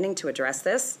we're beginning to address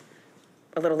this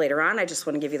a little later on. I just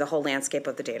want to give you the whole landscape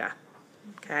of the data,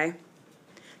 okay?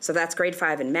 So that's grade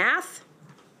 5 in math.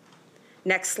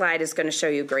 Next slide is going to show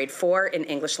you grade 4 in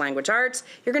English Language Arts.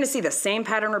 You're going to see the same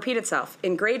pattern repeat itself.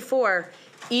 In grade 4,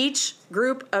 each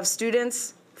group of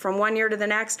students from one year to the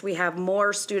next, we have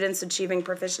more students achieving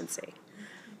proficiency.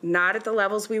 Not at the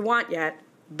levels we want yet,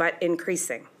 but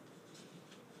increasing.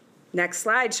 Next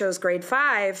slide shows grade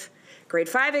 5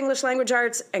 English Language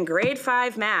Arts, and grade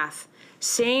 5 math.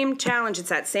 Same challenge. It's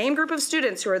that same group of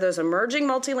students who are those emerging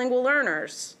multilingual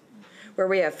learners where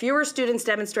we have fewer students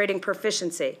demonstrating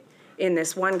proficiency in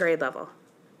this one grade level.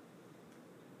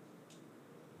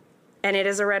 And it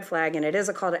is a red flag, and it is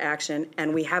a call to action,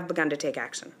 and we have begun to take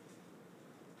action.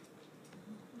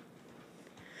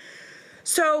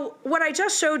 So what I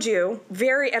just showed you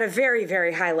at a very,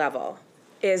 very high level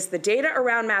is the data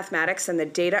around mathematics and the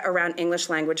data around English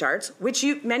Language Arts, which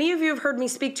many of you have heard me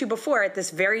speak to before at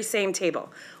this very same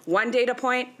table. One data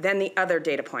point, then the other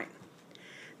data point.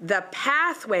 The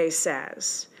pathway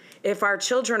says if our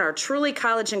children are truly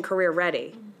college and career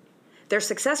ready, they're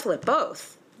successful at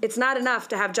both. It's not enough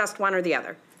to have just one or the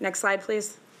other. Next slide,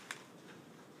 please.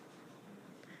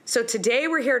 So today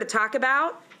we're here to talk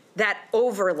about that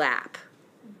overlap.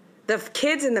 The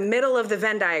kids in the middle of the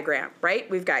Venn diagram, right?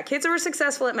 We've got kids who are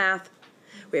successful at math.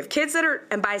 We have kids that are,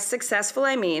 and by successful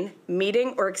I mean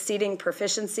meeting or exceeding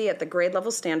proficiency at the grade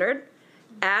level standard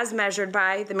as measured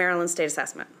by the Maryland State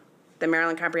Assessment, the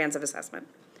Maryland Comprehensive Assessment.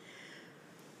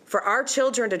 For our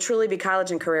children to truly be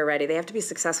college and career ready, they have to be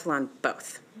successful on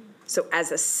both. So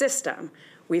as a system,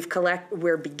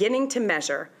 we're beginning to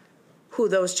measure who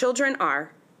those children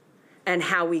are and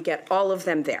how we get all of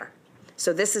them there.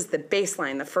 So this is the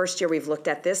baseline. The first year we've looked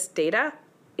at this data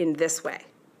in this way.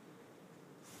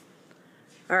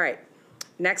 All right,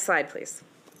 next slide, please.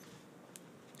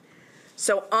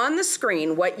 So on the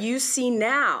screen, what you see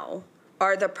now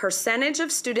are the percentage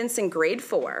of students in grade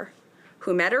 4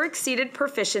 who met or exceeded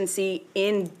proficiency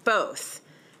in both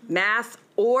math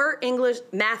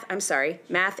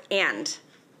and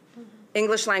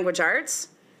English Language Arts.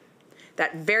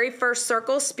 That very first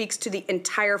circle speaks to the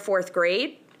entire 4th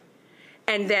grade.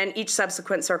 And then each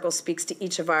subsequent circle speaks to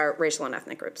each of our racial and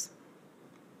ethnic groups.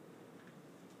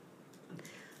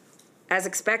 As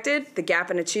expected, the gap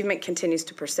in achievement continues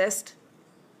to persist.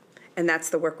 And that's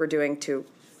the work we're doing to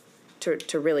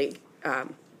really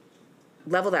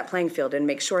level that playing field and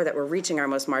make sure that we're reaching our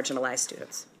most marginalized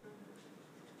students.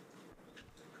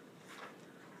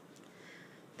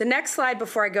 The next slide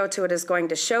before I go to it is going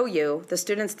to show you the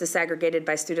students disaggregated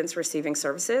by students receiving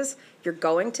services. You're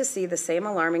going to see the same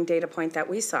alarming data point that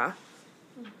we saw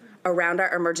around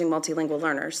our emerging multilingual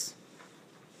learners.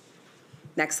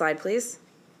 Next slide, please.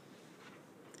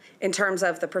 In terms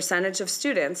of the percentage of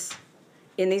students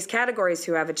in these categories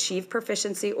who have achieved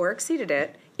proficiency or exceeded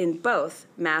it in both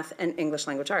math and English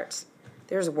language arts.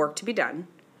 There's work to be done,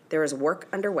 there is work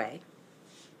underway,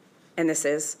 and this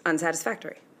is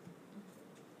unsatisfactory.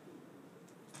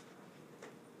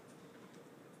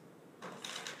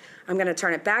 I'm going to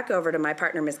turn it back over to my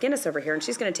partner, Ms. Guinness, over here, and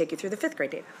she's going to take you through the fifth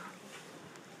grade data.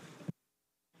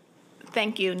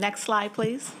 Thank you. Next slide,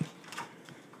 please.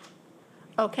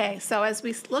 Okay, so as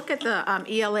we look at the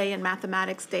ELA and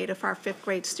mathematics data for our fifth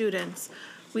grade students,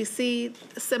 we see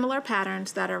similar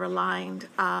patterns that are aligned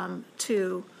by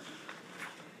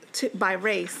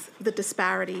race, the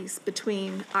disparities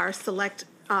between our select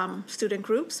student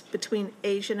groups, between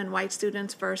Asian and white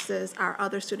students versus our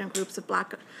other student groups of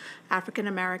Black, African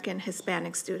American,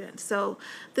 Hispanic students. So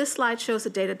this slide shows the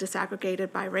data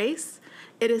disaggregated by race.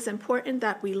 It is important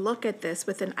that we look at this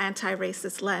with an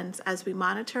anti-racist lens as we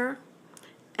monitor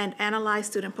and analyze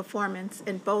student performance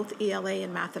in both ELA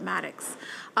and mathematics.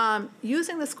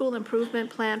 Using the school improvement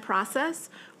plan process,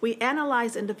 we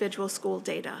analyze individual school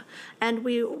data, and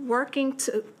we're working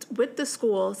with the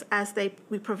schools as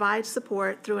we provide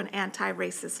support through an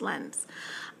anti-racist lens.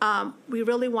 We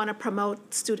really want to promote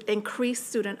increased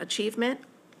student achievement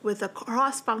with a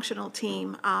cross-functional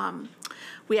team.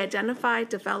 We identify,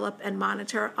 develop, and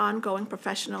monitor ongoing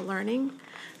professional learning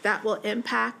that will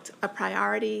impact a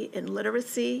priority in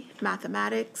literacy,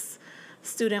 mathematics,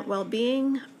 student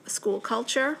well-being, school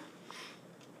culture.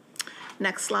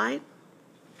 Next slide.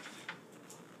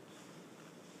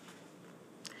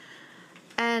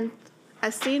 And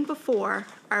as seen before,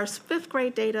 our fifth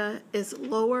grade data is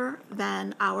lower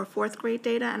than our fourth grade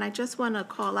data, and I just want to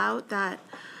call out that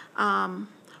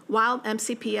while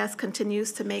MCPS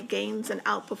continues to make gains and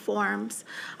outperforms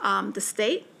the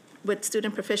state with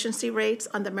student proficiency rates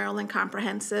on the Maryland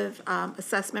Comprehensive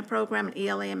Assessment Program and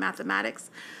ELA and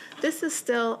mathematics, this is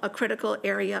still a critical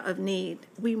area of need.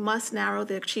 We must narrow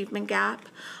the achievement gap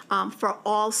for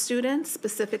all students,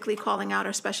 specifically calling out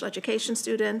our special education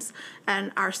students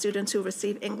and our students who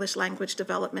receive English language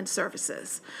development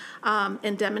services.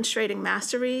 In demonstrating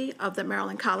mastery of the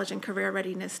Maryland College and Career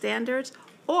Readiness Standards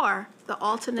or the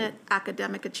alternate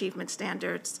academic achievement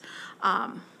standards.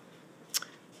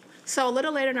 So a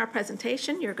little later in our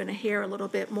presentation, you're going to hear a little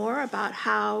bit more about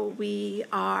how we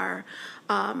are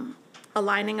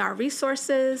aligning our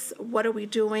resources, what are we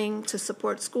doing to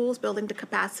support schools, building the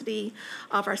capacity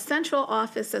of our central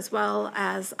office as well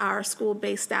as our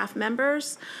school-based staff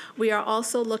members. We are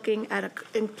also looking at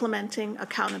implementing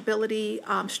accountability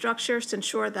structures to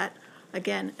ensure that,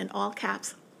 again, in all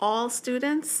caps, all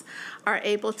students are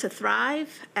able to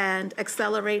thrive and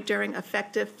accelerate during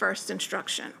effective first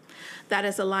instruction. That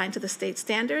is aligned to the state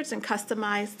standards and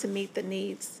customized to meet the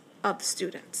needs of the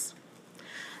students.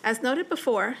 As noted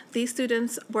before, these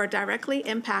students were directly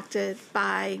impacted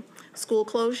by school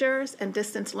closures and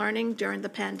distance learning during the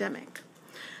pandemic.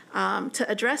 To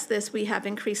address this, we have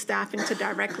increased staffing to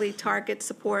directly target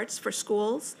supports for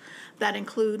schools that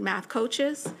include math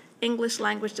coaches, English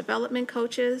language development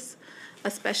coaches, a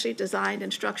specially designed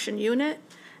instruction unit,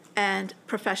 and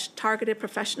targeted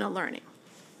professional learning.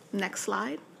 Next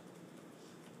slide.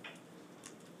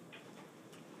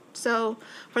 So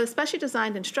for the specially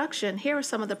designed instruction, here are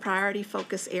some of the priority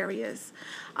focus areas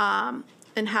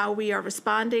and how we are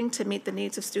responding to meet the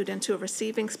needs of students who are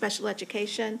receiving special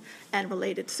education and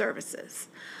related services.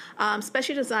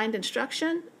 Specially designed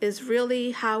instruction is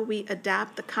really how we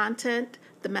adapt the content,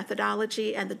 the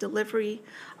methodology, and the delivery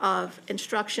of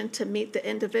instruction to meet the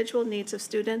individual needs of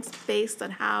students based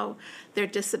on how their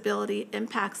disability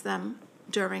impacts them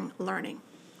during learning.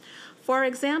 For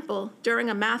example, during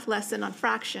a math lesson on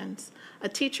fractions, a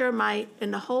teacher might,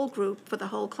 in the whole group for the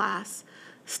whole class,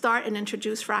 start and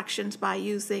introduce fractions by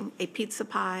using a pizza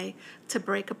pie to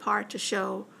break apart to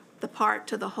show the part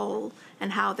to the whole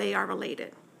and how they are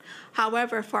related.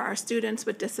 However, for our students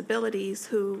with disabilities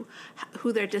who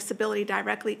their disability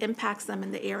directly impacts them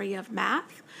in the area of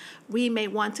math, we may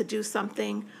want to do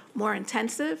something more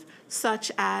intensive,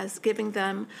 such as giving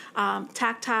them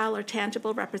tactile or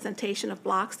tangible representation of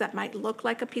blocks that might look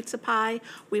like a pizza pie.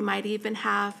 We might even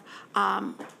have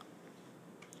a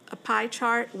pie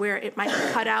chart where it might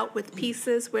be cut out with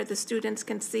pieces where the students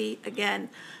can see, again,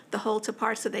 the whole to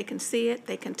part so they can see it,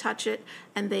 they can touch it,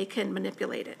 and they can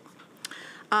manipulate it.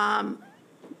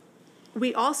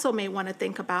 We also may want to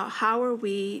think about how are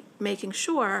we making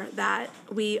sure that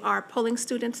we are pulling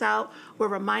students out, we're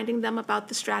reminding them about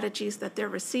the strategies that they're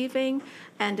receiving,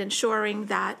 and ensuring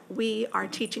that we are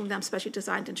teaching them specially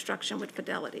designed instruction with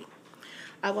fidelity.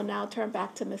 I will now turn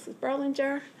back to Mrs.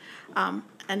 Berlinger.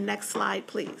 And next slide,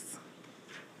 please.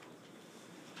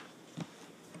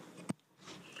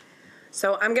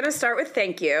 So I'm going to start with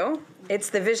thank you. It's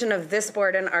the vision of this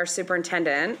board and our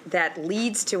superintendent that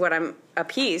leads to a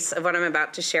piece of what I'm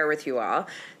about to share with you all.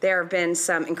 There have been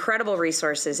some incredible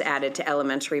resources added to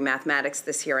elementary mathematics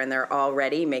this year, and they're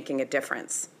already making a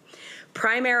difference.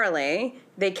 Primarily,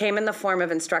 they came in the form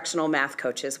of instructional math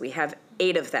coaches. We have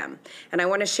 8 of them. And I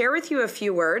want to share with you a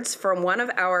few words from one of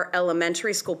our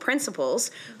elementary school principals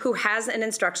who has an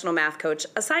instructional math coach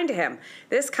assigned to him.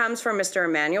 This comes from Mr.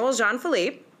 Emmanuel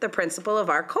Jean-Philippe, the principal of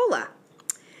our COLA.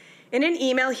 In an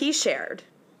email he shared,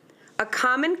 a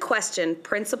common question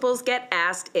principals get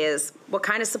asked is, what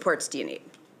kind of supports do you need?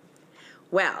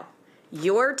 Well,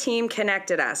 your team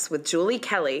connected us with Julie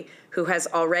Kelly, who has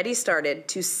already started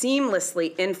to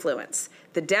seamlessly influence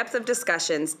the depth of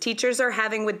discussions teachers are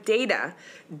having with data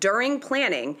during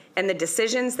planning and the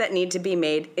decisions that need to be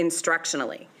made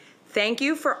instructionally. Thank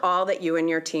you for all that you and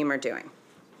your team are doing.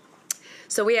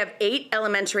 So we have 8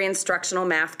 elementary instructional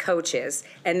math coaches,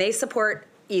 and they support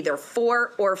either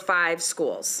 4 or 5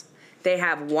 schools. They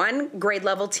have 1 grade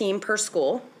level team per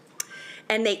school,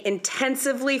 and they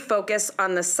intensively focus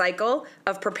on the cycle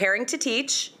of preparing to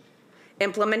teach,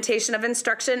 implementation of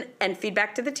instruction and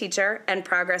feedback to the teacher, and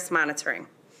progress monitoring.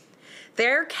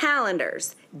 Their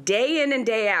calendars, day in and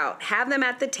day out, have them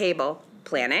at the table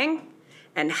planning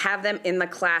and have them in the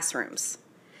classrooms.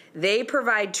 They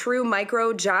provide true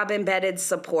micro job embedded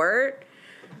support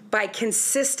by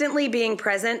consistently being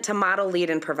present to model, lead,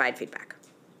 and provide feedback.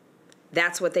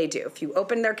 That's what they do. If you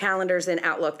open their calendars in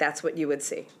Outlook, that's what you would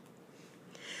see.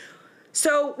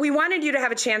 So we wanted you to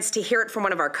have a chance to hear it from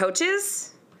one of our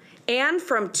coaches and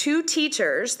from 2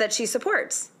 teachers that she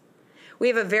supports. We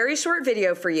have a very short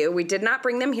video for you. We did not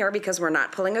bring them here because we're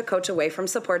not pulling a coach away from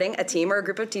supporting a team or a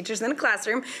group of teachers in a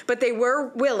classroom, but they were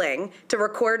willing to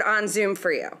record on Zoom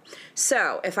for you.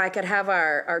 So if I could have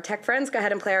our tech friends go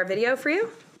ahead and play our video for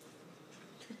you.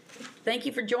 Thank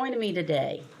you for joining me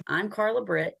today. I'm Carla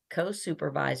Britt,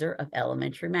 co-supervisor of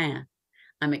elementary math.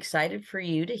 I'm excited for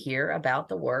you to hear about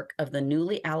the work of the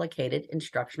newly allocated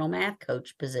instructional math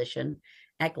coach position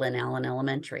at Glen Allen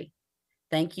Elementary.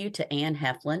 Thank you to Ann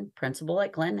Heflin, principal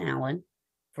at Glen Allen,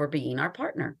 for being our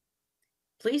partner.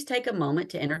 Please take a moment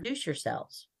to introduce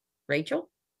yourselves. Rachel?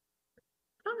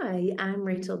 Hi, I'm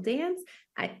Rachel Dance.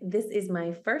 This is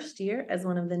my first year as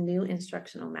one of the new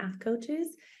instructional math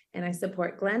coaches, and I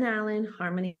support Glen Allen,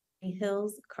 Harmony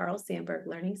Hills, Carl Sandburg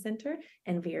Learning Center,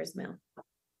 and Veers Mill.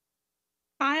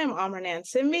 Hi, I'm Amranan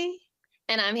Simbi.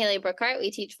 And I'm Haley Brookhart. We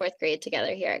teach 4th grade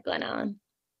together here at Glen Allen.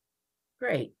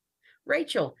 Great.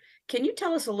 Rachel, can you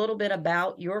tell us a little bit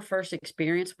about your first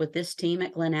experience with this team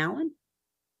at Glen Allen?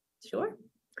 Sure.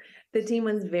 The team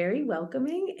was very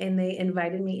welcoming, and they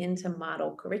invited me into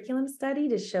model curriculum study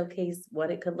to showcase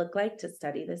what it could look like to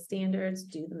study the standards,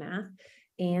 do the math,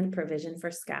 and provision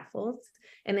for scaffolds.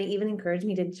 And they even encouraged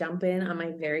me to jump in on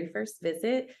my very first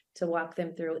visit to walk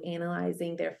them through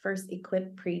analyzing their first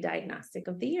equipped pre-diagnostic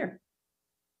of the year.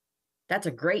 That's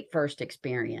a great first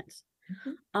experience.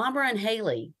 Amber and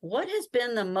Haley, what has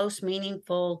been the most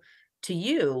meaningful to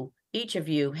you, each of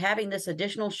you, having this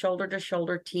additional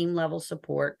shoulder-to-shoulder team level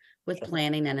support with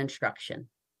planning and instruction?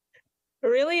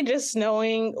 Really just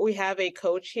knowing we have a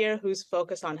coach here who's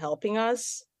focused on helping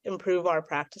us improve our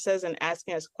practices and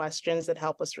asking us questions that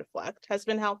help us reflect has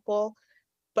been helpful.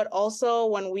 But also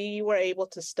when we were able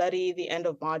to study the end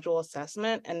of module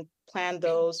assessment and plan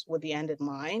those with the end in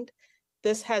mind,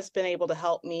 this has been able to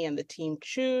help me and the team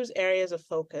choose areas of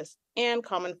focus and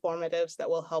common formatives that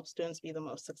will help students be the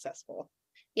most successful.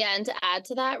 Yeah, and to add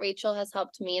to that, Rachel has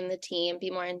helped me and the team be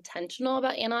more intentional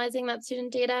about analyzing that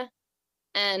student data.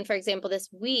 And for example, this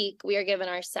week, we are given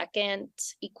our second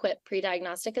equipped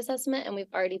pre-diagnostic assessment, and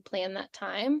we've already planned that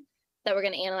time that we're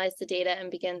going to analyze the data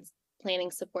and begin planning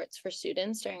supports for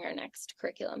students during our next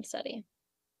curriculum study.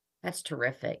 That's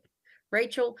terrific.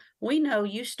 Rachel, we know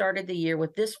you started the year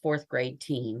with this 4th grade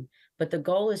team, but the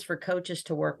goal is for coaches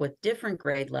to work with different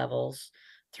grade levels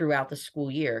throughout the school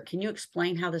year. Can you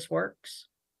explain how this works?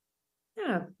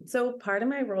 Yeah, so part of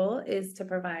my role is to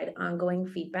provide ongoing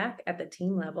feedback at the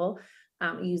team level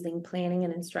using planning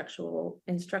and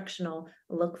instructional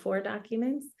look-for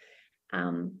documents.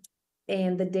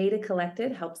 And the data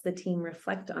collected helps the team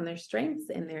reflect on their strengths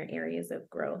and their areas of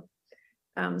growth.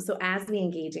 So as we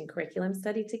engage in curriculum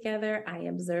study together, I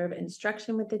observe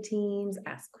instruction with the teams,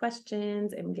 ask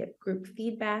questions, and get group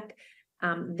feedback.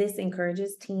 This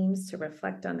encourages teams to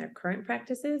reflect on their current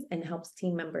practices and helps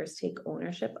team members take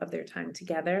ownership of their time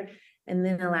together, and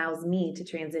then allows me to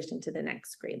transition to the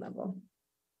next grade level.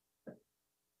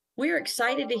 We're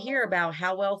excited to hear about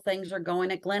how well things are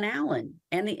going at Glen Allen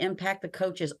and the impact the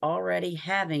coach is already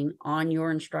having on your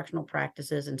instructional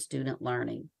practices and student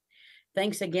learning.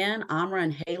 Thanks again, Amra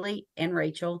and Haley and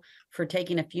Rachel, for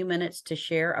taking a few minutes to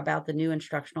share about the new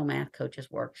instructional math coaches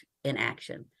work in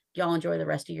action. Y'all enjoy the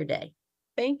rest of your day.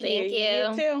 Thank you. Thank you.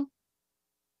 You too.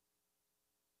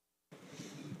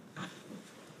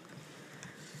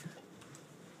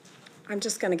 I'm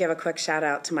just going to give a quick shout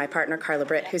out to my partner, Carla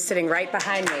Britt, who's sitting right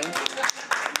behind me.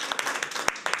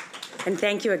 And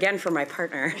thank you again for my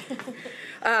partner.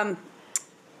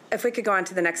 If we could go on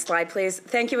to the next slide, please.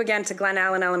 Thank you again to Glen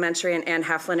Allen Elementary and Ann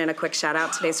Heflin, and a quick shout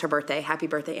out. Today's her birthday. Happy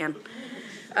birthday,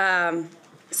 Ann.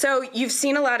 So you've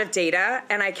seen a lot of data,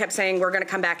 and I kept saying we're going to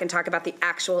come back and talk about the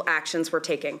actual actions we're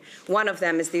taking. One of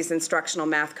them is these instructional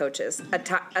math coaches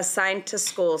assigned to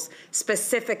schools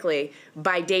specifically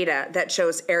by data that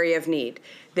shows area of need.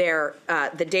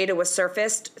 The data was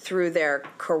surfaced through their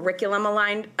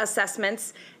curriculum-aligned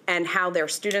assessments and how their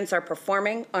students are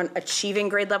performing on achieving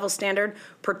grade level standard,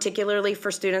 particularly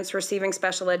for students receiving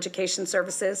special education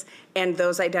services and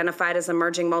those identified as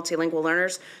emerging multilingual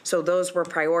learners. So those were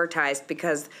prioritized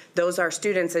because those are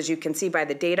students, as you can see by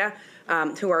the data,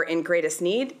 who are in greatest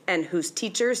need and whose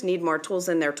teachers need more tools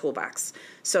in their toolbox.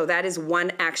 So that is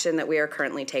one action that we are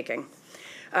currently taking.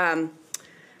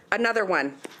 Another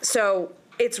one, so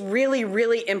it's really,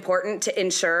 really important to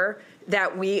ensure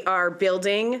that we are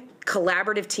building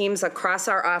collaborative teams across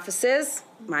our offices,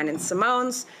 mine and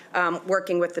Simone's,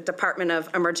 working with the Department of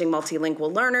Emerging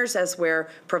Multilingual Learners as we're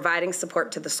providing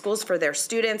support to the schools for their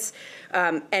students.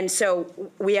 And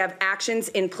so we have actions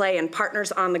in play and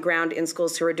partners on the ground in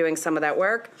schools who are doing some of that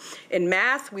work. In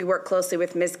math, we work closely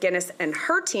with Ms. Guinness and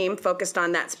her team focused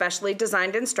on that specially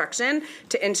designed instruction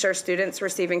to ensure students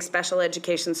receiving special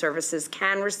education services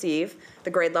can receive the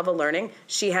grade level learning.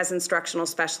 She has instructional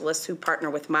specialists who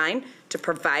partner with mine to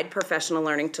provide professional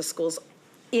learning to schools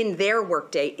in their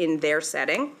workday, in their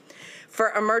setting.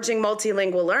 For emerging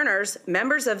multilingual learners,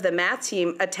 members of the math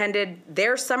team attended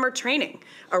their summer training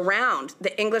around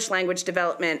the English language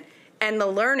development, and the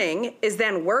learning is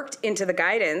then worked into the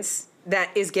guidance that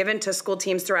is given to school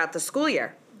teams throughout the school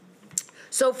year.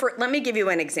 So let me give you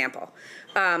an example.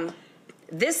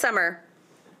 This summer,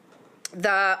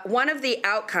 one of the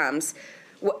outcomes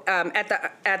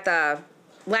at the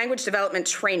language development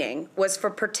training was for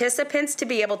participants to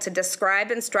be able to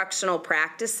describe instructional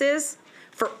practices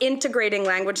for integrating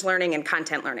language learning and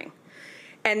content learning.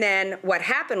 And then what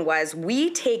happened was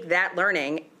we take that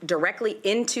learning directly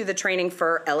into the training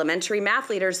for elementary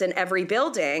math leaders in every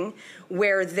building,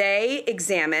 where they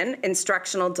examine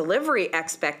instructional delivery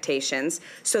expectations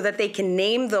so that they can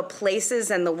name the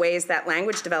places and the ways that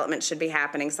language development should be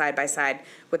happening side by side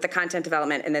with the content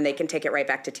development, and then they can take it right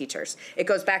back to teachers. It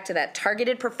goes back to that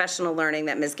targeted professional learning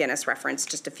that Ms. Guinness referenced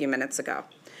just a few minutes ago.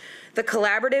 The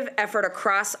collaborative effort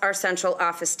across our central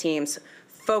office teams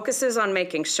focuses on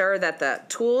making sure that the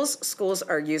tools schools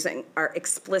are using are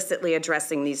explicitly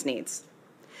addressing these needs.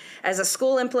 As a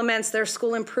school implements their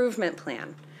school improvement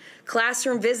plan,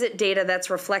 classroom visit data that's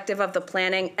reflective of the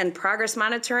planning and progress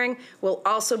monitoring will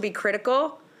also be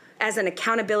critical as an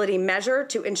accountability measure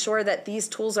to ensure that these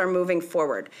tools are moving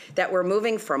forward, that we're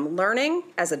moving from learning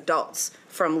as adults,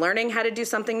 from learning how to do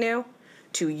something new,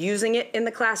 to using it in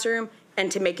the classroom,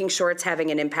 and to making sure it's having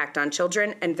an impact on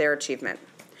children and their achievement.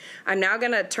 I'm now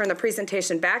going to turn the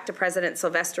presentation back to President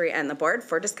Silvestri and the board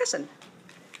for discussion.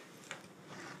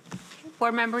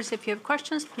 Board members, if you have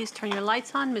questions, please turn your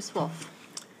lights on. Ms. Wolf.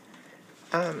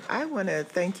 I want to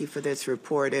thank you for this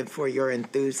report and for your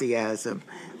enthusiasm,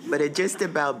 but it just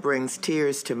about brings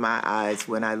tears to my eyes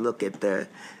when I look at the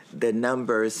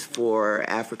numbers for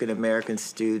African American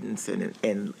students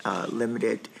and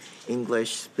limited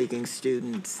English speaking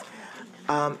students.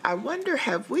 I wonder,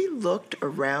 have we looked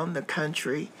around the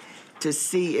country to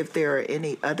see if there are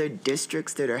any other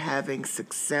districts that are having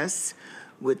success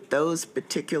with those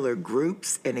particular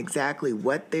groups and exactly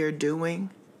what they're doing?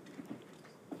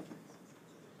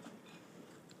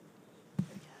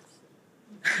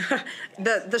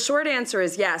 The short answer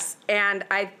is yes, and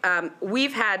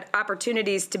we've had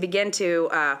opportunities to begin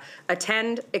to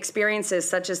attend experiences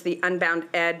such as the Unbound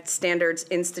Ed Standards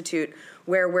Institute,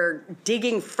 where we're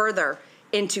digging further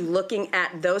into looking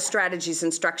at those strategies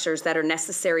and structures that are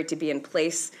necessary to be in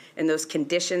place and those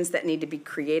conditions that need to be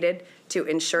created to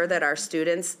ensure that our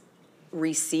students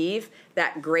receive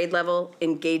that grade level,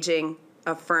 engaging,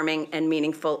 affirming, and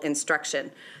meaningful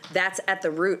instruction. That's at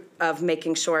the root of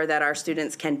making sure that our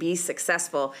students can be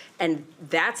successful, and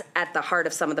that's at the heart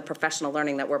of some of the professional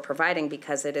learning that we're providing,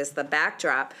 because it is the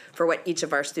backdrop for what each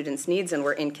of our students needs, and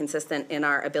we're inconsistent in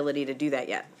our ability to do that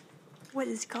yet. What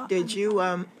is it called? Did you,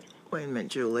 wait a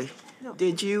minute, Julie. No.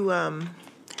 Did you,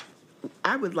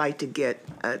 I would like to get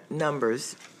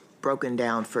numbers broken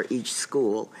down for each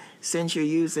school. Since you're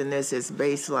using this as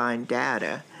baseline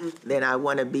data, then I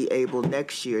want to be able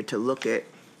next year to look at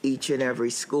each and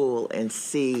every school and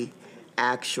see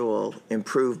actual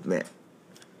improvement.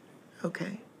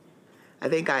 Okay. I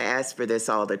think I ask for this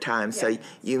all the time, so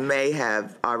you may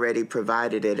have already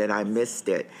provided it and I missed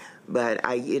it. But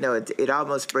it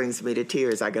almost brings me to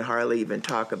tears. I can hardly even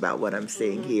talk about what I'm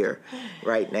seeing here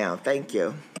right now. Thank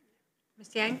you.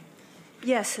 Ms. Yang?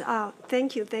 Yes,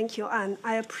 thank you. And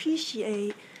I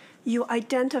appreciate you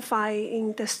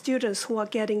identifying the students who are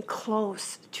getting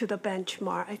close to the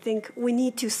benchmark. I think we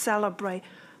need to celebrate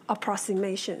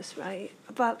approximations, right?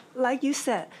 But like you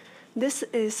said, this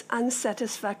is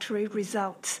unsatisfactory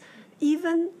results.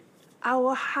 Even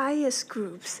our highest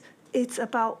groups, it's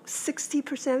about 60%,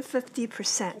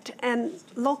 50%. And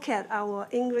look at our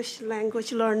English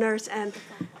language learners and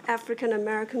African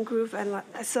American group. And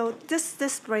so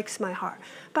this breaks my heart.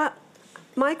 But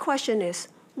my question is,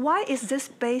 why is this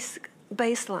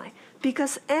baseline?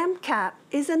 Because MCAP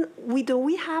do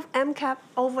we have MCAP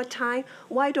over time?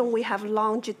 Why don't we have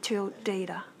longitudinal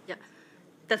data? Yeah,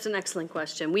 that's an excellent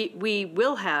question. We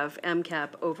will have MCAP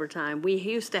over time. We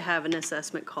used to have an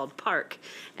assessment called PARC,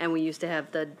 and we used to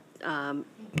have the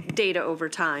data over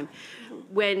time.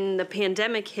 When the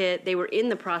pandemic hit, they were in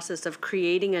the process of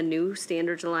creating a new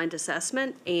standards-aligned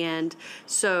assessment, and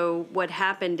so what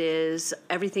happened is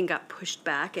everything got pushed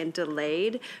back and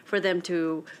delayed for them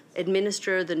to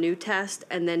administer the new test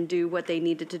and then do what they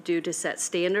needed to do to set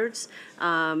standards.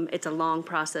 It's a long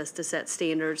process to set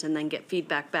standards and then get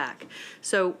feedback back.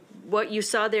 So what you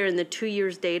saw there in the 2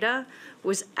 years data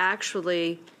was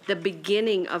actually the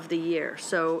beginning of the year.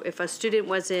 So if a student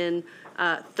was in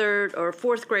third or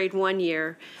fourth grade 1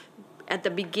 year, at the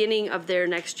beginning of their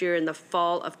next year in the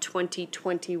fall of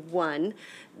 2021,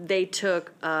 they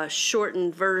took a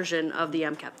shortened version of the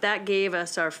MCAP. That gave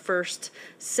us our first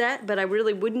set, but I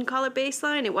really wouldn't call it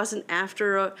baseline. It wasn't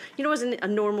after, it wasn't a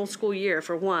normal school year,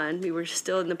 for one. We were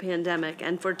still in the pandemic.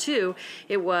 And for two,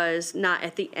 it was not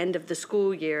at the end of the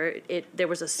school year. There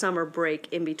was a summer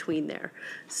break in between there.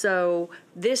 So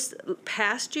this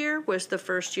past year was the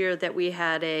first year that we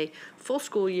had a full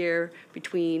school year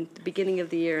between the beginning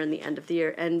of the year and the end of the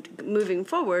year. And moving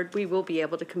forward, we will be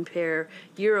able to compare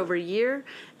year over year,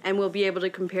 and we'll be able to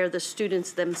compare the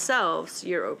students themselves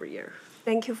year over year.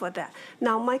 Thank you for that.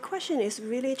 Now, my question is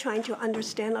really trying to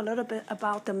understand a little bit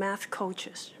about the math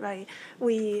coaches, right?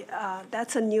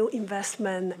 That's a new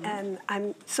investment, and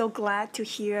I'm so glad to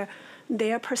hear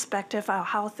their perspective on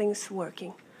how things are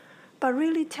working. But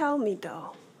really tell me,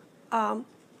 though,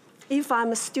 if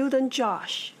I'm a student,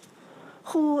 Josh,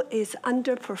 who is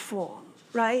underperformed,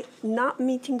 right, not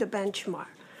meeting the benchmark,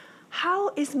 how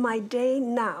is my day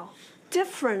now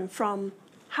different from,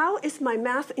 how is my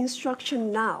math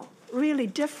instruction now really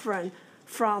different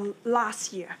from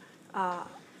last year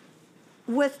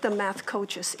with the math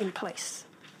coaches in place?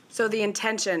 So the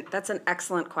intention, that's an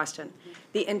excellent question.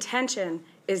 The intention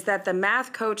is that the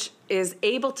math coach is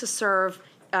able to serve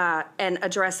and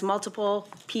address multiple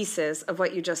pieces of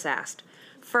what you just asked.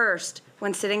 First,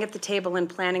 when sitting at the table and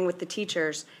planning with the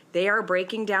teachers, they are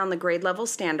breaking down the grade level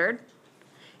standard,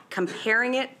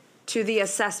 comparing it to the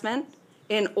assessment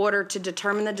in order to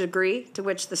determine the degree to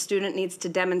which the student needs to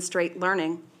demonstrate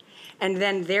learning. And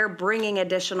then they're bringing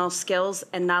additional skills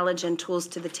and knowledge and tools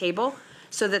to the table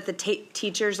so that the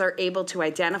teachers are able to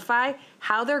identify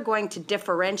how they're going to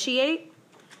differentiate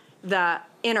the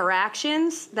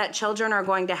interactions that children are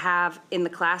going to have in the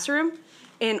classroom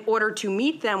in order to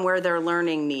meet them where their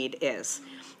learning need is.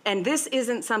 And this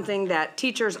isn't something that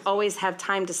teachers always have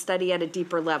time to study at a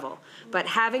deeper level. But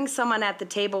having someone at the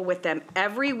table with them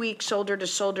every week, shoulder to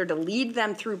shoulder, to lead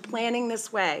them through planning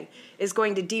this way is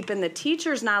going to deepen the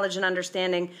teacher's knowledge and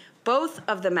understanding both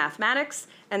of the mathematics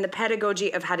and the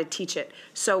pedagogy of how to teach it.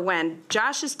 So when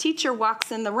Josh's teacher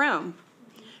walks in the room,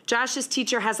 Josh's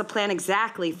teacher has a plan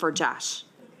exactly for Josh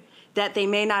that they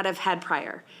may not have had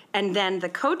prior. And then the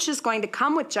coach is going to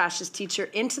come with Josh's teacher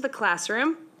into the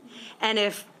classroom, and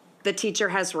if the teacher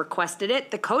has requested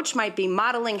it, the coach might be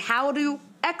modeling how to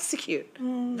execute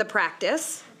the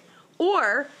practice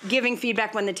or giving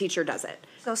feedback when the teacher does it.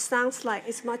 So it sounds like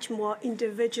it's much more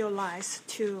individualized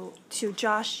to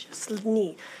Josh's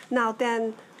need. Now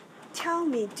then, tell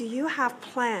me, do you have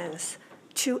plans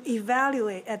to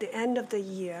evaluate at the end of the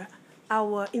year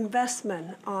our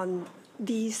investment on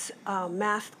these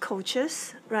math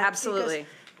coaches, right? Absolutely.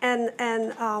 Because,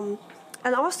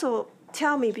 and also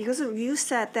tell me, because you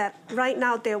said that right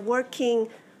now they're working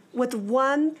with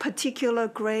one particular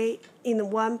grade in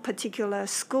one particular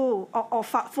school, or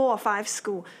 4 or 5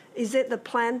 schools. Is it the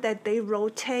plan that they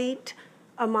rotate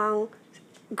among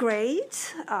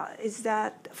grades? Is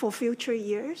that for future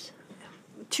years?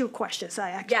 Two questions, I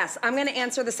actually. Yes, I'm going to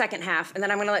answer the second half, and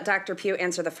then I'm going to let Dr. Pugh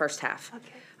answer the first half.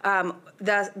 Okay.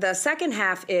 The second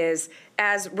half is,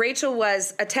 as Rachel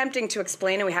was attempting to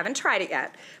explain, and we haven't tried it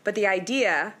yet, but the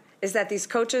idea is that these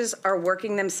coaches are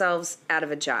working themselves out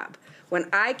of a job. When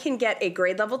I can get a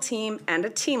grade level team and a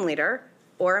team leader,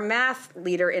 or a math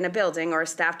leader in a building, or a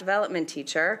staff development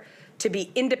teacher, to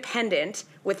be independent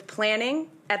with planning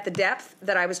at the depth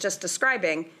that I was just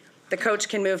describing, the coach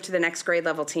can move to the next grade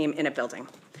level team in a building.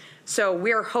 So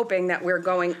we're hoping that we're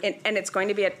going, and it's going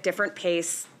to be at different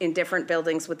pace in different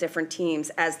buildings with different teams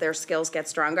as their skills get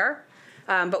stronger.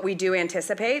 But we do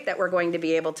anticipate that we're going to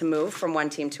be able to move from one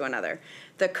team to another.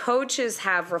 The coaches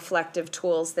have reflective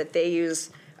tools that they use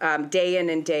day in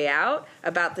and day out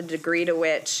about the degree to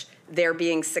which they're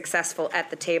being successful at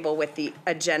the table with the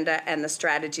agenda and the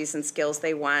strategies and skills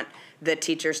they want the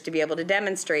teachers to be able to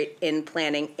demonstrate in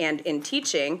planning and in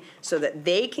teaching so that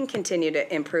they can continue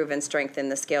to improve and strengthen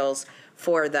the skills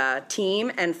for the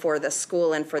team and for the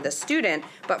school and for the student.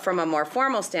 But from a more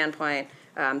formal standpoint,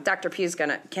 Dr. Pugh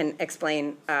can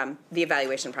explain the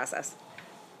evaluation process.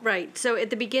 Right. So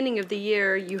at the beginning of the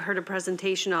year, you heard a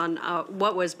presentation on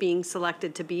what was being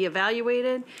selected to be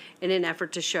evaluated in an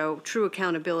effort to show true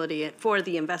accountability for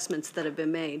the investments that have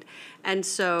been made. And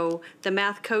so the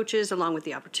math coaches, along with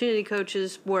the opportunity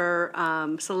coaches, were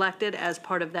selected as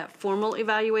part of that formal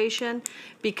evaluation.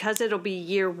 Because it'll be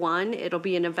year one, it'll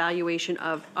be an evaluation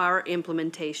of our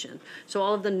implementation. So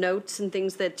all of the notes and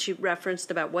things that you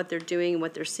referenced about what they're doing and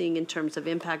what they're seeing in terms of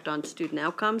impact on student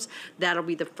outcomes, that'll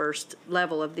be the first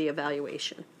level of the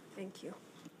evaluation. Thank you.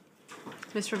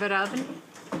 Ms. Rivera-Alvin?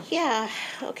 Yeah,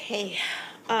 okay.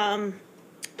 I'm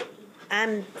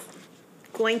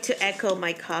going to echo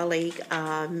my colleague,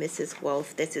 Mrs.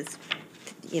 Wolf. This is,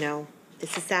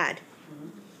 this is sad.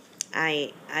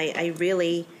 I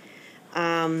really,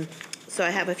 so I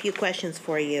have a few questions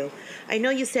for you. I know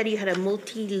you said you had a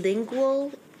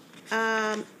multilingual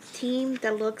team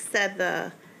that looks at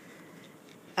the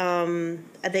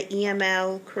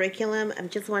EML curriculum. I'm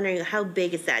just wondering, how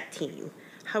big is that team?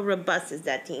 How robust is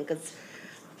that team? Because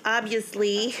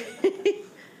obviously,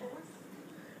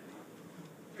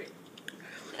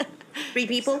 3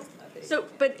 people. So,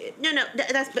 but no,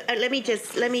 that's. Let me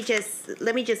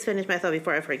just finish my thought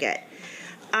before I forget.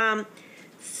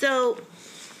 So,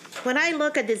 when I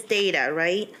look at this data,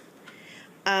 right?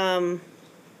 I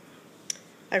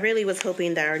really was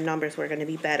hoping that our numbers were going to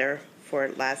be better for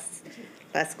last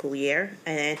school year,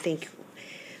 and I think.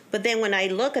 But then when I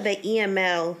look at the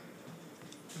EML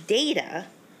data,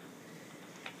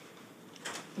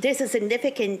 there's a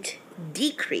significant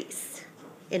decrease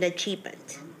in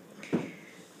achievement.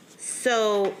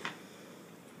 So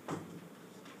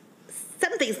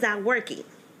something's not working,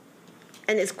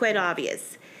 and it's quite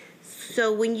obvious.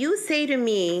 So when you say to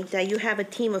me that you have a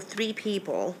team of 3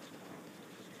 people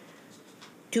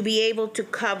to be able to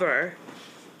cover,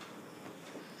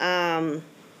 sorry,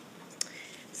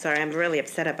 I'm really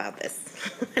upset about this.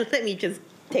 Let me just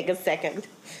take a second.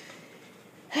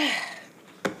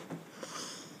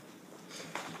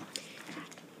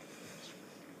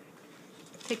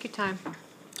 Take your time.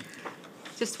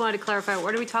 Just wanted to clarify,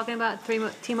 what are we talking about?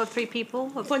 Team of 3 people?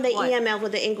 For the what? EML,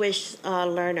 with the English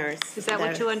learners. Is that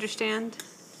what you understand?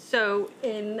 So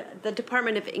in the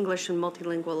Department of English and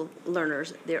Multilingual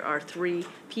Learners, there are 3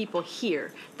 people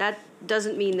here. That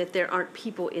doesn't mean that there aren't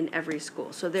people in every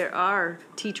school. So there are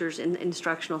teachers and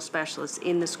instructional specialists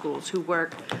in the schools who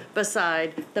work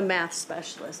beside the math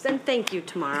specialists. And thank you,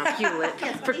 Tamara Hewlett,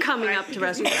 for coming up to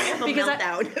rescue us.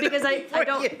 Because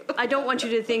I don't want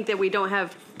you to think that we don't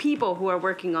have people who are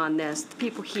working on this. The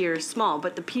people here are small,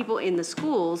 but the people in the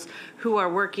schools who are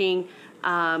working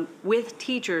with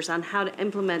teachers on how to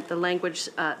implement the language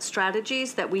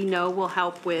strategies that we know will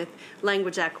help with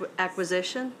language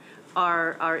acquisition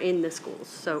are in the schools.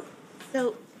 So,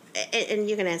 and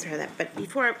you can answer that, but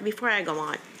before I go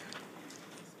on,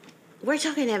 we're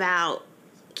talking about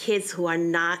kids who are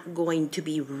not going to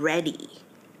be ready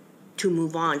to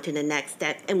move on to the next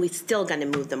step, and we're still going to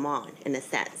move them on in a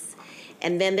sense.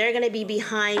 And then they're going to be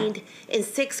behind in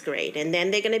 6th grade, and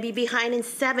then they're going to be behind in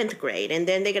 7th grade, and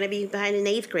then they're going to be behind in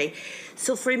 8th grade.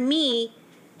 So for me,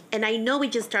 and I know we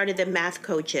just started the math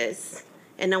coaches,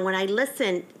 and then when I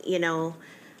listen,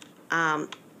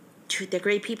 to the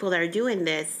great people that are doing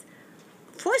this,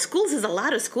 4 schools is a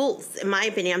lot of schools, in my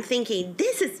opinion. I'm thinking,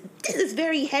 this is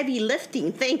very heavy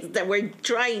lifting things that we're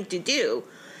trying to do.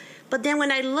 But then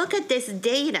when I look at this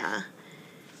data,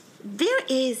 there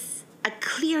is a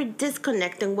clear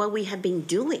disconnect in what we have been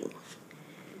doing.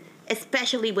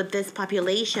 especially with this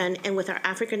population and with our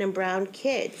African and brown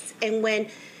kids. And when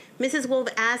Mrs. Wolf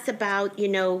asked about,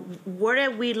 what are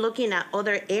we looking at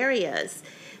other areas?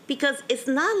 Because it's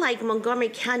not like Montgomery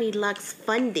County lacks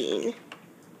funding.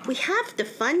 We have the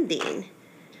funding.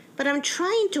 But I'm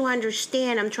trying to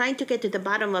understand, I'm trying to get to the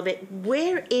bottom of it.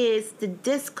 Where is the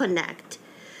disconnect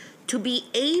to be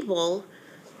able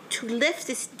to lift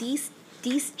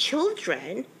these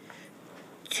children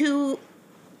to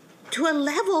a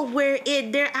level where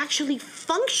they're actually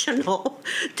functional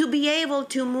to be able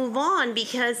to move on?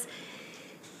 Because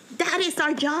that is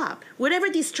our job. Whatever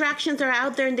distractions are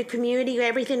out there in the community,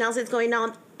 everything else is going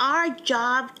on, our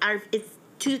job is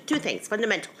two things,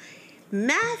 fundamental.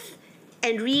 Math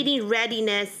and reading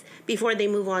readiness before they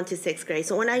move on to 6th grade.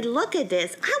 So when I look at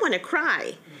this, I want to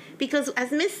cry. Because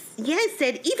as Ms. Yan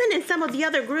said, even in some of the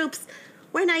other groups,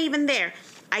 we're not even there.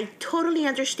 I totally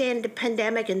understand the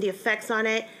pandemic and the effects on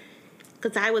it,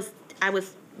 because I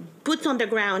was boots on the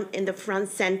ground in the front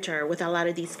center with a lot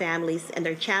of these families and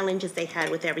their challenges they had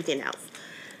with everything else.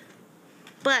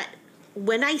 But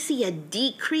when I see a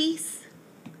decrease,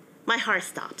 my heart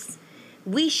stops.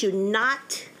 We should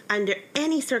not, under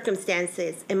any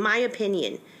circumstances, in my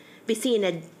opinion, be seeing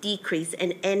a decrease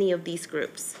in any of these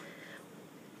groups.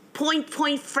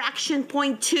 Fraction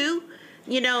 0.2,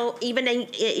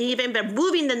 even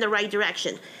moving in the right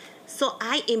direction. So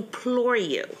I implore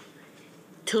you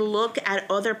to look at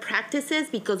other practices,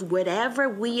 because whatever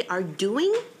we are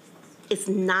doing is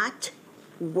not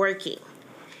working.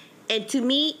 And to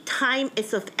me, time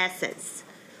is of essence.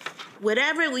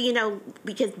 Whatever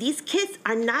because these kids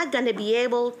are not going to be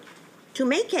able to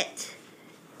make it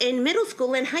in middle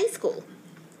school and high school.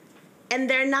 And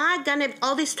they're not going to,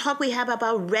 all this talk we have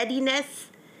about readiness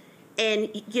and,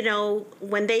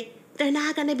 when they're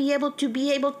not going to be able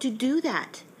to do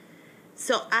that.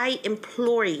 So I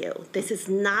implore you, this is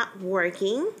not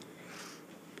working.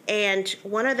 And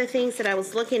one of the things that I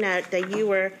was looking at that you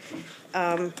were,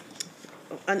 on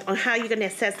how you're going to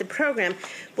assess the program,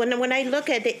 when I look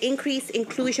at the increased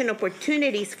inclusion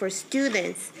opportunities for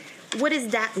students, what does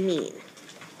that mean?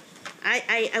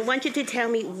 I want you to tell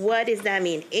me, what does that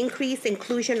mean? Increased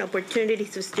inclusion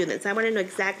opportunities for students. I want to know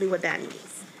exactly what that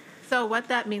means. So what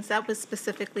that means, that was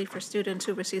specifically for students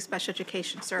who receive special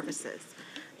education services.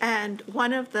 And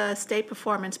one of the state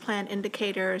performance plan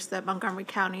indicators that Montgomery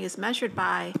County is measured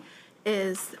by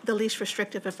is the least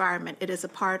restrictive environment. It is a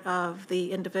part of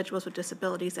the Individuals with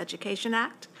Disabilities Education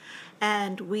Act,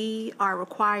 and we are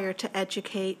required to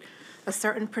educate a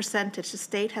certain percentage. The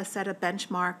state has set a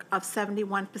benchmark of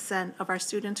 71% of our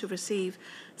students who receive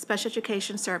special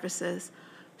education services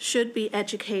should be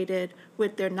educated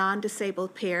with their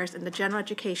non-disabled peers in the general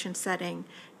education setting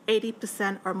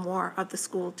 80% or more of the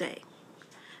school day.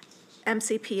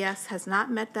 MCPS has not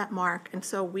met that mark, and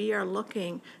so we are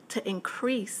looking to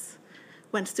increase,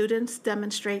 when students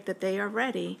demonstrate that they are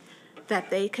ready,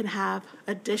 that they can have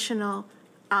additional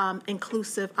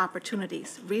inclusive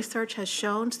opportunities. Research has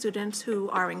shown students who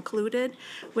are included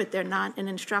with their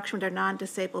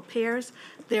non-disabled peers,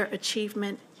 their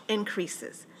achievement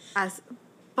increases.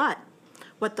 But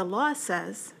what the law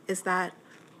says is that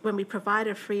when we provide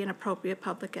a free and appropriate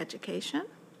public education,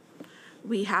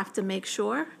 we have to make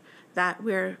sure that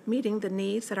we're meeting the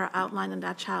needs that are outlined in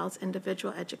that child's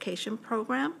individual education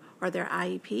program or their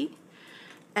IEP.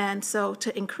 And so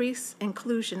to increase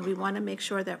inclusion, we want to make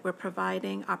sure that we're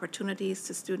providing opportunities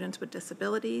to students with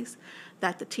disabilities,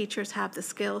 that the teachers have the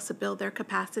skills to build their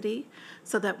capacity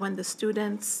so that when the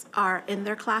students are in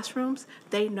their classrooms,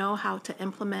 they know how to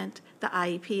implement the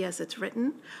IEP as it's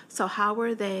written. So how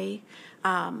are they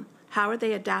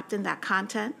adapting that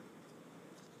content?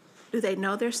 Do they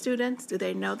know their students? Do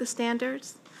they know the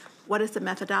standards? What is the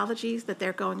methodologies that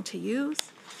they're going to use?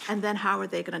 And then how are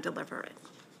they going to deliver it?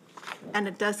 And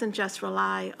it doesn't just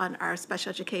rely on our special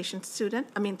education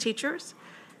teachers.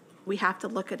 We have to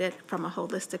look at it from a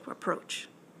holistic approach.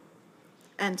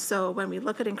 And so when we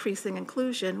look at increasing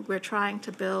inclusion, we're trying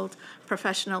to build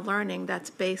professional learning that's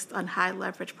based on high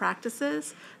leverage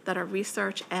practices that are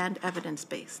research and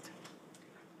evidence-based.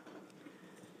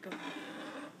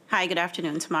 Hi, good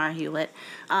afternoon, Tamara Hewlett.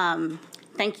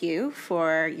 Thank you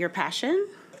for your passion.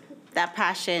 That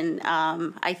passion,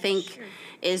 I think,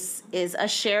 is a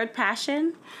shared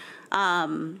passion.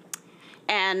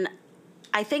 And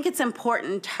I think it's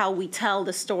important how we tell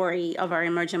the story of our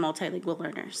emerging multilingual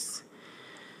learners.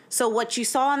 So what you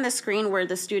saw on the screen were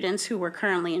the students who were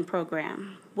currently in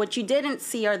program. What you didn't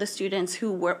see are the students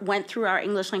who went through our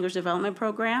English language development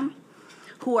program,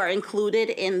 who are included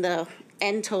in the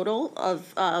end total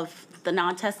of the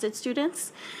non-tested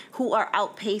students, who are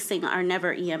outpacing our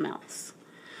never EMLs.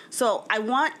 So I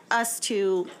want us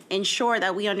to ensure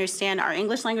that we understand our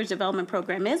English language development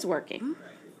program is working.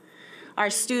 Our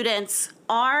students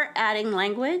are adding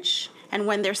language, and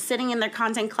when they're sitting in their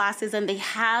content classes and they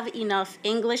have enough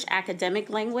English academic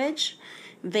language,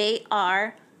 they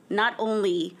are not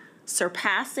only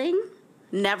surpassing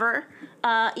never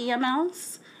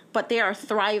EMLs, but they are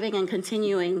thriving and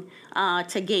continuing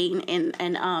to gain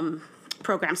in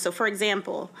programs. So for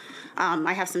example,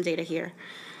 I have some data here.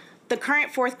 The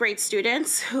current fourth grade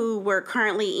students who were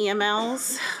currently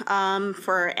EMLs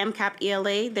for MCAP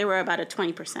ELA, they were about a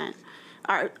 20%.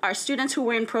 Our students who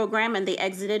were in program and they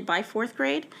exited by fourth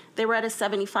grade, they were at a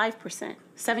 75%.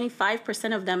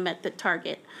 75% of them met the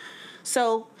target.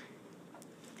 So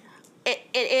it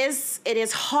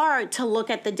is hard to look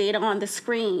at the data on the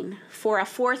screen for a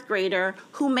fourth grader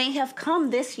who may have come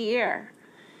this year,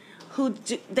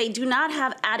 they do not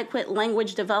have adequate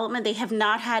language development. They have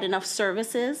not had enough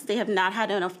services. They have not had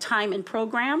enough time in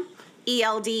program,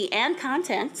 ELD, and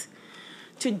content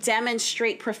to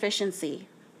demonstrate proficiency.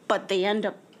 But they end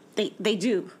up, they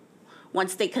do.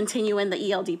 Once they continue in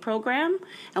the ELD program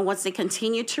and once they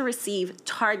continue to receive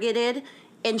targeted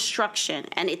instruction,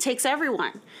 and it takes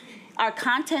everyone. Our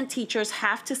content teachers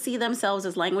have to see themselves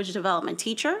as language development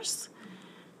teachers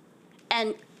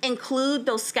and include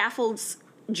those scaffolds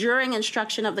during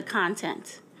instruction of the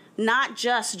content, not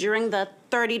just during the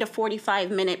 30 to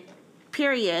 45-minute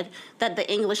period that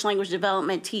the English language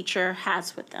development teacher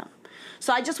has with them.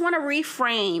 So I just want to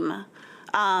reframe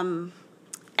and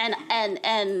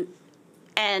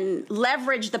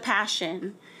leverage the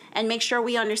passion and make sure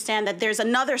we understand that there's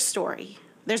another story.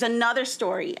 There's another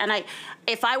story. And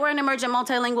if I were an emergent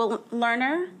multilingual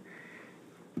learner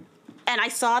and I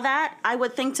saw that, I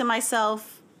would think to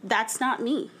myself, that's not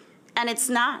me. And it's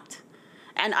not.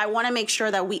 And I want to make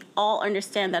sure that we all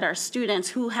understand that our students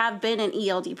who have been in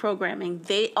ELD programming,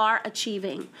 they are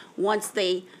achieving once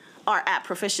they are at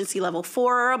proficiency level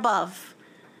 4 or above.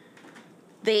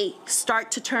 They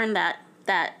start to turn that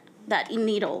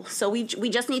needle. So we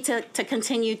just need to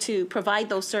continue to provide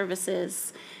those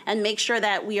services and make sure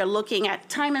that we are looking at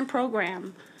time and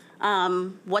program,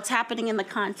 what's happening in the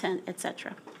content, et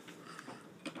cetera.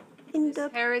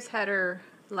 Harris had her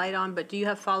light on, but do you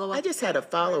have follow-up? I just had a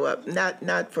follow-up,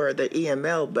 not for the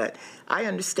EML, but I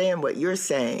understand what you're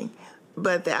saying.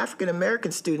 But the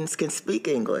African-American students can speak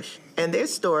English, and their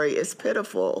story is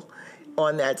pitiful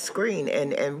on that screen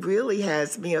and really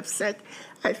has me upset.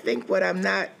 I think what I'm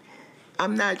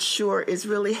not sure is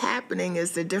really happening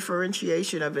is the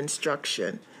differentiation of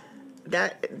instruction.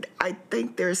 That I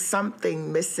think there's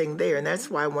something missing there, and that's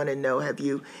why I want to know, have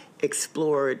you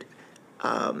explored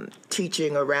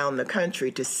teaching around the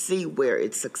country to see where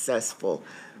it's successful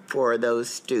for those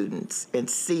students and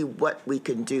see what we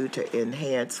can do to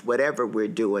enhance whatever we're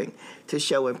doing to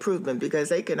show improvement, because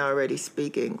they can already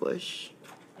speak English.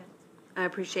 I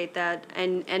appreciate that.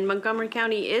 And Montgomery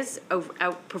County is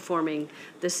outperforming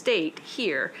the state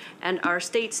here. And our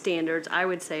state standards, I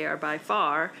would say, are by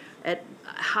far at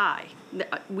high.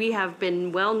 We have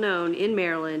been well known in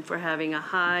Maryland for having a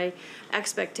high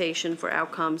expectation for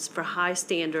outcomes, for high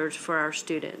standards for our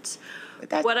students. But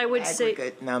that's what I would an say,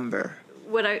 aggregate number.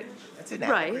 That's an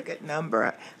right. aggregate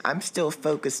number. I'm still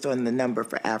focused on the number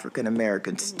for African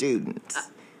American students.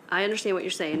 I understand what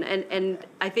you're saying, and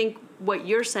I think what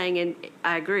you're saying, and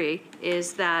I agree,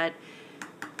 is that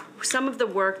some of the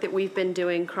work that we've been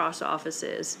doing cross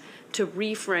offices to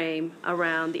reframe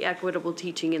around the equitable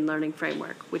teaching and learning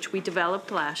framework, which we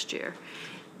developed last year,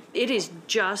 it is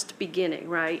just beginning,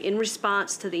 right? In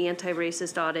response to the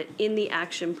anti-racist audit in the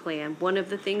action plan, one of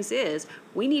the things is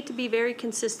we need to be very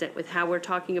consistent with how we're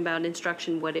talking about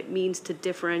instruction, what it means to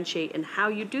differentiate, and how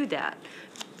you do that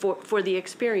for the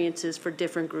experiences for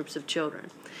different groups of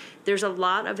children. There's a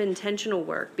lot of intentional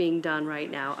work being done right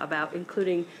now about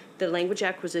including the language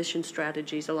acquisition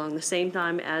strategies along the same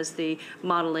time as the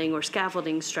modeling or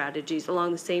scaffolding strategies,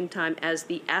 along the same time as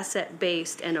the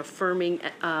asset-based and affirming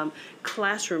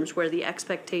classrooms where the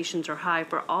expectations are high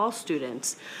for all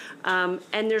students. And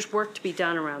there's work to be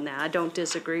done around that. I don't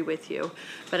disagree with you,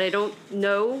 but I don't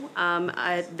know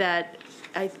that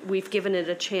we've given it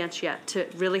a chance yet to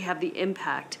really have the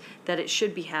impact that it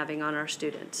should be having on our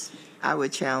students. I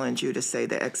would challenge you to say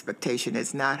the expectation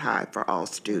is not high for all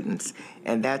students,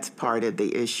 and that's part of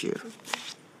the issue.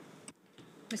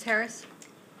 Ms. Harris?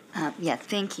 Yeah,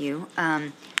 thank you.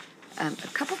 A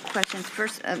couple of questions.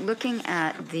 First, looking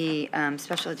at the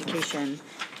special education,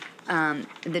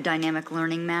 the dynamic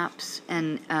learning maps,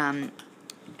 and I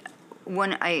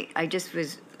just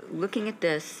was looking at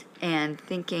this and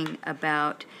thinking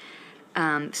about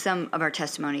some of our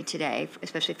testimony today,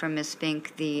 especially from Ms.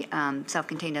 Fink, the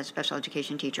self-contained special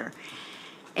education teacher.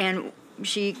 And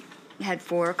she had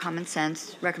 4 common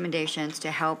sense recommendations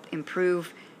to help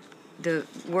improve the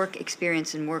work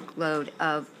experience and workload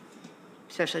of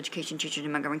special education teachers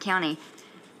in Montgomery County.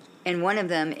 And one of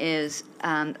them is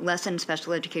lessen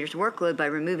special educators' workload by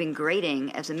removing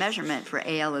grading as a measurement for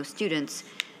ALO students,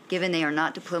 given they are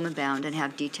not diploma bound and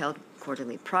have detailed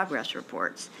quarterly progress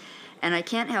reports. And I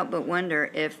can't help but wonder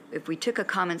if we took a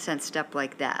common sense step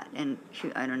like that, and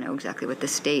I don't know exactly what the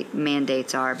state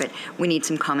mandates are, but we need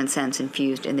some common sense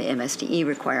infused in the MSDE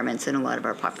requirements in a lot of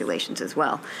our populations as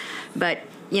well. But,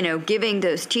 you know, giving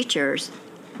those teachers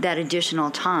that additional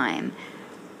time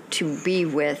to be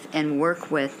with and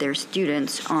work with their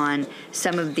students on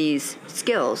some of these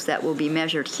skills that will be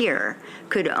measured here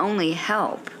could only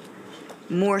help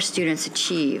more students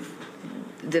achieve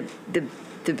the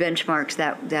benchmarks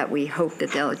that we hope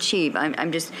that they'll achieve.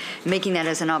 I'm just making that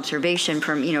as an observation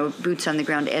from, you know, boots on the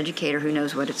ground educator who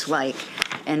knows what it's like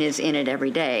and is in it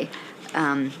every day.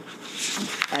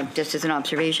 Just as an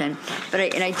observation. But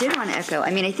I did want to echo,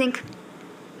 I mean, I think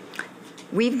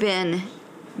we've been,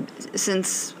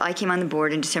 since I came on the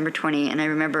board in December 20, and I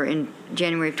remember in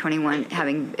January of 21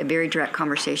 having a very direct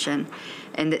conversation,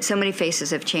 and that so many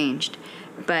faces have changed.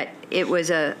 But it was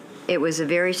a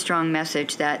very strong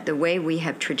message that the way we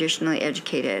have traditionally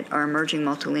educated our emerging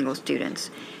multilingual students,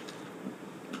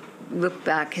 look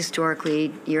back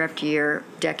historically, year after year,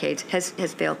 decades, has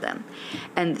failed them.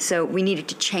 And so we needed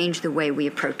to change the way we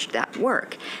approached that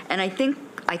work. And I think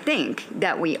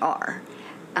that we are.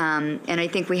 And I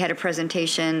think we had a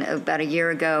presentation about a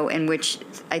year ago in which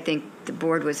I think the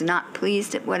board was not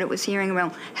pleased at what it was hearing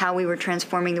about how we were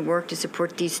transforming the work to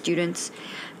support these students.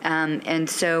 And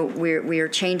so we are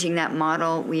changing that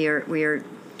model. We are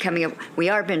coming up. We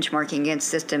are benchmarking against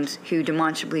systems who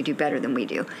demonstrably do better than we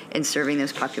do in serving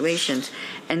those populations.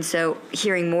 And so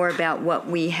hearing more about what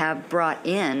we have brought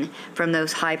in from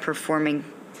those high-performing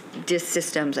DIS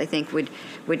systems, I think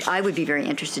I would be very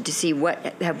interested to see what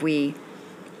have we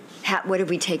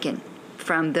taken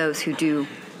from those who do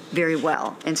very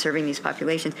well in serving these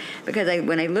populations. Because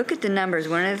when I look at the numbers,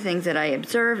 one of the things that I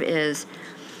observe is,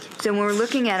 so when we're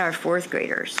looking at our 4th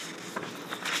graders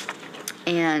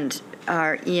and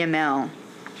our EML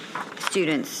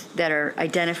students that are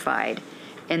identified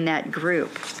in that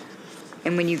group,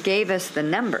 and when you gave us the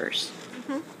numbers,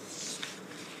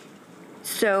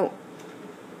 so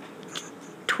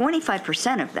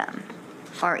 25% of them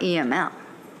are EML.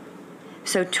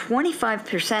 So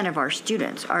 25% of our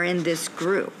students are in this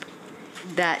group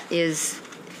that is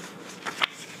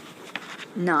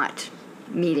not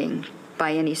meeting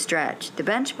by any stretch the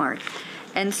benchmark.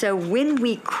 And so when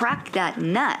we crack that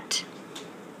nut,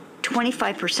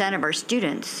 25% of our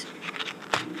students,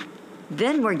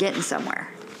 then we're getting somewhere.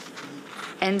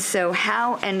 And so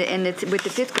and it's, with the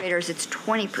 5th graders, it's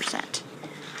 20%.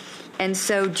 And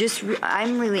so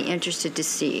I'm really interested to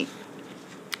see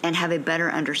and have a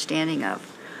better understanding of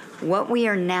what we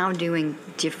are now doing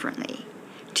differently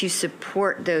to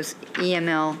support those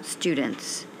EML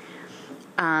students.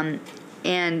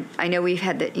 And I know we've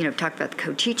had talked about the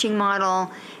co-teaching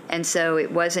model, and so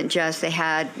it wasn't just they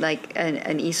had like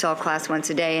an ESOL class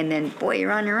once a day and then, boy,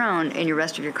 you're on your own in your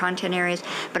rest of your content areas.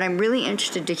 But I'm really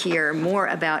interested to hear more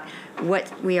about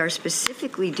what we are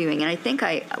specifically doing. And I think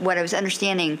what I was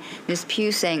understanding Ms.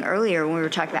 Pugh saying earlier when we were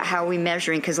talking about how are we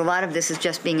measuring, because a lot of this is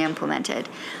just being implemented.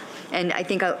 And I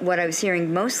think what I was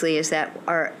hearing mostly is that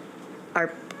our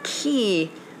key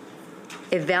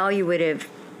evaluative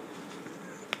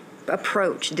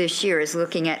approach this year is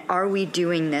looking at, are we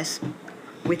doing this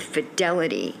with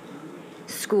fidelity,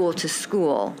 school to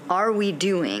school? Are we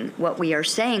doing what we are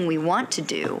saying we want to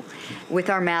do with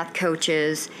our math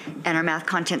coaches and our math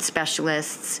content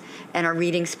specialists and our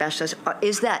reading specialists?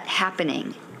 Is that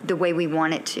happening the way we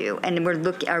want it to? And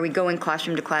are we going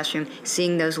classroom to classroom,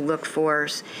 seeing those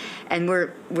look-fors? And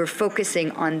we're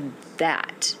focusing on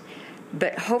that.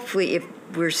 But hopefully if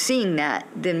we're seeing that,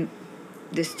 then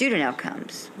the student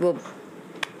outcomes will.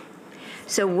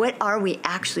 So what are we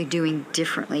actually doing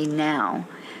differently now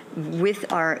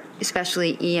with our,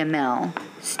 especially EML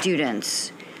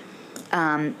students,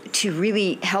 to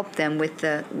really help them with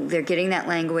they're getting that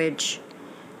language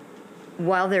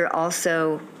while they're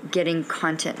also getting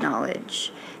content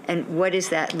knowledge? And what does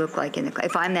that look like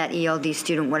if I'm that ELD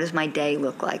student, what does my day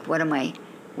look like? What am I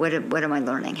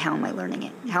learning? How am I learning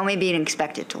it? How am I being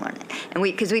expected to learn it? And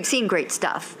because we've seen great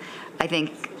stuff, I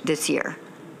think, this year.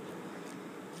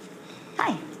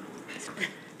 Hi.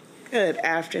 Good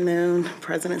afternoon,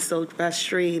 President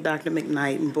Silvestri, Dr.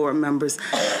 McKnight, and board members.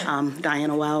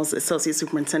 Diana Wells, Associate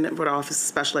Superintendent for the Office of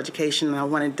Special Education. And I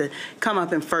wanted to come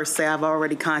up and first say I've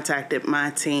already contacted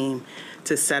my team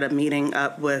to set a meeting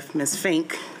up with Ms.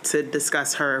 Fink to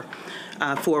discuss her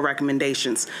 4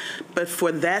 recommendations. But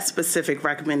for that specific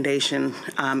recommendation,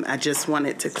 I just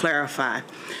wanted to clarify.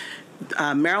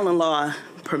 Maryland law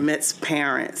permits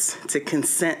parents to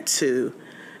consent to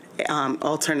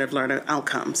alternative learner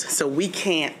outcomes. So we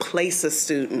can't place a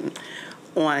student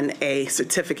on a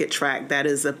certificate track. That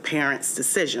is a parent's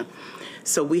decision.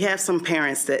 So we have some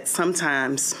parents that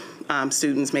sometimes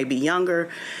students may be younger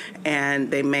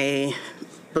and they may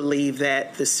believe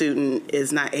that the student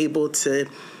is not able to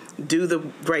do the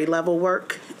grade level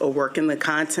work or work in the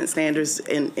content standards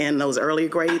in those earlier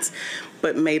grades,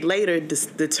 but may later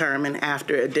determine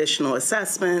after additional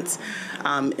assessments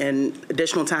and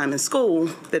additional time in school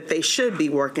that they should be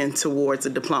working towards a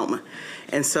diploma.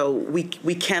 And so we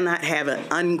cannot have an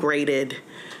ungraded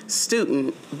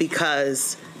student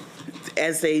because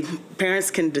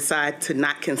parents can decide to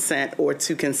not consent or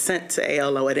to consent to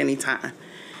ALO at any time.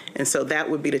 And so that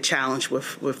would be the challenge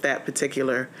with that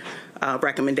particular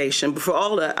recommendation. But for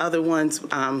all the other ones,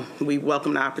 we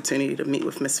welcome the opportunity to meet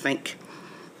with Ms. Fink.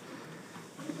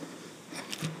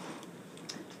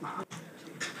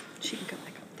 She can come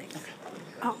back up. Thanks.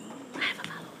 Oh, I have a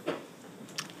follow-up.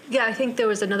 Yeah, I think there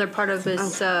was another part of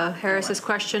Ms. Harris's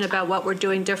question about what we're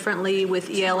doing differently with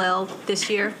ELL this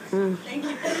year. Thank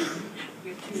you.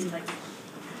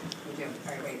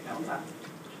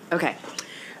 Okay.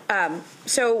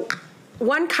 So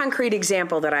one concrete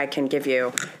example that I can give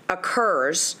you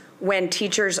occurs when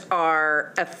teachers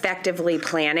are effectively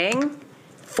planning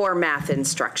for math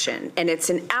instruction. And it's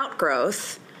an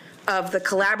outgrowth of the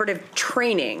collaborative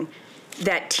training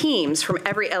that teams from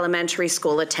every elementary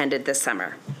school attended this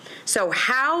summer. So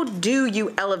how do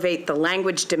you elevate the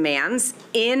language demands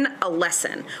in a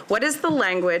lesson? What is the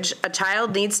language a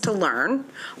child needs to learn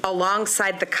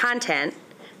alongside the content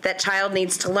that child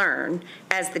needs to learn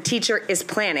as the teacher is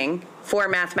planning for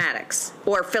mathematics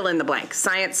or fill in the blank,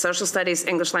 science, social studies,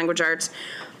 English language arts?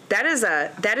 That is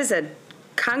a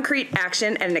concrete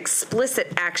action and an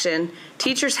explicit action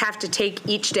teachers have to take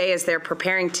each day as they're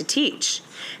preparing to teach.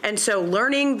 And so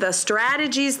learning the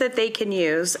strategies that they can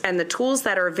use and the tools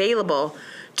that are available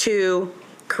to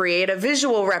create a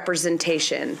visual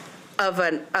representation of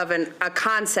a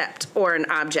concept or an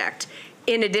object,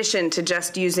 in addition to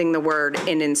just using the word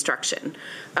in instruction.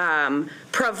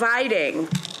 Providing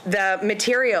the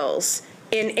materials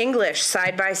in English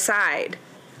side by side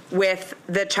with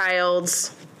the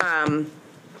child's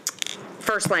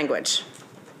first language,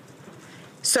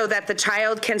 so that the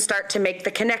child can start to make the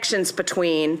connections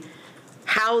between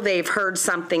how they've heard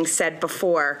something said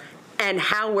before and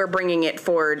how we're bringing it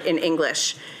forward in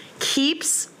English.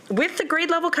 Keeps, with the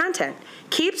grade level content,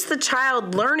 keeps the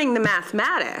child learning the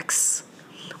mathematics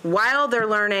while they're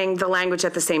learning the language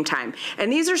at the same time.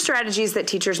 And these are strategies that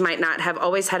teachers might not have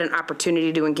always had an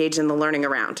opportunity to engage in the learning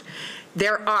around.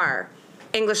 There are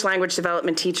English language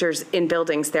development teachers in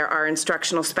buildings, there are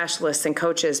instructional specialists and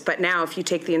coaches, but now if you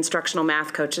take the instructional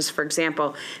math coaches, for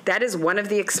example, that is one of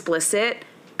the explicit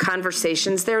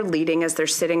conversations they're leading as they're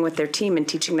sitting with their team and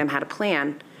teaching them how to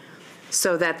plan,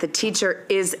 so that the teacher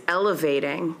is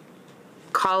elevating,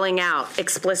 calling out,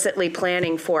 explicitly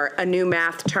planning for a new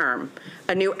math term,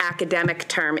 a new academic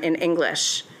term in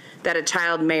English that a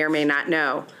child may or may not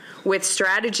know, with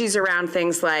strategies around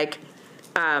things like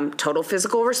total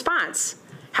physical response.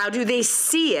 How do they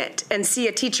see it and see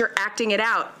a teacher acting it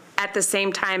out at the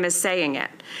same time as saying it?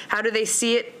 How do they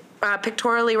see it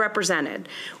pictorially represented?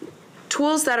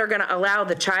 Tools that are going to allow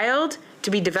the child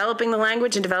to be developing the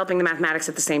language and developing the mathematics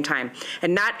at the same time.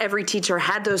 And not every teacher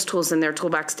had those tools in their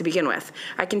toolbox to begin with.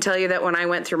 I can tell you that when I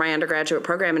went through my undergraduate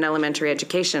program in elementary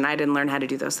education, I didn't learn how to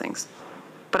do those things.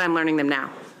 But I'm learning them now.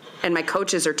 And my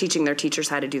coaches are teaching their teachers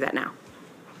how to do that now.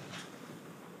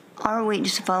 Are we,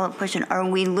 just a follow-up question, are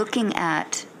we looking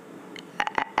at,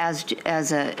 as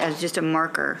just a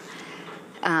marker,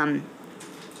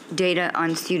 data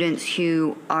on students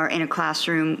who are in a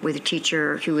classroom with a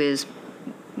teacher who is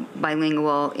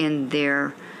bilingual in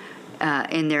their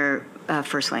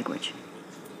first language?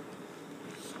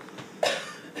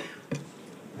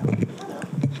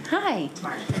 Hi.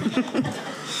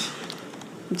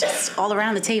 Just all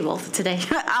around the table today.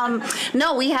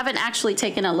 No, we haven't actually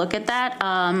taken a look at that,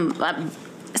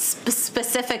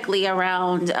 specifically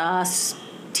around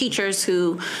teachers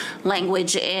who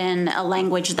language in a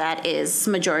language that is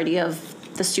majority of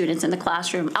the students in the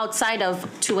classroom outside of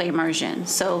two-way immersion.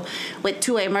 So with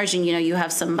two-way immersion, you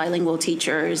have some bilingual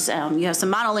teachers, you have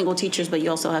some monolingual teachers, but you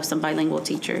also have some bilingual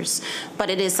teachers. But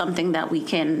it is something that we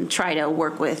can try to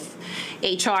work with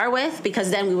HR with,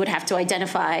 because then we would have to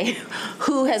identify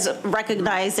who has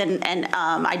recognized and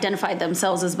identified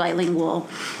themselves as bilingual.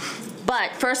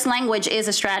 But first language is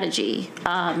a strategy.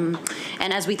 And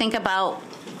as we think about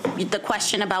the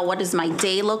question about what does my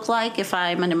day look like if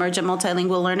I'm an emergent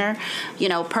multilingual learner,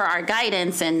 per our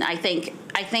guidance, and I think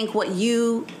what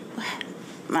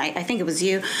I think it was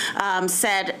you,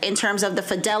 said in terms of the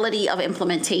fidelity of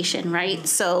implementation, right?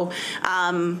 So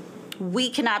we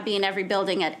cannot be in every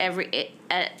building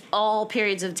at all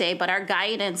periods of day, but our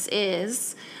guidance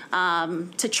is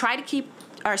to try to keep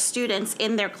our students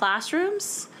in their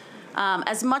classrooms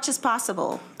as much as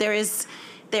possible. There is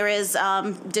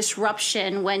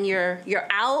disruption when you're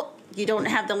out. You don't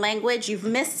have the language, you've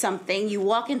missed something, you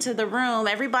walk into the room,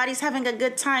 everybody's having a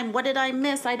good time. What did I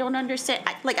miss? I don't understand.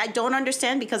 I don't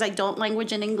understand because I don't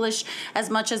language in English as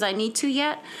much as I need to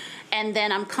yet. And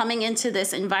then I'm coming into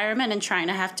this environment and trying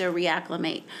to have to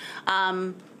reacclimate.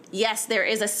 Yes, there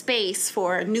is a space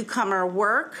for newcomer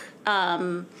work,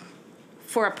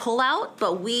 for a pullout,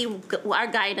 but our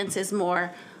guidance is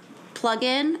more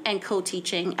plug-in and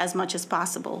co-teaching as much as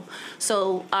possible.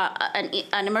 So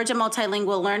an emergent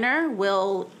multilingual learner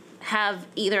will have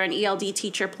either an ELD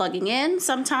teacher plugging in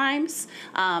sometimes,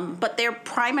 but their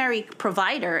primary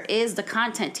provider is the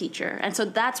content teacher. And so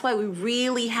that's why we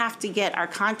really have to get our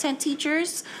content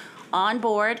teachers on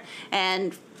board.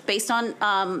 And based on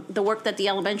the work that the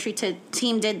elementary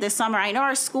team did this summer, I know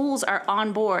our schools are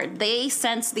on board. They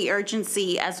sense the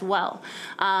urgency as well.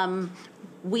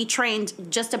 We trained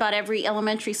just about every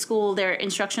elementary school, their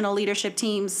instructional leadership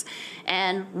teams,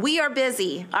 and we are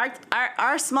busy.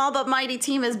 Our small but mighty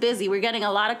team is busy. We're getting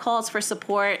a lot of calls for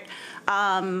support,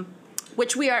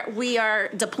 which we are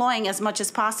deploying as much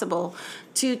as possible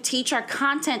to teach our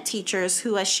content teachers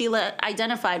who, as Sheila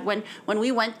identified, when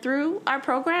we went through our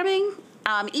programming,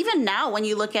 even now when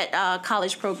you look at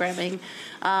college programming,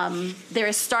 there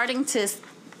is starting to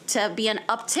be an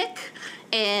uptick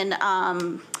in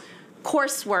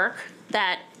coursework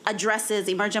that addresses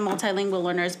emergent multilingual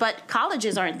learners, but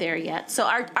colleges aren't there yet. So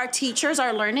our teachers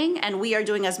are learning, and we are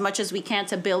doing as much as we can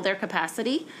to build their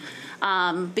capacity,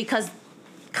 because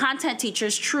content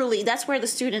teachers truly, that's where the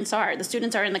students are. The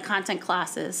students are in the content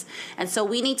classes. And so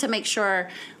we need to make sure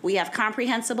we have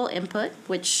comprehensible input,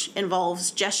 which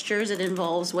involves gestures, it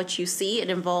involves what you see,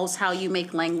 it involves how you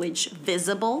make language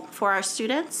visible for our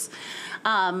students.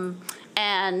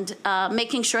 And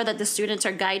making sure that the students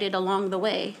are guided along the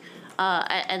way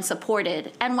and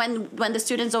supported. And when the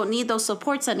students don't need those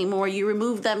supports anymore, you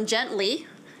remove them gently,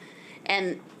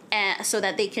 and so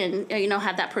that they can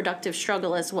have that productive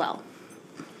struggle as well.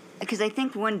 Because I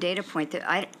think one data point that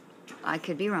I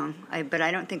could be wrong, but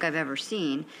I don't think I've ever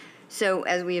seen. So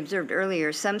as we observed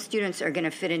earlier, some students are going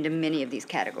to fit into many of these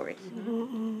categories.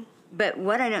 Mm-hmm. But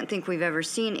what I don't think we've ever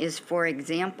seen is, for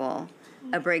example,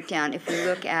 a breakdown. If we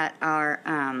look at our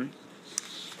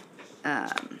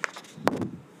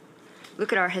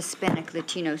Hispanic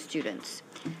Latino students,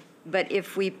 but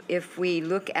if we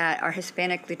look at our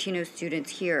Hispanic Latino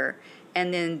students here,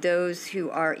 and then those who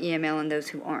are EML and those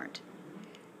who aren't,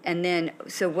 and then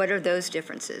so what are those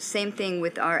differences? Same thing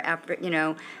with our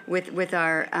with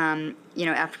our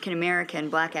African American,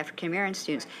 Black African American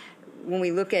students. When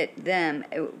we look at them,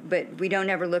 but we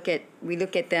don't ever look at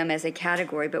them as a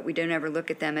category, but we don't ever look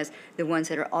at them as the ones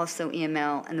that are also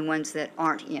EML and the ones that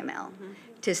aren't EML,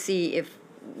 to see if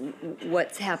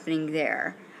what's happening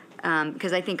there,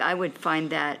 because I think I would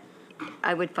find that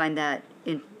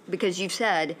because you've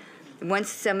said once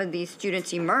some of these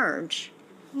students emerge,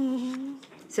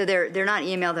 so they're not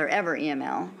EML, they're ever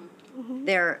EML,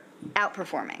 they're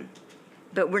outperforming,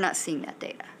 but we're not seeing that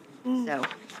data. So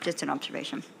just an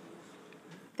observation.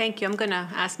 Thank you. I'm going to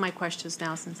ask my questions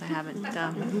now since I haven't.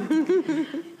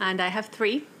 And I have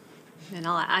 3, and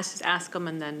I'll just ask them,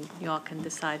 and then you all can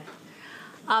decide.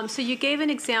 So you gave an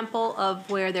example of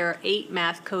where there are 8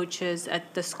 math coaches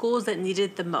at the schools that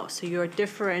needed the most. So you're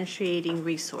differentiating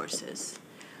resources.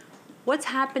 What's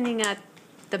happening at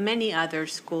the many other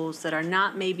schools that are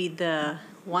not maybe the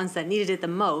ones that needed it the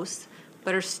most,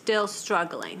 but are still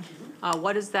struggling?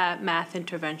 What does that math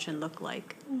intervention look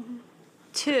like?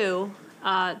 2,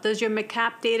 does your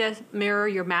MCAP data mirror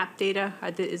your MAP data?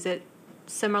 Is it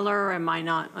similar, or am I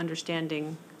not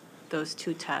understanding those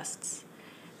 2 tests?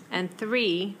 And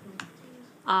 3,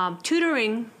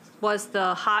 tutoring was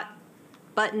the hot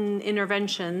button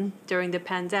intervention during the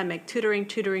pandemic.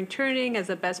 Tutoring as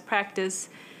a best practice,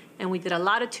 and we did a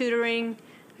lot of tutoring.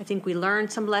 I think we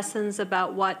learned some lessons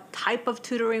about what type of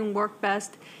tutoring worked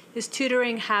best. Is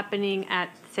tutoring happening at,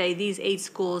 say, these 8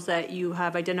 schools that you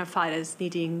have identified as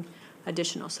needing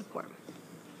additional support?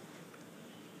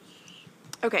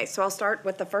 Okay, so I'll start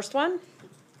with the first one.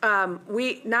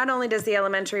 We not only does the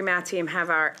elementary math team have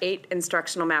our 8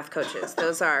 instructional math coaches.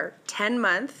 Those are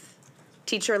 10-month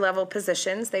teacher level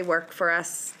positions. They work for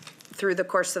us through the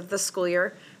course of the school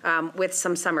year with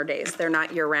some summer days. They're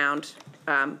not year round.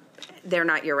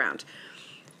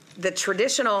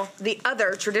 The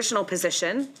other traditional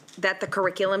position that the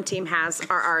curriculum team has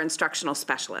are our instructional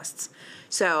specialists.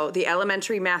 So the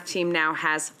elementary math team now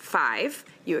has 5.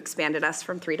 You expanded us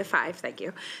from 3 to 5, thank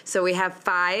you. So we have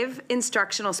 5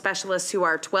 instructional specialists who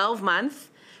are 12-month,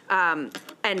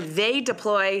 and they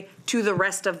deploy to the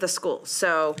rest of the schools.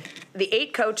 So the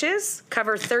 8 coaches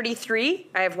cover 33.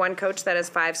 I have 1 coach that has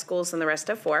 5 schools and the rest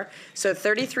have 4. So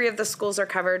 33 of the schools are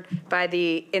covered by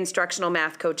the instructional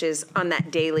math coaches on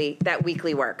that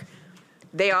weekly work.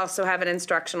 They also have an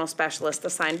instructional specialist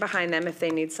assigned behind them if they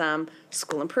need some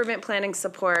school improvement planning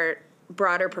support,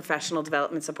 broader professional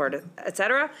development support, et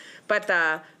cetera. But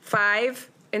the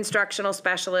 5 instructional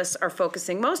specialists are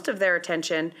focusing most of their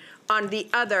attention on the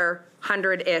other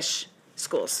 100-ish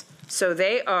schools. So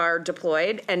they are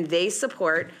deployed and they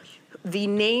support the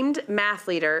named math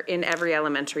leader in every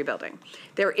elementary building.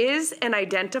 There is an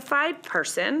identified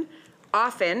person.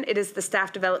 Often it is the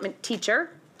staff development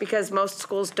teacher, because most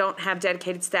schools don't have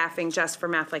dedicated staffing just for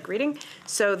math like reading.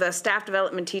 So the staff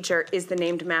development teacher is the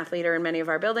named math leader in many of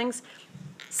our buildings.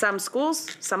 Some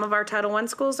schools, some of our Title I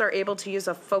schools are able to use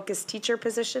a focused teacher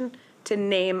position to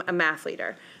name a math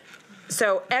leader.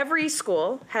 So every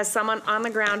school has someone on the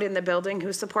ground in the building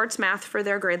who supports math for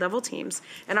their grade level teams,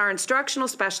 and our instructional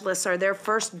specialists are their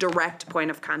first direct point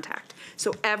of contact.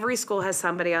 So every school has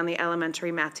somebody on the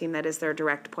elementary math team that is their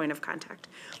direct point of contact.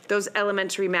 Those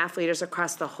elementary math leaders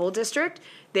across the whole district,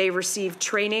 they receive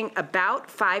training about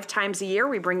 5 times a year.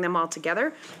 We bring them all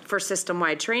together for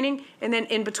system-wide training, and then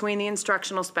in between, the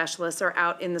instructional specialists are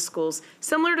out in the schools,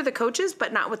 similar to the coaches,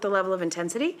 but not with the level of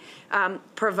intensity,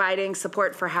 providing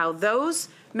support for how those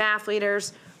math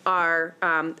leaders are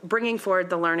bringing forward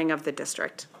the learning of the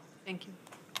district. Thank you.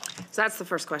 So that's the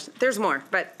first question. There's more,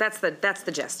 but that's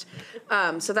the gist.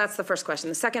 So that's the first question.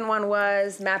 The second one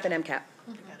was MAP and MCAP.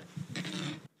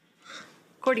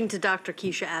 According to Dr.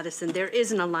 Keisha Addison, there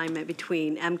is an alignment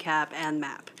between MCAP and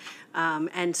MAP.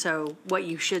 And so what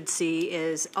you should see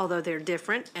is, although they're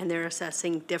different and they're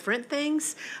assessing different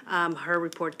things, her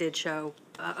report did show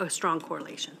a strong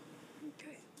correlation.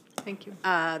 Thank you.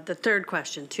 The third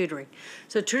question, tutoring.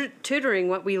 So tutoring,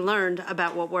 what we learned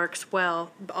about what works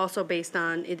well, also based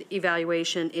on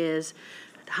evaluation, is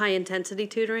high-intensity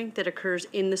tutoring that occurs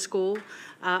in the school,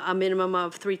 a minimum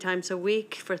of 3 times a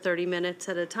week for 30 minutes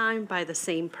at a time by the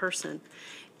same person.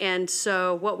 And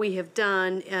so what we have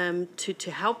done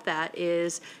to help that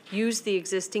is use the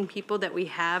existing people that we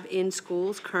have in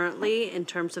schools currently in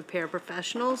terms of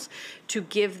paraprofessionals to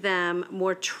give them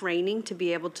more training to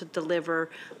be able to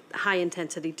deliver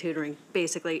high-intensity tutoring,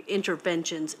 basically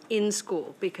interventions in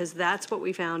school, because that's what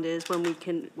we found is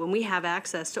when we have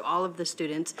access to all of the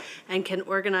students and can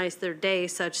organize their day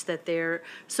such that their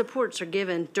supports are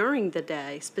given during the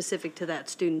day specific to that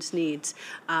student's needs,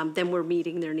 then we're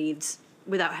meeting their needs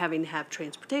without having to have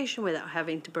transportation, without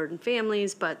having to burden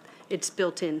families, but it's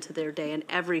built into their day. And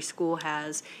every school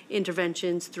has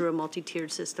interventions through a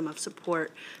multi-tiered system of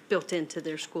support built into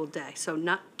their school day. So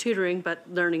not tutoring, but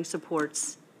learning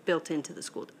supports built into the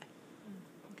school day.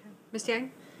 Okay. Ms.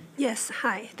 Yang? Yes,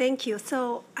 hi, thank you.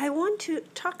 So I want to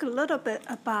talk a little bit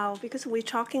about, because we're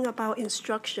talking about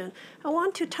instruction, I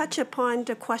want to touch upon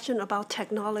the question about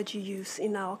technology use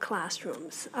in our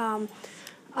classrooms.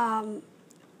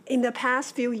 In the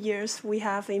past few years, we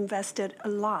have invested a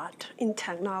lot in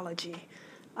technology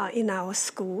in our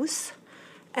schools.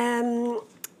 And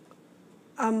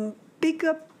a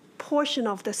bigger portion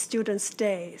of the students'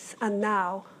 days are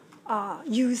now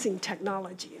using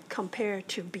technology compared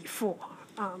to before.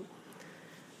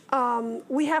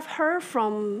 We have heard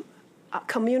from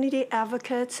community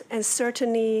advocates and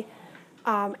certainly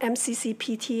MCC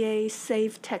PTA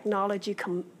Safe Technology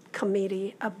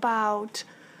Committee about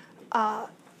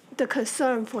the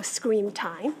concern for screen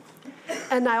time.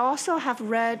 And I also have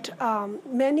read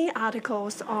many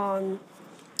articles on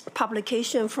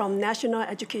publication from National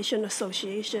Education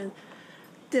Association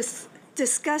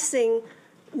discussing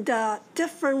the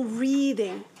different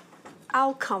reading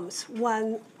outcomes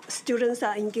when students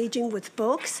are engaging with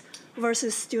books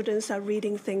versus students are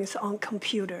reading things on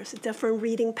computers, different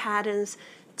reading patterns,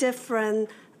 different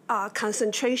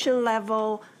concentration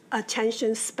level,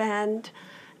 attention span.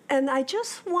 And I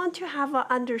just want to have an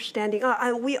understanding.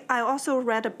 I also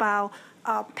read about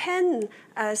pen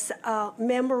as a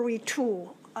memory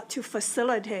tool to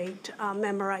facilitate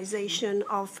memorization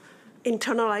of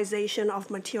internalization of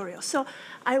material. So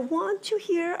I want to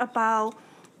hear about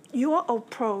your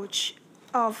approach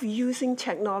of using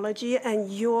technology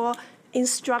and your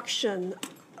instruction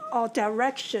or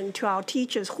direction to our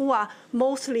teachers who are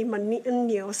mostly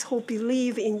millennials who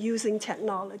believe in using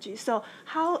technology. So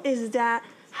how is that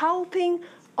helping,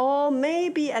 or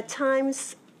maybe at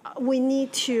times we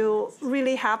need to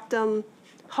really have them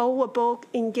hold a book,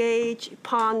 engage,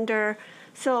 ponder.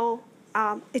 So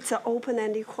it's an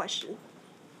open-ended question.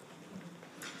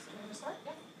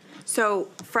 So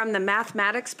from the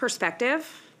mathematics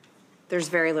perspective, there's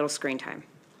very little screen time.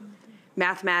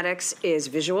 Mathematics is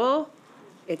visual,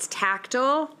 it's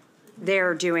tactile,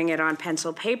 they're doing it on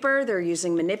pencil paper, they're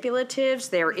using manipulatives,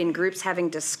 they're in groups having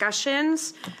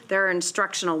discussions, there are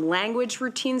instructional language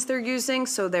routines they're using,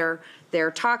 so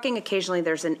they're talking, occasionally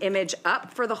there's an image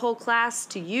up for the whole class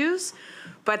to use,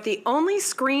 but the only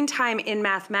screen time in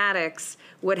mathematics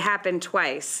would happen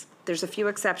twice. There's a few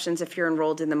exceptions if you're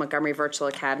enrolled in the Montgomery Virtual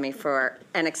Academy for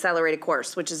an accelerated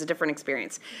course, which is a different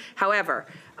experience. However,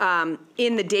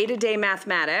 in the day-to-day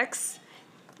mathematics,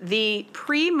 the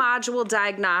pre-module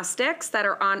diagnostics that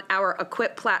are on our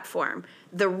Equip platform,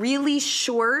 the really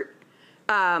short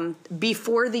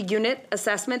before the unit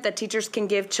assessment that teachers can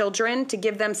give children to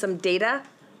give them some data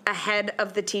ahead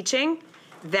of the teaching,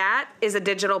 that is a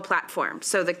digital platform.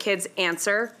 So the kids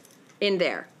answer in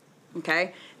there,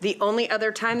 okay? The only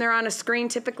other time they're on a screen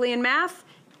typically in math,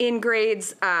 in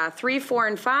grades 3, 4,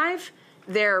 and 5,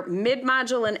 their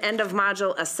mid-module and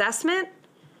end-of-module assessment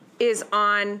is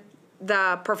on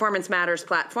the Performance Matters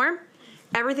platform.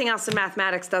 Everything else in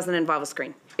mathematics doesn't involve a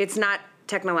screen. It's not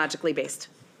technologically based.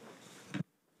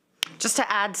 Just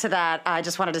to add to that, I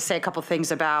just wanted to say a couple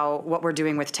things about what we're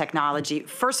doing with technology.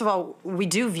 First of all, we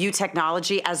do view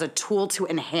technology as a tool to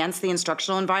enhance the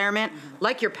instructional environment,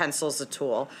 like your pencil's a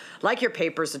tool, like your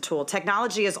paper's a tool.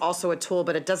 Technology is also a tool,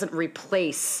 but it doesn't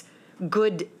replace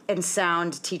good and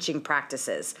sound teaching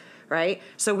practices, right?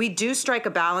 So we do strike a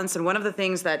balance, and one of the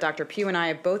things that Dr. Pugh and I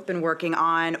have both been working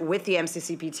on with the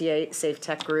MCCPTA Safe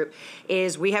Tech Group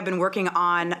is we have been working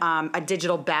on a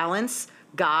digital balance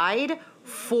guide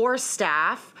for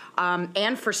staff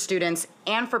and for students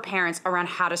and for parents around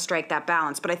how to strike that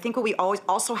balance. But I think what we always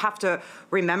also have to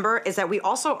remember is that we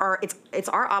also are, it's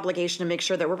our obligation to make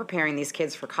sure that we're preparing these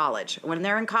kids for college. When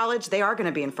they're in college, they are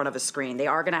gonna be in front of a screen. They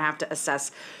are gonna have to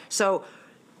assess. So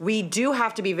we do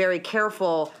have to be very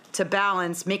careful to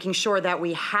balance making sure that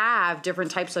we have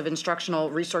different types of instructional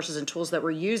resources and tools that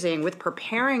we're using with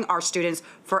preparing our students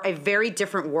for a very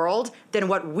different world than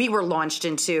what we were launched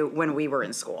into when we were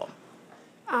in school.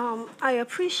 I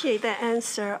appreciate that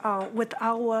answer. With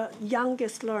our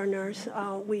youngest learners,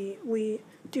 we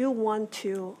do want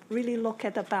to really look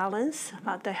at the balance,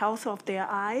 the health of their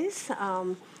eyes.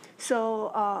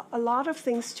 So a lot of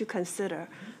things to consider.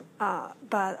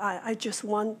 But I just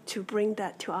want to bring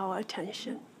that to our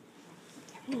attention.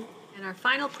 And our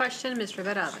final question, Ms.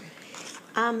 Rivera.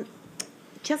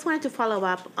 Just wanted to follow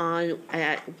up on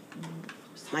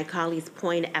my colleague's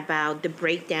point about the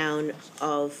breakdown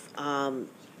of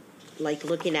like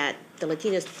looking at the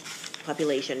Latino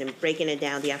population and breaking it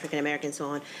down, the African American and so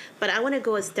on. But I want to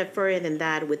go a step further than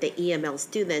that with the EML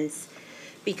students,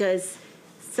 because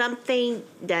something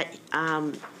that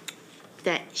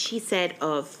that she said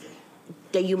of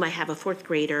that you might have a fourth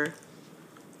grader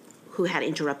who had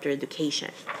interrupted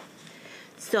education.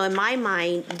 So in my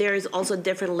mind, there's also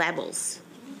different levels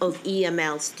of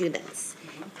EML students.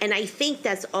 And I think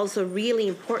that's also really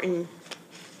important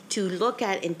to look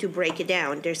at and to break it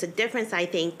down. There's a difference, I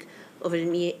think, of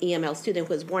an EML student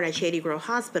who was born at Shady Grove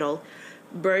Hospital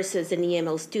versus an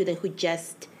EML student who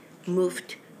just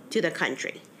moved to the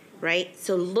country, right?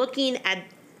 So looking at,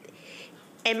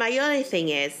 and my other thing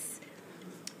is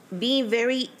being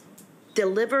very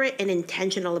deliberate and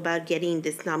intentional about getting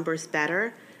these numbers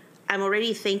better. I'm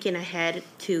already thinking ahead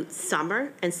to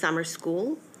summer and summer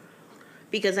school,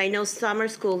 because I know summer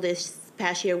school this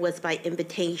past year was by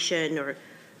invitation or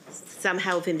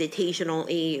somehow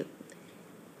invitational.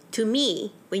 To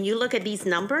me, when you look at these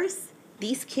numbers,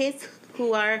 these kids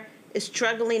who are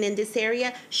struggling in this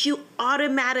area should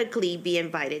automatically be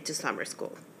invited to summer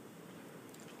school.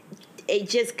 It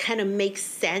just kind of makes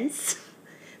sense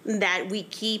that we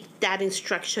keep that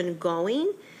instruction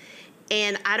going.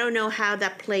 And I don't know how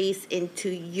that plays into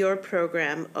your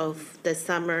program of the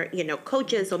summer,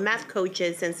 coaches or math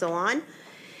coaches and so on.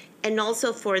 And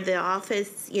also for the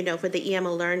office, for the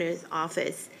EML Learners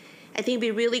office, I think it'd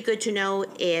be really good to know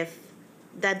if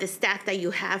that the staff that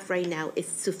you have right now is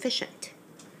sufficient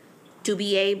to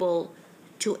be able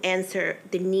to answer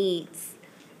the needs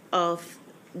of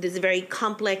this very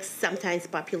complex, sometimes,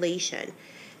 population.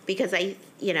 Because by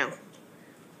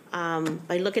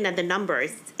looking at the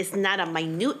numbers, it's not a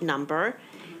minute number.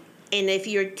 And if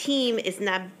your team is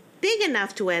not big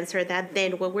enough to answer that,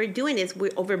 then what we're doing is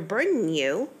we're overburdening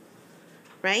you,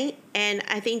 right? And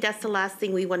I think that's the last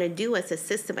thing we want to do as a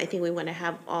system. I think we want to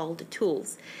have all the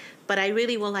tools. But I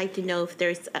really would like to know if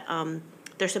there's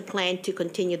a plan to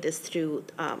continue this through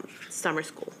summer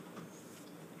school.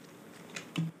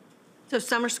 So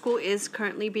summer school is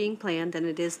currently being planned, and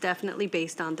it is definitely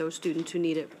based on those students who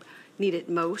need it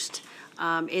most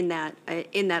in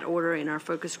that order in our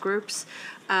focus groups.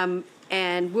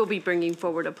 And we'll be bringing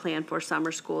forward a plan for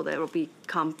summer school that will be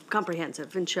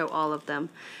comprehensive and show all of them.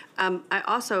 I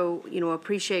also,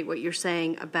 appreciate what you're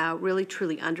saying about really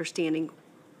truly understanding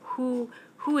who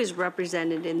is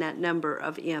represented in that number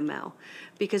of EML,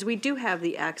 because we do have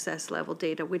the access level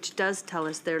data, which does tell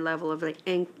us their level of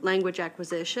language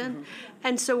acquisition. Mm-hmm.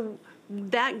 And so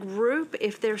that group,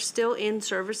 if they're still in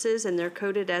services and they're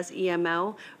coded as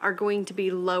EML, are going to be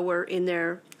lower in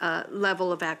their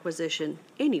level of acquisition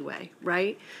anyway,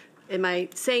 right? Am I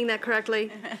saying that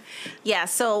correctly? Yeah,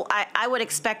 so I would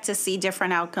expect to see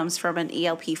different outcomes from an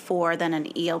ELP4 than an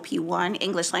ELP1,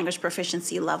 English language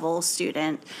proficiency level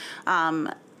student.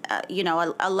 A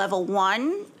level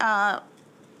 1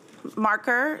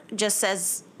 marker just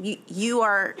says you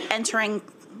are entering,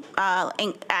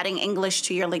 adding English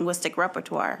to your linguistic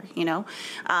repertoire,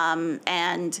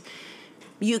 and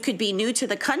you could be new to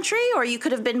the country, or you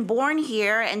could have been born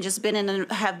here and just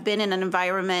have been in an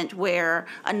environment where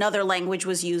another language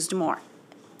was used more.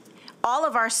 All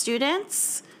of our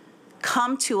students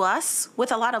come to us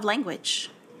with a lot of language,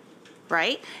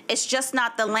 right? It's just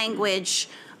not the language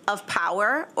of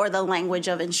power or the language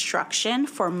of instruction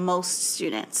for most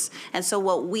students. And so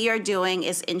what we are doing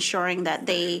is ensuring that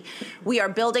we are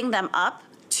building them up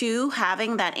to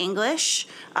having that English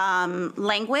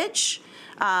language.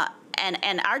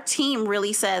 And our team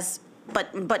really says,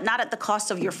 but not at the cost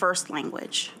of your first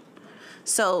language.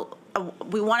 So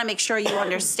we want to make sure you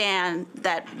understand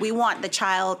that we want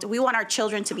our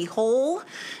children to be whole,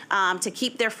 to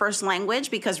keep their first language,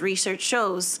 because research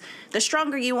shows the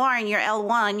stronger you are in your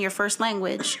L1, your first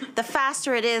language, the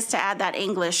faster it is to add that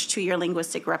English to your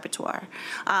linguistic repertoire.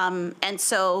 And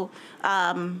so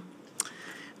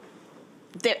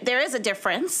there is a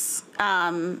difference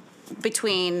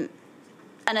between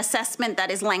an assessment that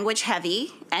is language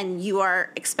heavy and you are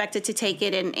expected to take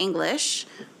it in English.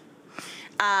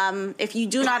 If you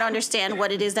do not understand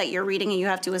what it is that you're reading and you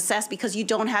have to assess because you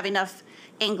don't have enough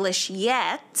English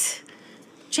yet,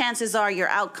 chances are your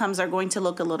outcomes are going to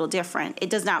look a little different.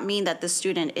 It does not mean that the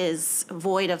student is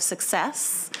void of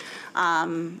success.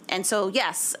 And so,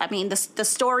 yes, I mean, the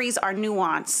stories are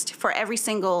nuanced for every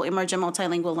single emergent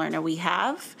multilingual learner we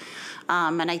have.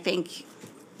 And I think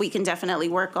we can definitely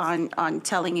work on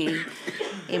telling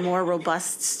a more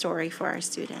robust story for our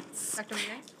students. Dr.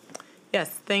 McKnight? Yes,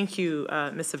 thank you,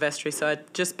 Ms. Silvestri. So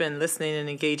I've just been listening and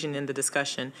engaging in the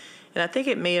discussion. And I think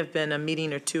it may have been a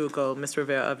meeting or two ago, Ms.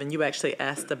 Rivera-Oven, you actually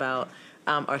asked about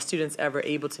are students ever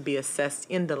able to be assessed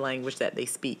in the language that they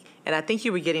speak? And I think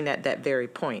you were getting at that very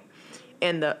point.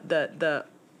 And the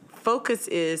focus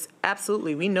is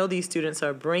absolutely, we know these students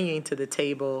are bringing to the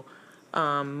table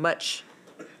much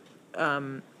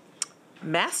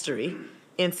mastery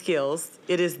in skills.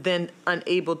 It is then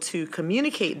unable to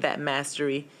communicate that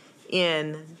mastery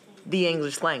in the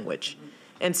English language.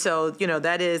 And so,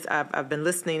 that is, I've been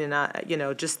listening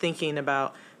and, just thinking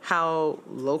about how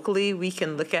locally we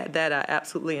can look at that. I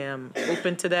absolutely am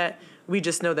open to that. We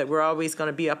just know that we're always going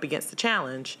to be up against the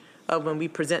challenge of when we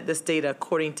present this data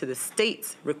according to the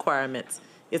state's requirements,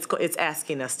 it's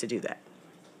asking us to do that.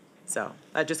 So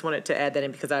I just wanted to add that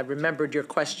in because I remembered your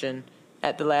question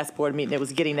at the last board meeting. It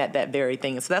was getting at that very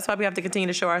thing. And so that's why we have to continue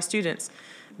to show our students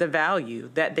the value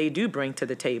that they do bring to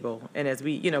the table. And as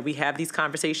we have these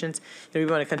conversations, we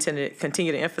want to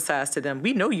continue to emphasize to them,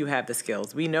 we know you have the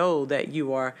skills. We know that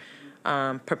you are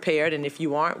prepared. And if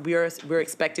you aren't, we're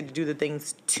expected to do the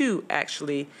things to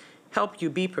actually help you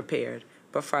be prepared.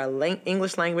 But for our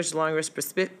English language learners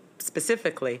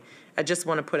specifically, I just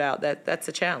want to put out that that's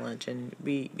a challenge. And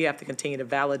we have to continue to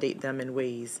validate them in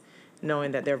ways,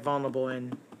 knowing that they're vulnerable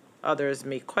and others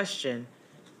may question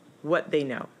what they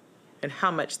know and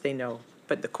how much they know.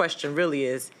 But the question really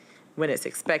is when it's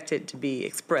expected to be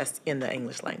expressed in the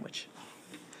English language.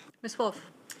 Ms. Wolf.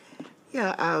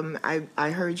 Yeah, I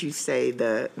heard you say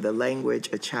the language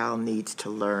a child needs to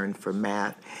learn for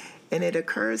math. And it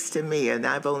occurs to me, and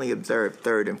I've only observed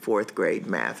 3rd and 4th grade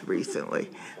math recently,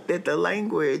 that the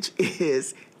language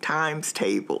is times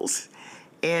tables.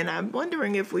 And I'm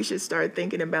wondering if we should start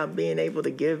thinking about being able to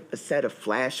give a set of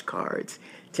flashcards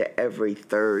to every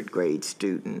 3rd grade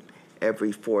student,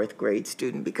 every 4th grade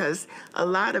student, because a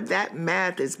lot of that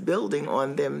math is building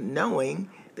on them knowing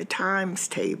the times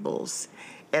tables.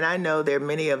 And I know there are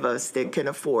many of us that can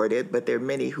afford it, but there are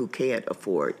many who can't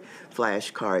afford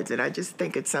flashcards. And I just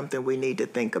think it's something we need to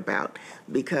think about,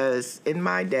 because in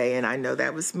my day, and I know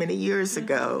that was many years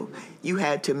ago, you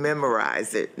had to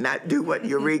memorize it, not do what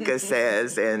Eureka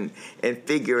says and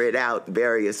figure it out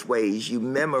various ways. You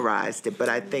memorized it, but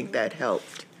I think that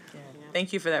helped.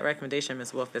 Thank you for that recommendation,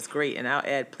 Ms. Wolf. It's great, and I'll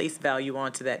add place value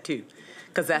onto that too,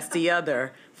 because that's the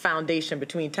other foundation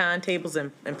between timetables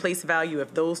and place value.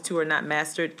 If those two are not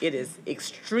mastered, it is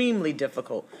extremely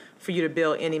difficult for you to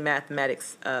build any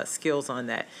mathematics skills on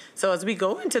that. So as we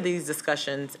go into these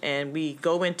discussions and we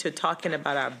go into talking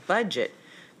about our budget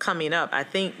coming up, I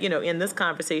think, you know, in this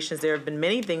conversations, there have been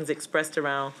many things expressed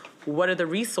around what are the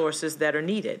resources that are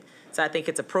needed. So I think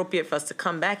it's appropriate for us to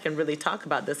come back and really talk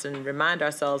about this and remind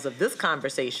ourselves of this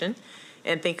conversation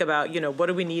and think about, you know, what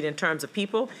do we need in terms of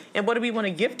people and what do we want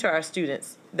to give to our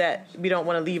students that we don't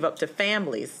want to leave up to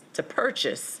families to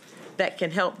purchase that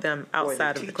can help them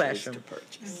outside of the classroom.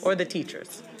 Or the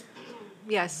teachers.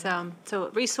 Yes, so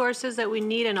resources that we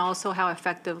need and also how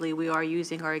effectively we are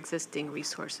using our existing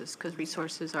resources, because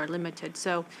resources are limited.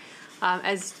 So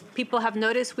as people have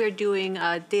noticed, we're doing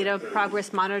data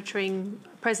progress monitoring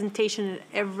presentation at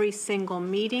every single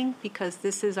meeting because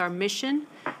this is our mission,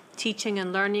 teaching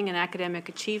and learning and academic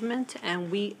achievement.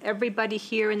 And everybody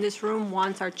here in this room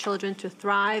wants our children to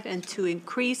thrive and to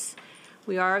increase.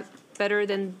 We are better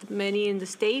than many in the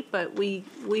state, but we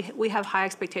have high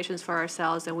expectations for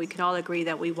ourselves, and we can all agree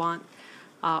that we want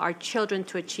our children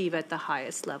to achieve at the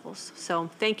highest levels.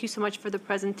 So thank you so much for the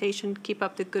presentation. Keep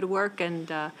up the good work,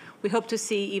 and we hope to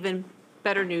see even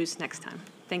better news next time.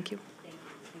 Thank you.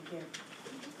 Thank you.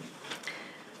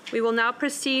 We will now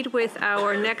proceed with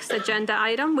our next agenda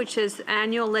item, which is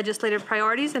annual legislative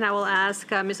priorities, and I will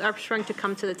ask Ms. Armstrong to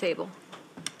come to the table.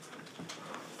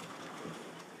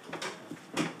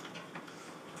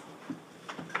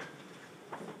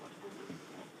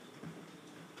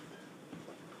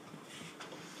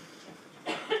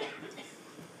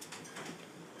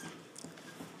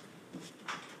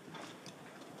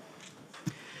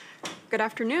 Good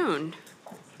afternoon,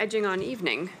 edging on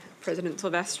evening, President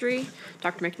Silvestri,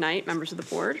 Dr. McKnight, members of the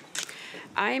board.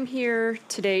 I am here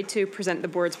today to present the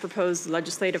board's proposed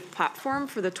legislative platform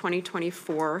for the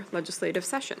 2024 legislative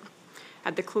session.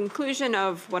 At the conclusion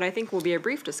of what I think will be a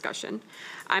brief discussion,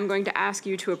 I'm going to ask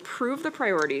you to approve the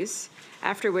priorities,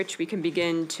 after which we can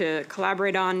begin to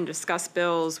collaborate on and discuss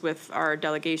bills with our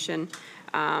delegation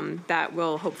that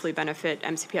will hopefully benefit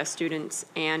MCPS students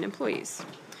and employees.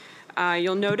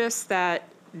 You'll notice that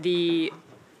the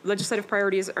legislative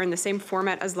priorities are in the same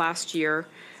format as last year.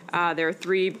 There are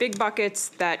 3 big buckets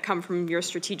that come from your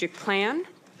strategic plan.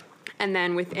 And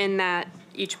then within that,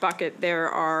 each bucket, there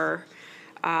are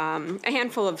a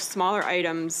handful of smaller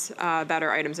items that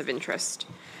are items of interest.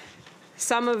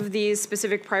 Some of these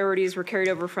specific priorities were carried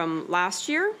over from last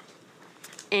year,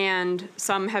 and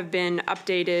some have been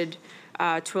updated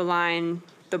to align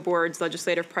the board's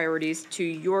legislative priorities to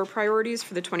your priorities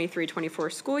for the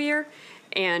 23-24 school year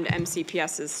and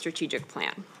MCPS's strategic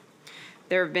plan.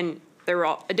 There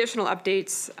were additional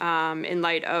updates in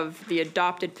light of the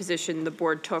adopted position the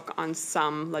board took on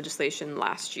some legislation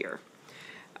last year.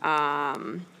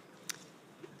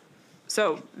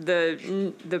 So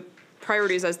the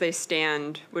priorities as they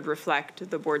stand would reflect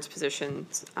the board's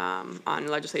positions on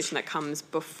legislation that comes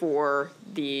before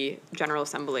the General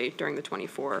Assembly during the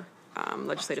 24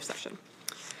 legislative session.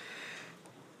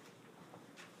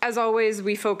 As always,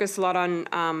 we focus a lot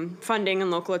on funding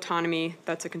and local autonomy.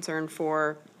 That's a concern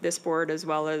for this board as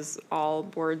well as all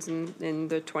boards in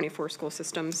the 24 school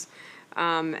systems.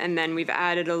 And then we've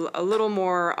added a little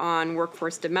more on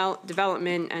workforce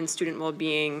development and student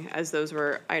well-being, as those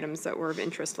were items that were of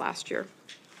interest last year.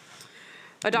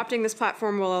 Adopting this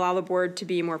platform will allow the board to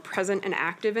be more present and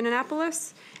active in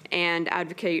Annapolis and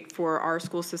advocate for our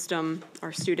school system,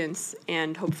 our students,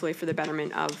 and hopefully for the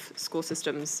betterment of school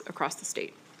systems across the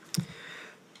state.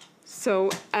 So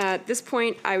at this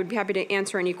point, I would be happy to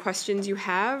answer any questions you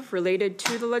have related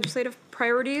to the legislative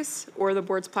priorities or the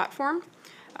board's platform.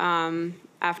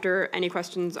 After any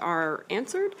questions are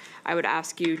answered, I would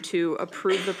ask you to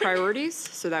approve the priorities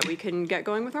so that we can get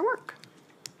going with our work.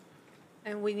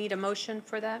 And we need a motion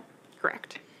for that?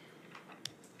 Correct.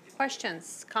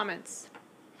 Questions, comments?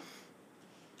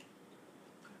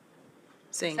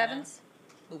 Seeing Ms. none. Evans?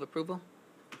 Move approval.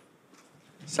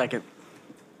 Second.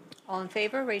 All in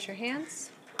favor, raise your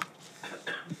hands.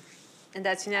 And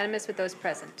that's unanimous with those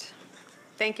present.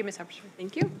 Thank you, Ms. Harper.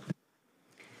 Thank you.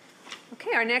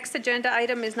 Okay, our next agenda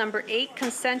item is number 8,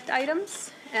 consent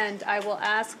items. And I will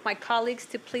ask my colleagues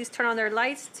to please turn on their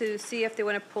lights to see if they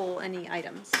want to pull any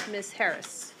items. Ms.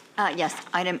 Harris. Yes,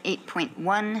 item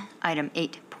 8.1, item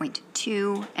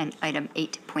 8.2, and item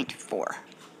 8.4.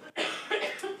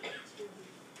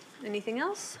 Anything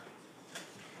else?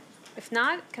 If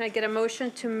not, can I get a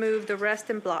motion to move the rest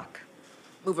in block?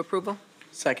 Move approval.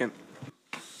 Second.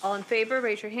 All in favor,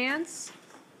 raise your hands.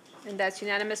 And that's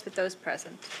unanimous with those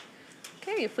present.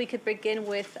 Okay, if we could begin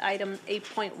with item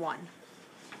 8.1.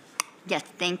 Yes,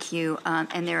 thank you.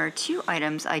 And there are 2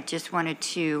 items I just wanted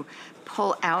to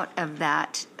pull out of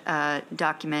that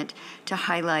document to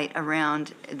highlight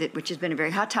around, which has been a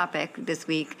very hot topic this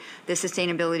week, the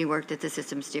sustainability work that the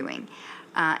system's doing.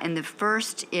 And the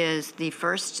first is the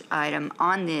first item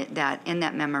on in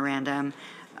that memorandum,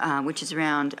 which is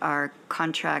around our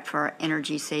contract for our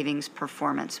energy savings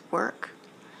performance work.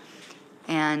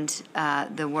 And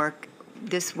the work,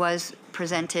 this was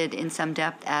presented in some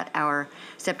depth at our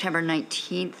September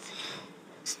 19th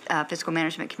Fiscal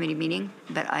Management Committee meeting,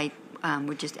 but I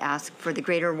would just ask for the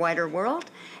greater, wider world,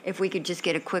 if we could just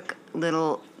get a quick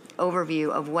little overview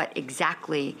of what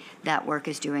exactly that work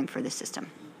is doing for the system.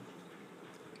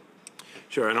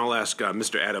 Sure, and I'll ask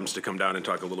Mr. Adams to come down and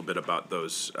talk a little bit about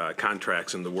those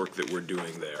contracts and the work that we're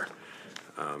doing there.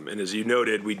 And as you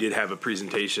noted, we did have a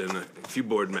presentation a few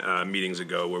board meetings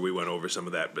ago where we went over some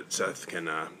of that, but Seth can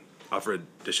offer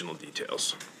additional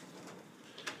details.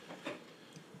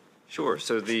 Sure.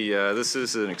 So this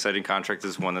is an exciting contract.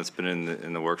 This is one that's been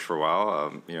in the works for a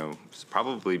while. You know, it's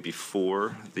probably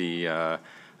before the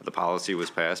policy was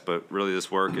passed, but really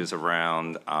this work is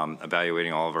around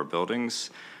evaluating all of our buildings,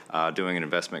 doing an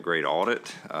investment grade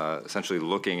audit, essentially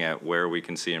looking at where we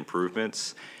can see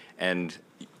improvements, and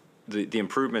the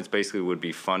improvements basically would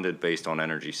be funded based on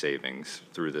energy savings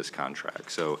through this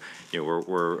contract. So, you know,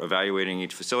 we're evaluating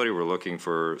each facility. We're looking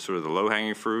for sort of the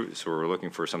low-hanging fruit. So we're looking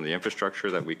for some of the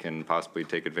infrastructure that we can possibly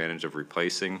take advantage of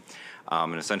replacing.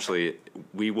 And essentially,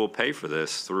 we will pay for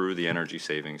this through the energy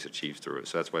savings achieved through it.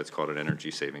 So that's why it's called an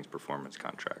energy savings performance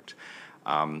contract.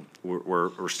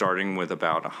 We're starting with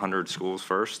about 100 schools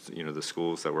first, you know, the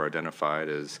schools that were identified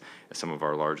as some of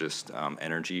our largest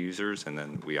energy users, and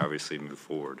then we obviously move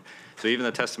forward. So even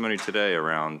the testimony today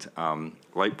around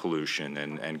light pollution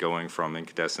and going from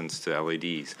incandescents to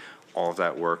LEDs, all of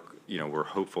that work, you know, we're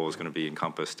hopeful is going to be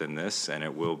encompassed in this, and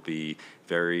it will be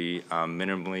very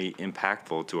minimally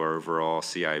impactful to our overall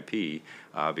CIP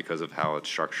because of how it's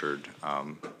structured,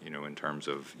 you know, in terms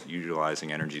of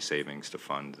utilizing energy savings to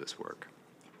fund this work.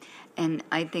 And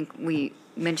I think we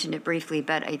mentioned it briefly,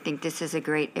 but I think this is a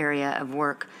great area of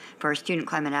work for our Student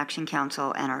Climate Action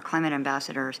Council and our climate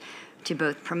ambassadors to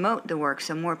both promote the work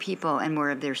so more people and more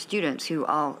of their students who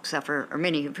all suffer, or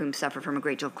many of whom suffer from a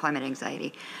great deal of climate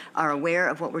anxiety, are aware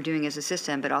of what we're doing as a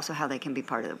system, but also how they can be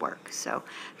part of the work. So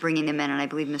bringing them in, and I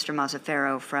believe Mr.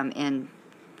 Mazzaferro from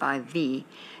N5V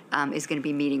is going to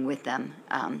be meeting with them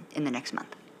in the next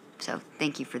month. So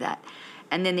thank you for that.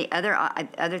 And then the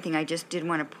other thing I just did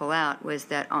want to pull out was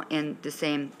that in the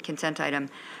same consent item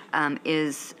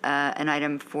is an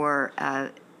item for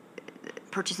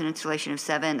purchase and installation of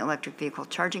 7 electric vehicle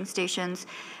charging stations,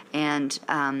 and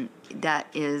that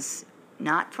is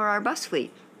not for our bus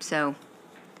fleet. So,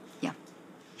 yeah.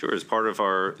 Sure. As part of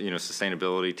our, you know,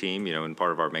 sustainability team, you know, and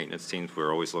part of our maintenance teams,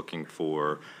 we're always looking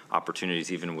for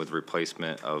opportunities, even with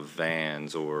replacement of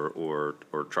vans or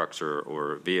trucks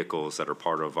or vehicles that are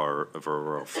part of our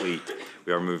overall fleet.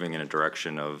 We are moving in a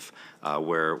direction of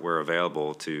where we're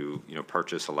available to, you know,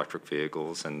 purchase electric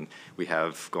vehicles, and we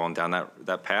have gone down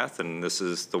that path. And this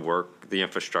is the work, the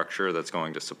infrastructure that's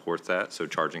going to support that. So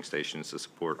charging stations to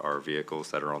support our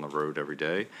vehicles that are on the road every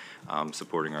day,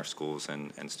 supporting our schools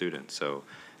and students. So,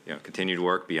 you know, continue to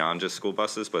work beyond just school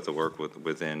buses, but to work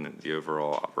within the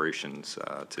overall operations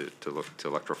to look to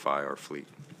electrify our fleet.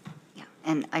 Yeah,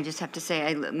 and I just have to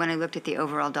say, when I looked at the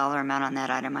overall dollar amount on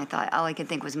that item, I thought all I could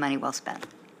think was money well spent.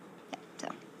 Yeah, so,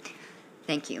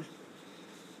 thank you.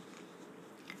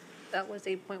 That was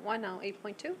 8.1, now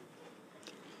 8.2.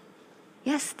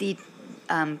 Yes, the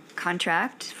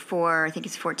contract for, I think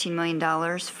it's $14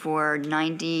 million for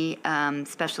 90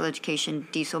 special education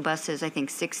diesel buses, I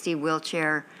think 60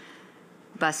 wheelchair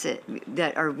buses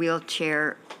that are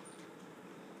wheelchair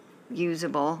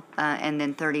usable, and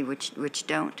then 30 which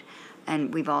don't.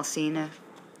 And we've all seen a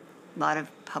lot of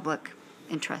public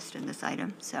interest in this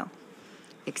item, so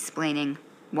explaining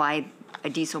why a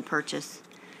diesel purchase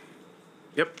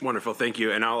Yep, wonderful, thank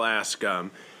you. And I'll ask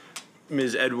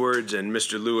Ms. Edwards and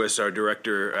Mr. Lewis, our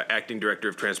director, acting director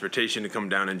of transportation, to come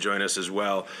down and join us as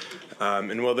well.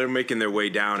 And while they're making their way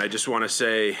down, I just want to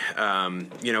say,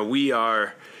 we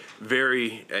are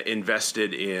very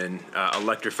invested in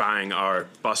electrifying our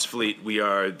bus fleet. We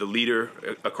are the leader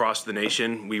across the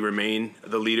nation. We remain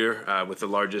the leader with the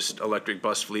largest electric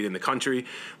bus fleet in the country.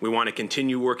 We want to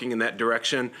continue working in that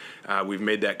direction. We've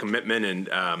made that commitment,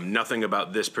 and nothing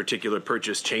about this particular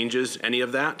purchase changes any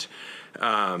of that.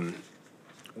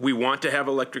 We want to have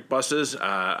electric buses.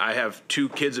 I have 2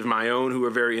 kids of my own who are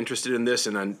very interested in this,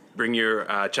 and on Bring Your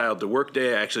Child to Work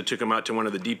Day, I actually took them out to one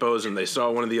of the depots and they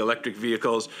saw one of the electric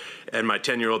vehicles, and my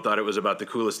 10-year-old thought it was about the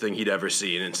coolest thing he'd ever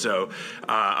seen. And so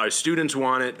our students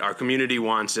want it, our community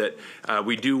wants it.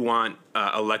 We do want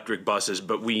electric buses,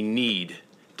 but we need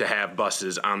to have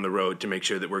buses on the road to make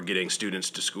sure that we're getting students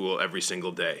to school every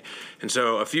single day. And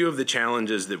so a few of the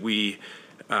challenges that we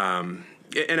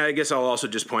and I guess I'll also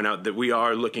just point out that we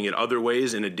are looking at other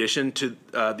ways in addition to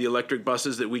the electric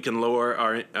buses that we can lower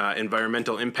our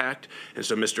environmental impact. And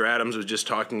so Mr. Adams was just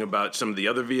talking about some of the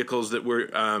other vehicles that we're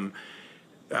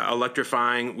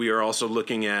electrifying. We are also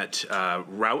looking at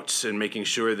routes and making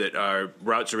sure that our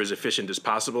routes are as efficient as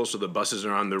possible so the buses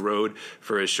are on the road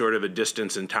for as short of a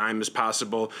distance and time as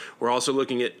possible. We're also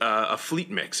looking at a fleet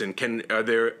mix, and are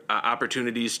there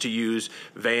opportunities to use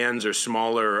vans or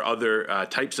smaller or other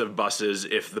types of buses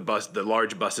if the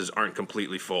large buses aren't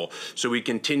completely full. So we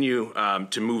continue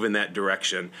to move in that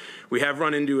direction. We have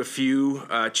run into a few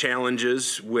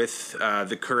challenges with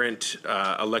the current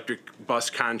electric bus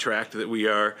contract that we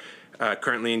are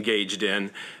currently engaged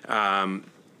in.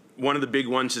 One of the big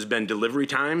ones has been delivery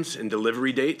times and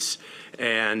delivery dates,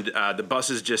 and the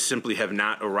buses just simply have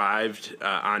not arrived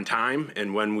on time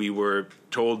and when we were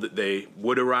told that they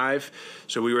would arrive.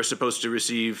 So we were supposed to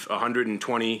receive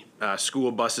 120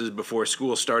 school buses before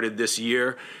school started this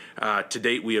year. To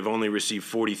date, we have only received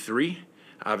 43.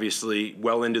 Obviously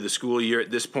well into the school year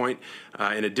at this point.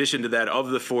 In addition to that,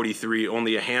 of the 43,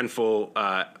 only a handful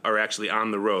are actually on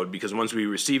the road, because once we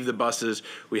receive the buses,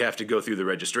 we have to go through the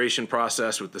registration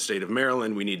process with the state of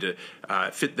Maryland. We need to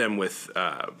fit them with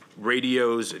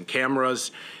radios and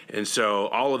cameras. And so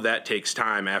all of that takes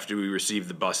time after we receive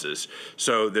the buses.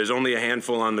 So there's only a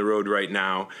handful on the road right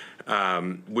now.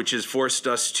 Which has forced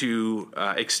us to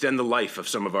extend the life of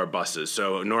some of our buses.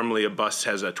 So normally a bus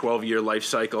has a 12-year life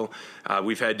cycle.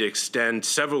 We've had to extend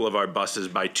several of our buses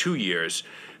by 2 years,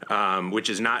 which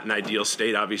is not an ideal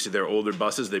state. Obviously, they're older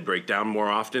buses. They break down more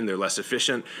often. They're less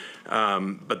efficient.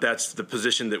 But that's the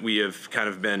position that we have kind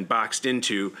of been boxed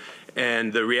into.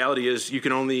 And the reality is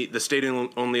the state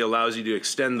only allows you to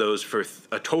extend those for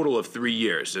a total of 3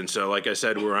 years. And so, like I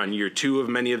said, we're on year 2 of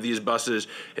many of these buses.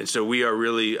 And so we are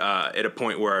really at a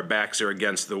point where our backs are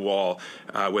against the wall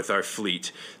with our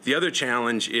fleet. The other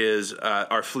challenge is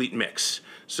our fleet mix.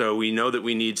 So we know that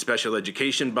we need special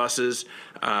education buses.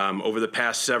 Over the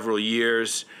past several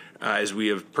years, as we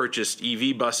have purchased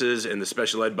EV buses and the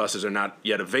special ed buses are not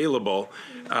yet available,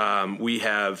 we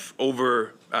have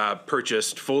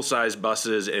purchased full-size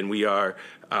buses, and we are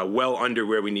well under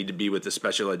where we need to be with the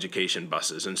special education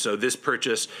buses. And so this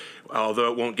purchase,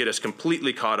 although it won't get us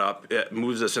completely caught up, it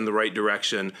moves us in the right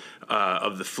direction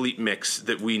of the fleet mix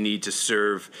that we need to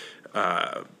serve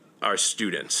our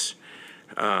students.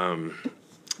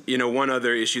 One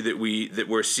other issue that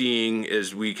we're seeing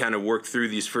as we kind of work through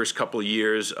these first couple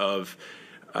years of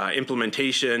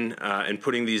implementation and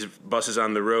putting these buses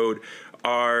on the road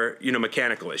are,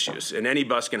 mechanical issues. And any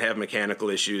bus can have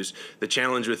mechanical issues. The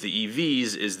challenge with the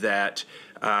EVs is that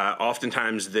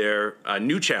oftentimes they're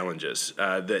new challenges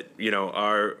that,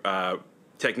 our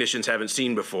technicians haven't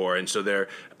seen before, and so they're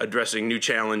addressing new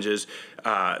challenges.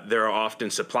 There are often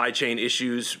supply chain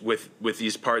issues with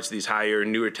these parts, these higher,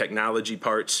 newer technology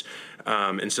parts,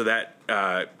 and so that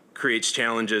creates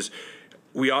challenges.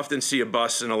 We often see an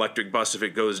electric bus, if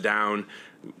it goes down,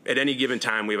 at any given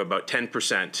time, we have about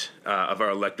 10% of our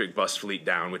electric bus fleet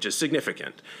down, which is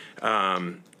significant.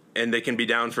 And they can be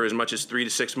down for as much as 3 to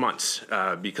 6 months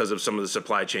because of some of the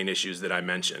supply chain issues that I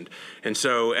mentioned. And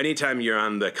so anytime you're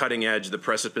on the cutting edge, the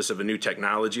precipice of a new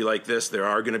technology like this, there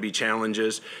are going to be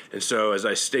challenges. And so as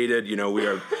I stated, we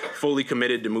are fully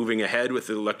committed to moving ahead with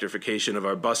the electrification of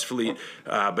our bus fleet,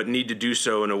 but need to do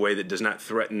so in a way that does not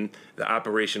threaten the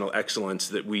operational excellence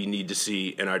that we need to see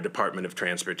in our Department of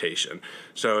Transportation.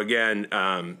 So again,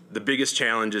 the biggest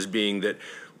challenge is being that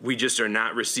we just are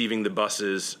not receiving the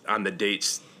buses on the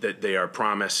dates that they are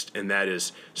promised, and that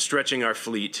is stretching our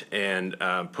fleet and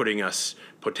putting us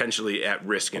potentially at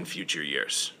risk in future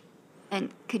years.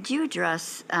 And could you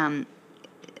address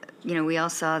we all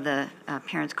saw the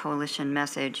Parents Coalition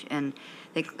message, and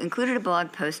they included a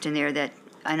blog post in there that,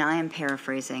 and I am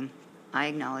paraphrasing, I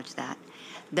acknowledge that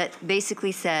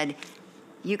basically said,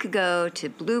 you could go to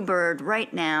Bluebird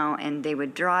right now and they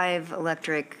would drive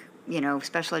electric,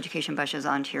 special education buses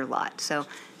onto your lot. So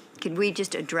could we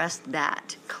just address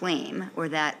that claim or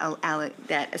that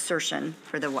assertion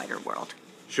for the wider world?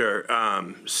 Sure.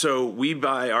 So we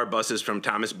buy our buses from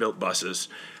Thomas Built Buses.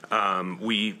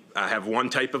 We have one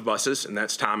type of buses, and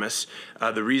that's Thomas.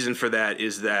 The reason for that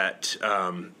is that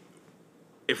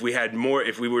if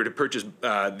we were to purchase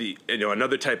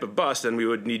another type of bus, then we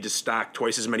would need to stock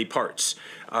twice as many parts.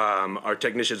 Our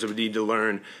technicians would need to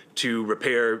learn to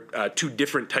repair 2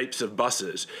 different types of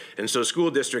buses. And so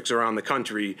school districts around the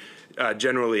country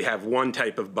generally have one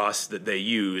type of bus that they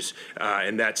use,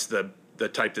 and that's the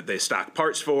type that they stock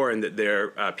parts for and that their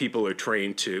people are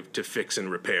trained to fix and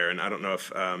repair. And I don't know if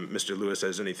Mr. Lewis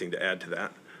has anything to add to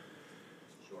that.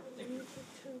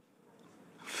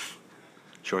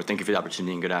 Sure. Thank you for the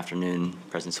opportunity, and good afternoon,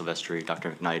 President Silvestri,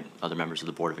 Dr. McKnight, other members of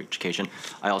the Board of Education.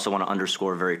 I also want to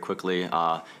underscore very quickly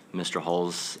Mr.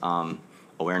 Hull's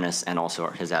awareness and also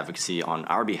his advocacy on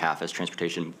our behalf as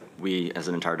transportation. We, as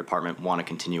an entire department, want to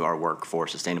continue our work for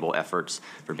sustainable efforts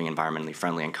for being environmentally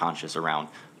friendly and conscious around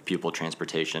pupil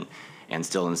transportation. And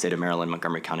still in the state of Maryland,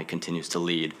 Montgomery County continues to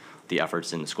lead the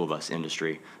efforts in the school bus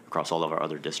industry across all of our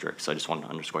other districts. So I just wanted to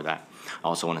underscore that. I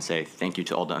also want to say thank you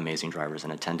to all the amazing drivers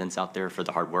and attendants out there for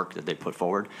the hard work that they put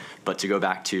forward. But to go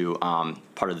back to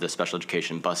part of the special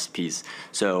education bus piece,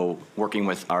 so working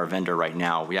with our vendor right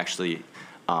now, we actually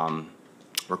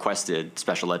requested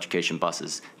special education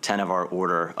buses. 10 of our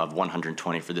order of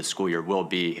 120 for this school year will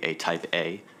be a type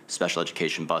A special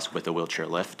education bus with a wheelchair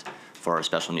lift for our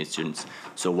special needs students.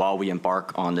 So while we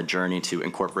embark on the journey to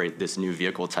incorporate this new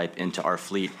vehicle type into our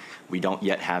fleet, we don't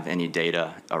yet have any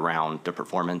data around the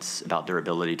performance, about their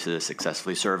ability to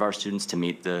successfully serve our students, to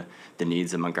meet the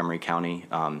needs of Montgomery County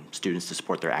students, to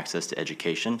support their access to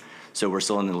education. So we're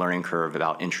still in the learning curve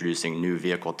about introducing new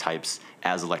vehicle types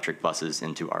as electric buses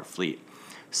into our fleet.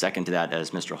 Second to that,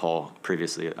 as Mr. Hull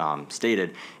previously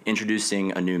stated,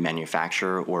 introducing a new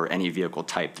manufacturer or any vehicle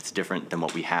type that's different than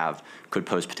what we have could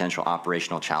pose potential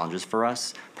operational challenges for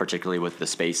us, particularly with the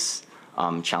space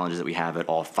challenges that we have at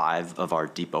all 5 of our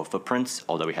depot footprints.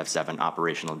 Although we have 7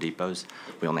 operational depots,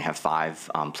 we only have 5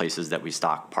 places that we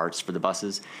stock parts for the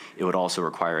buses. It would also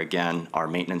require, again, our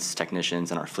maintenance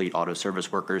technicians and our fleet auto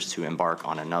service workers to embark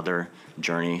on another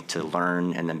journey to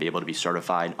learn and then be able to be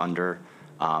certified under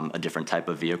a different type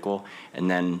of vehicle. And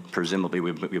then presumably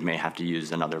we may have to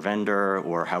use another vendor,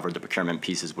 or however the procurement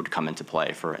pieces would come into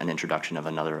play for an introduction of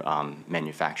another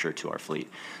manufacturer to our fleet.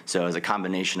 So as a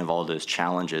combination of all those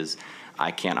challenges, I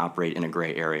can't operate in a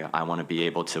gray area. I want to be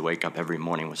able to wake up every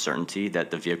morning with certainty that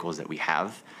the vehicles that we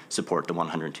have support the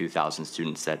 102,000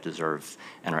 students that deserve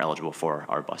and are eligible for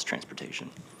our bus transportation.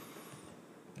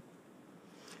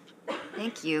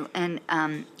 Thank you. And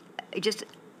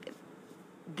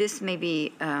this may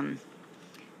be,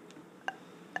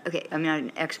 okay, I'm not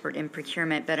an expert in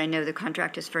procurement, but I know the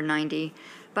contract is for 90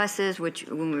 buses, which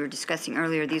when we were discussing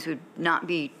earlier, these would not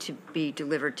be to be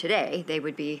delivered today. They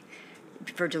would be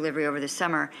for delivery over the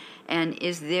summer. And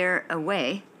is there a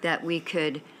way that we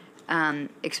could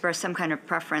express some kind of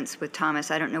preference with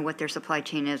Thomas? I don't know what their supply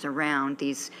chain is around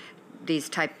these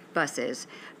type buses,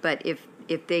 but if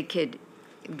they could,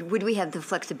 would we have the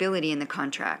flexibility in the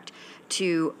contract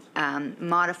to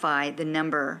modify the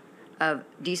number of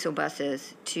diesel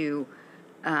buses to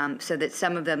so that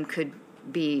some of them could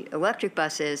be electric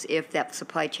buses if that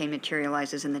supply chain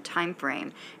materializes in the time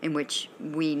frame in which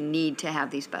we need to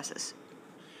have these buses?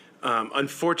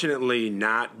 Unfortunately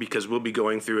not, because we'll be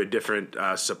going through a different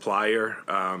supplier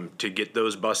to get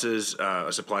those buses,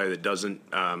 a supplier that doesn't.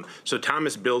 So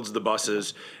Thomas builds the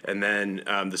buses, and then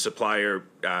the supplier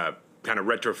kind of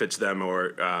retrofits them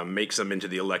or makes them into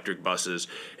the electric buses.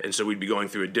 And so we'd be going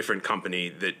through a different company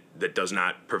that does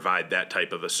not provide that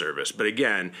type of a service. But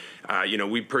again,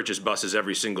 we purchase buses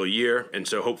every single year. And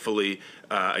so hopefully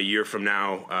a year from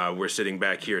now, we're sitting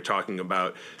back here talking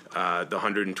about the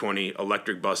 120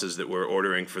 electric buses that we're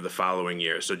ordering for the following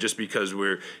year. So just because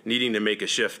we're needing to make a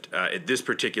shift at this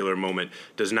particular moment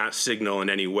does not signal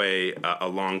in any way a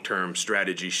long-term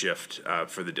strategy shift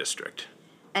for the district.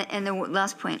 And the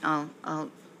last point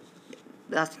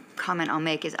last comment I'll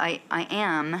make is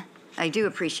I do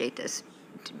appreciate this.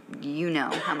 You know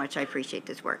how much I appreciate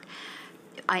this work.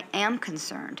 I am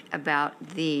concerned about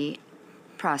the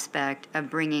prospect of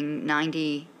bringing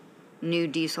 90 new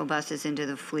diesel buses into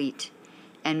the fleet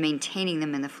and maintaining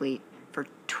them in the fleet for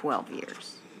 12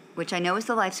 years, which I know is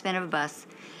the lifespan of a bus,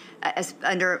 as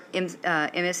under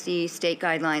MSD state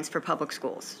guidelines for public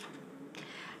schools.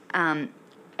 And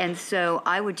so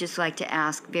I would just like to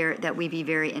ask that we be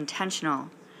very intentional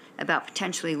about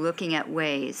potentially looking at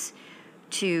ways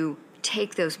to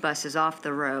take those buses off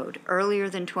the road earlier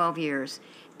than 12 years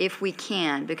if we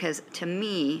can, because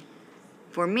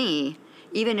for me,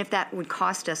 even if that would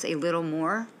cost us a little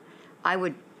more, I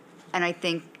would, and I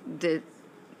think a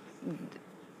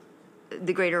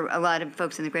lot of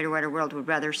folks in the greater wider world would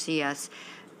rather see us,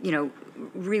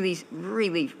 really,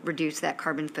 really reduce that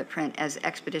carbon footprint as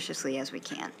expeditiously as we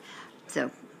can. So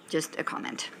just a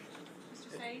comment.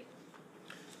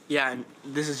 Yeah, and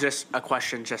this is just a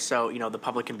question just so, the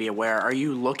public can be aware. Are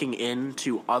you looking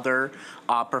into other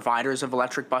providers of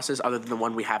electric buses other than the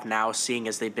one we have now, seeing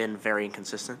as they've been very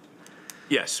inconsistent?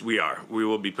 Yes, we are. We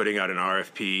will be putting out an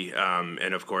RFP,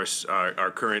 and of course,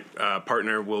 our current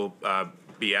partner will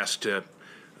be asked to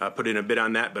put in a bid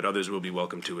on that, but others will be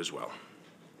welcome to as well.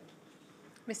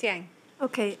 Ms. Yang.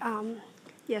 Okay.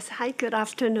 Yes. Hi. Good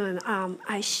afternoon.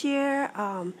 I share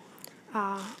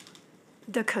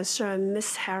the concern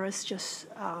Ms. Harris just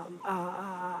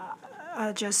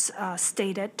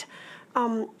stated.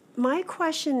 My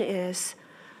question is,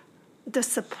 the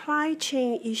supply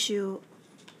chain issue,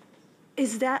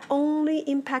 is that only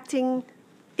impacting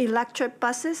electric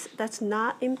buses? That's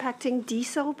not impacting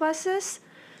diesel buses?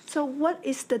 So what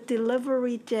is the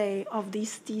delivery day of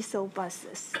these diesel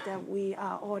buses that we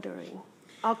are ordering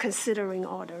or considering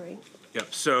ordering?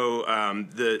 Yep. So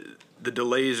the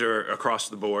delays are across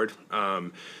the board.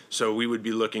 So we would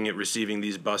be looking at receiving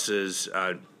these buses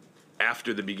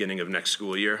after the beginning of next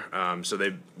school year. So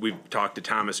we've talked to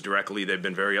Thomas directly. They've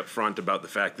been very upfront about the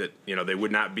fact that they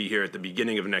would not be here at the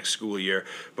beginning of next school year.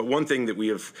 But one thing that we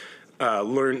have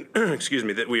learned,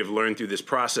 that we have learned through this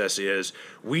process is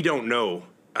we don't know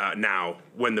now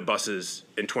when the buses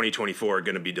in 2024 are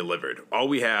going to be delivered. All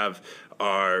we have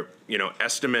are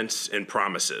estimates and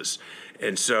promises.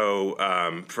 And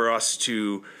so for us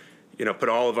to put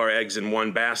all of our eggs in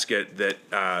one basket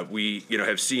that we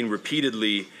have seen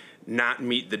repeatedly not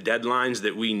meet the deadlines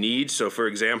that we need. So for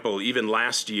example, even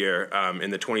last year in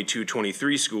the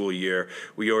 22-23 school year,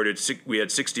 we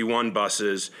had 61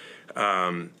 buses.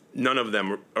 None of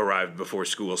them arrived before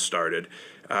school started.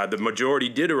 The majority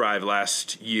did arrive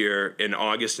last year in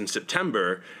August and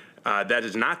September. That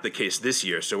is not the case this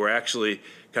year. So we're actually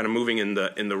kind of moving in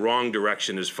the wrong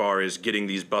direction as far as getting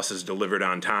these buses delivered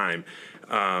on time.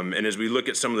 And as we look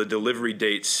at some of the delivery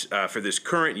dates for this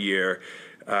current year,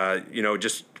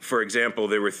 just for example,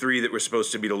 there were 3 that were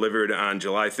supposed to be delivered on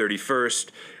July 31st.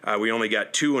 We only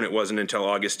got 2, and it wasn't until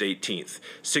August 18th.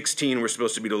 16 were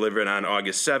supposed to be delivered on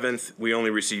August 7th. We only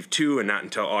received 2, and not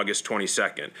until August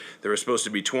 22nd. There were supposed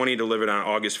to be 20 delivered on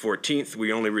August 14th.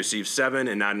 We only received 7,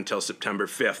 and not until September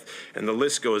 5th. And the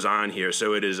list goes on here.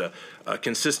 So it is a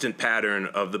consistent pattern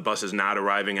of the buses not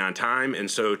arriving on time.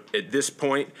 And so at this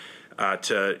point,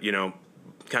 to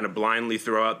kind of blindly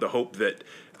throw out the hope that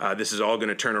this is all going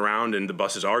to turn around and the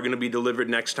buses are going to be delivered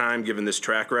next time, given this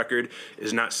track record,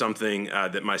 is not something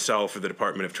that myself or the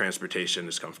Department of Transportation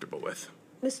is comfortable with.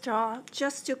 Mr. R,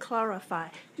 just to clarify,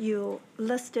 you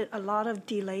listed a lot of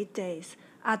delayed days.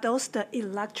 Are those the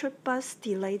electric bus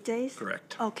delayed days?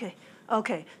 Correct.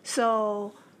 Okay.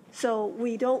 So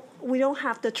we don't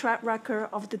have the track record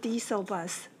of the diesel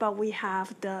bus, but we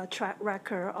have the track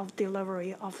record of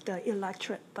delivery of the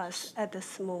electric bus at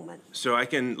this moment. So I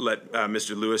can let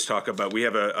Mr. Lewis talk about, we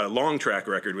have a long track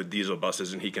record with diesel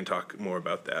buses, and he can talk more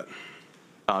about that.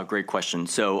 Great question.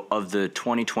 So of the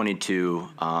 2022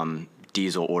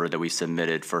 diesel order that we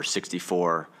submitted for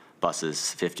 64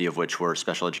 buses, 50 of which were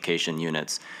special education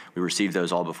units, we received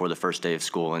those all before the first day of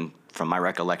school. And from my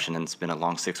recollection, and it's been a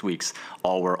long 6 weeks,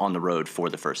 all were on the road for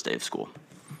the first day of school.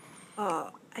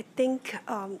 I think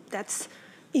that's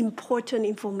important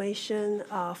information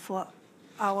for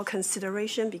our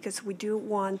consideration, because we do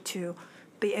want to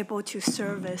be able to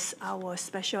service our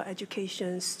special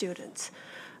education students.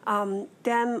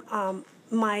 Then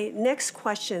my next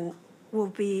question will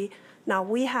be, now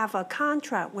we have a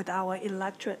contract with our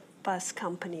electric bus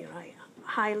company, right?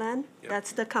 Highland, yep.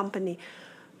 That's the company.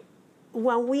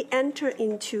 When we enter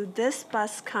into this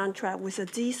bus contract with a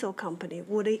diesel company,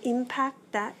 would it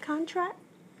impact that contract?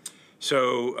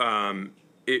 So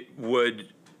it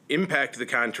would impact the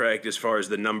contract as far as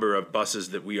the number of buses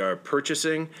that we are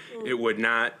purchasing. It would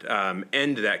not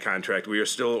end that contract. We are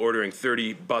still ordering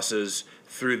 30 buses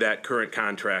through that current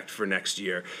contract for next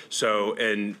year. So,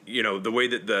 and you know, the way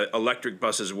that the electric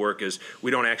buses work is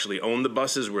we don't actually own the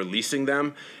buses, we're leasing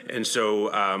them. And so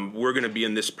we're gonna be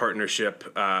in this partnership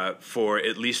for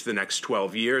at least the next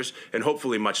 12 years and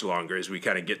hopefully much longer as we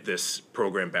kind of get this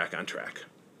program back on track.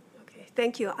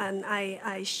 Thank you, and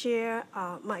I share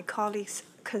my colleagues'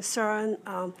 concern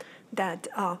that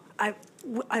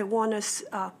I want us,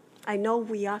 I know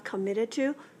we are committed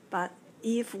to, but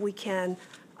if we can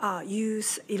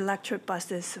use electric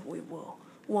buses, we will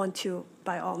want to,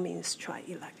 by all means, try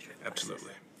electric buses.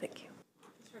 Absolutely. Thank you.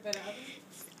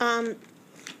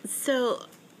 So,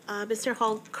 Mr.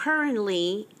 Hall,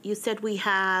 currently, you said we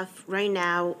have right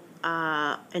now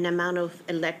an amount of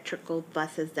electrical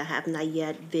buses that have not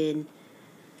yet been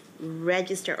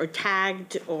registered or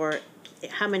tagged, or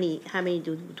how many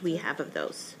do we have of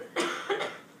those?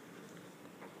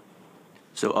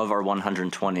 So of our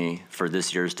 120 for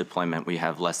this year's deployment, we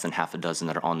have less than half a dozen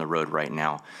that are on the road right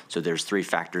now. So there's 3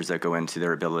 factors that go into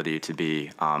their ability to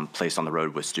be placed on the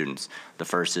road with students. The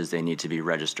first is they need to be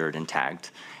registered and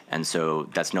tagged. And so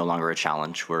that's no longer a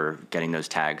challenge. We're getting those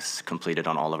tags completed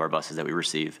on all of our buses that we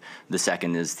receive. The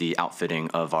second is the outfitting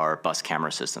of our bus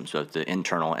camera systems, so the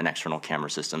internal and external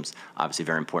camera systems, obviously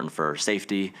very important for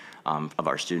safety of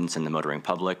our students and the motoring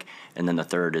public. And then the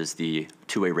third is the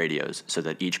two-way radios, so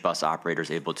that each bus operator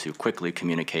is able to quickly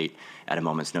communicate at a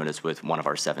moment's notice with one of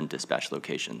our 7 dispatch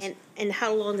locations. And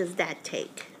how long does that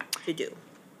take to do?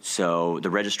 So the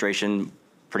registration,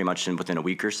 pretty much within a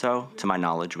week or so, to my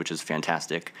knowledge, which is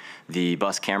fantastic. The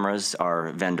bus cameras,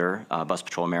 our vendor, Bus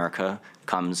Patrol America,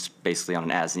 comes basically on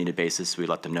an as-needed basis. We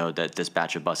let them know that this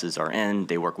batch of buses are in.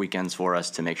 They work weekends for us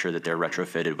to make sure that they're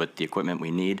retrofitted with the equipment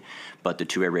we need. But the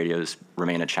two-way radios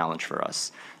remain a challenge for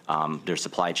us. There's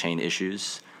supply chain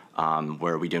issues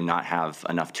where we do not have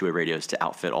enough two-way radios to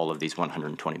outfit all of these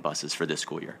 120 buses for this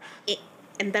school year.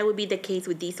 And that would be the case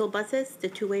with diesel buses, the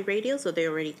two-way radios, or they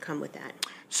already come with that?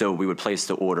 So we would place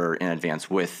the order in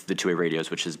advance with the two-way radios,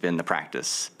 which has been the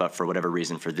practice. But for whatever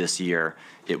reason, for this year,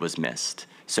 it was missed.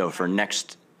 So for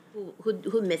next...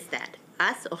 Who missed that?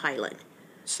 Us or Highland?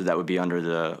 So that would be under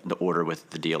the order with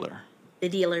the dealer. The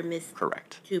dealer missed...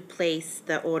 Correct. ...to place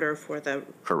the order for the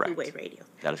two-way radio.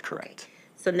 That is correct. Okay.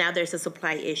 So now there's a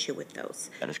supply issue with those.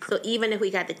 That is correct. So even if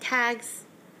we got the tags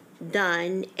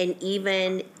done, and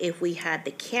even if we had the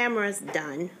cameras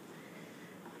done,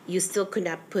 you still could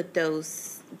not put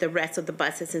the rest of the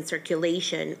buses in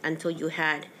circulation until you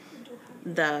had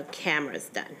the cameras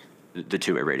done. The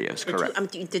two-way radios, correct.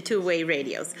 The two-way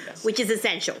radios, yes. Which is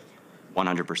essential.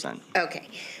 100%. Okay.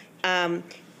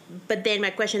 But then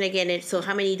my question again is, so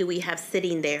how many do we have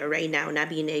sitting there right now not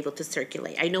being able to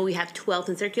circulate? I know we have 12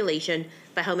 in circulation,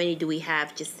 but how many do we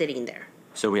have just sitting there?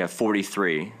 So we have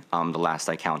 43, the last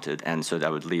I counted, and so that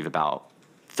would leave about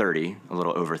 30, a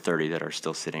little over 30 that are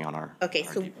still sitting on our Okay,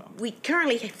 so depot. we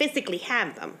currently physically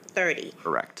have them, 30.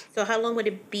 Correct. So how long would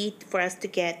it be for us to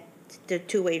get the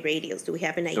two-way radios? Do we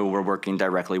have an idea? So we're working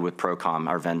directly with Procom,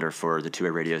 our vendor for the two-way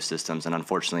radio systems, and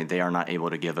unfortunately, they are not able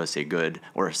to give us a good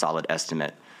or a solid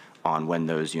estimate on when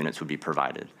those units would be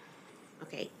provided.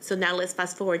 Okay, so now let's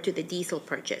fast forward to the diesel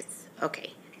purchase.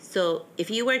 Okay. So if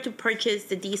you were to purchase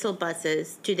the diesel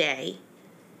buses today,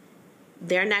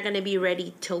 they're not going to be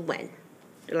ready till when?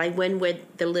 Like when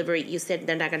would delivery, you said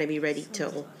they're not going to be ready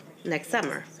till next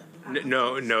summer.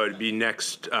 No, it'd be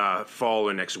next fall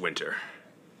or next winter.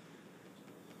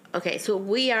 Okay, so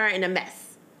we are in a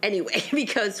mess anyway,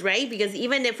 because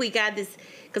even if we got this,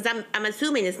 because I'm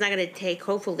assuming it's not going to take,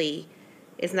 hopefully,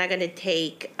 it's not going to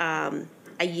take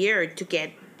a year to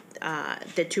get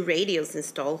the two radios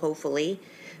installed, hopefully.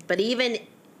 But even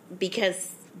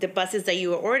because the buses that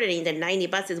you are ordering, the 90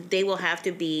 buses, they will have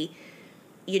to be,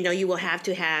 you will have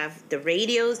to have the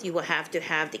radios, you will have to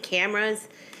have the cameras,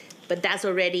 but that's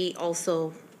already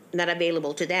also not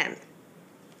available to them.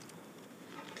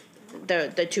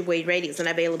 The two-way radios are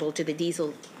not available to the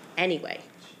diesel anyway.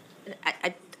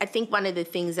 I think one of the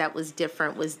things that was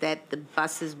different was that the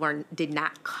buses did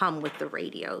not come with the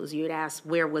radios. You'd ask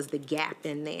where was the gap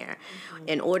in there.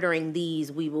 In ordering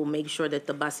these, we will make sure that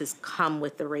the buses come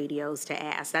with the radios to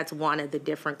ask. That's one of the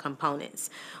different components.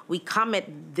 We come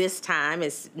at this time,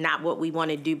 it's not what we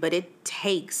want to do, but it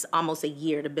takes almost a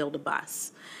year to build a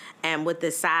bus. And with the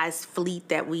size fleet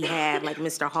that we have, like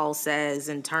Mr. Hall says,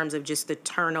 in terms of just the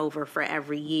turnover for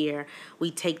every year, we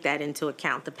take that into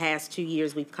account. The past 2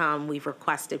 years we've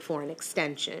requested for an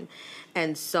extension.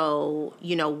 And so,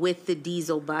 with the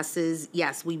diesel buses,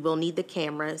 yes, we will need the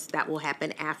cameras. That will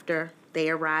happen after They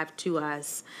arrived to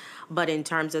us. But in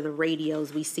terms of the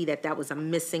radios, we see that that was a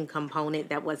missing component.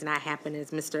 That was not happening,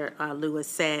 as Mr. Lewis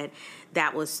said.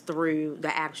 That was through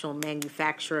the actual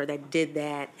manufacturer that did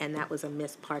that, and that was a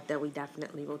missed part that we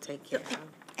definitely will take care of.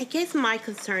 I guess my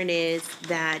concern is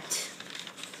that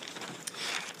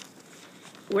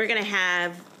we're going to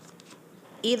have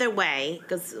either way,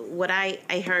 because what I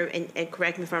heard, and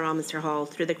correct me if I'm wrong, Mr. Hall,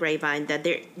 through the grapevine, that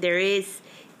there is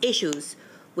issues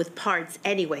with parts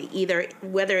anyway, either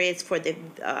whether it's for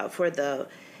the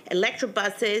electric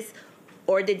buses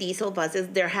or the diesel buses,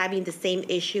 they're having the same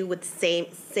issue with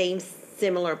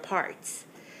similar parts.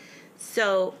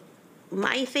 So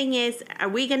my thing is, are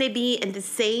we going to be in the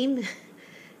same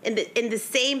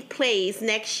place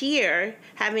next year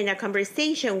having a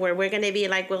conversation where we're going to be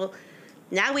like, well,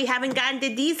 now we haven't gotten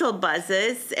the diesel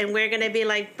buses, and we're going to be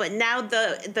like, but now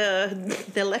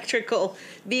the electrical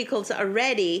vehicles are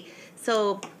ready.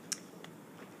 So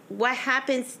what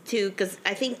happens to, because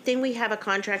I think, didn't we have a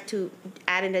contract to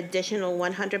add an additional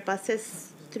 100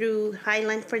 buses through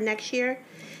Highland for next year?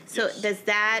 So yes. Does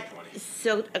that,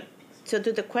 so to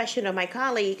the question of my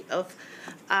colleague, of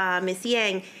Ms.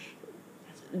 Yang,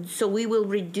 so we will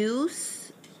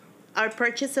reduce our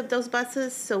purchase of those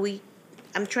buses? So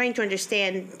I'm trying to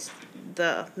understand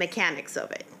the mechanics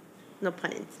of it. No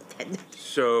pun intended.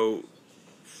 So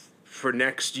for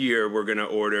next year, we're going to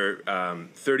order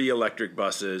 30 electric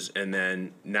buses and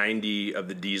then 90 of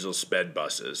the diesel sped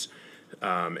buses.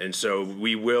 And so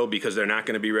we will, because they're not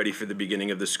going to be ready for the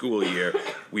beginning of the school year,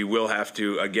 we will have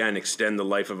to, again, extend the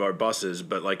life of our buses.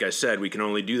 But like I said, we can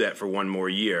only do that for one more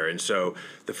year. And so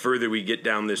the further we get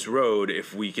down this road,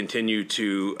 if we continue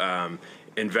to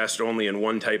invest only in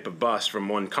one type of bus from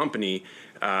one company,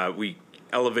 we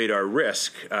elevate our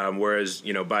risk. Whereas,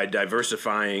 by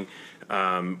diversifying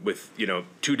with,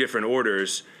 2 different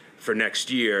orders for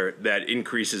next year, that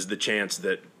increases the chance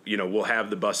that, we'll have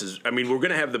the buses. I mean, we're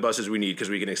going to have the buses we need because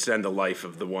we can extend the life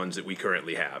of the ones that we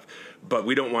currently have. But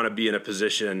we don't want to be in a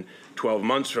position 12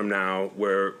 months from now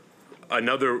where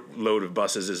another load of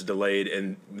buses is delayed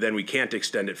and then we can't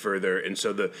extend it further. And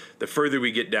so the further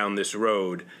we get down this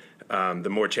road, the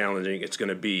more challenging it's going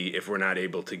to be if we're not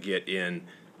able to get in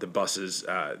the buses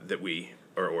that we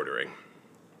are ordering.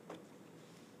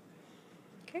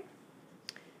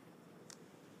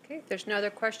 Okay, if there's no other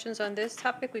questions on this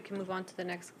topic, we can move on to the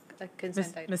next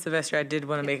consent item. Ms. Sylvester, I did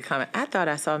want to make a comment. I thought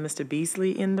I saw Mr.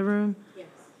 Beasley in the room. Yes.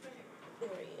 There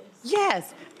he is.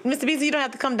 Yes. Mr. Beasley, you don't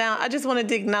have to come down. I just wanted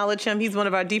to acknowledge him. He's one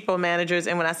of our depot managers.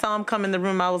 And when I saw him come in the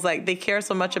room, I was like, they care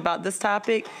so much about this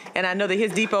topic. And I know that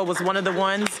his depot was one of the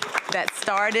ones that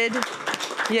started.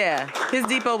 Yeah, his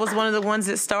depot was one of the ones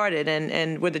that started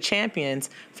and were the champions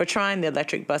for trying the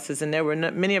electric buses. And there were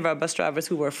many of our bus drivers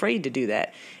who were afraid to do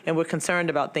that and were concerned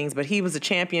about things. But he was a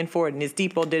champion for it, and his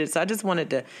depot did it. So I just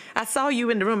wanted to, I saw you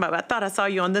in the room. I thought I saw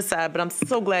you on this side, but I'm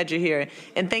so glad you're here.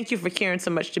 And thank you for caring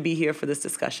so much to be here for this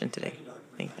discussion today.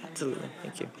 Absolutely.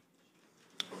 Thank you.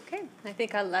 Okay, I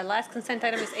think our last consent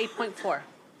item is 8.4.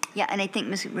 Yeah, and I think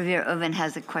Ms. Rivera-Oven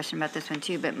has a question about this one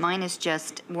too, but mine is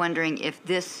just wondering if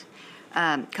this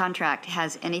contract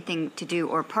has anything to do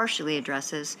or partially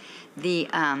addresses the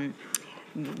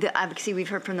advocacy we've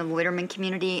heard from the Loiterman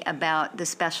community about the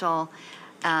special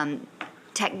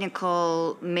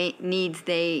technical needs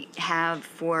they have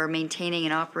for maintaining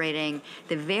and operating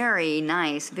the very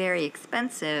nice, very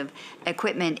expensive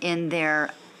equipment in their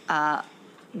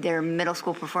middle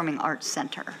school performing arts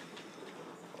center.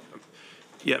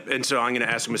 Yep, and so I'm going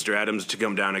to ask Mr. Adams to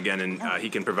come down again, and he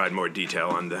can provide more detail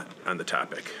on the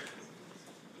topic.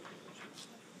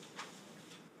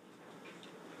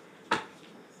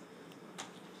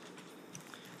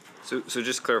 So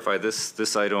just to clarify,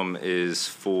 this item is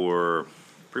for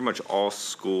pretty much all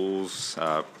schools,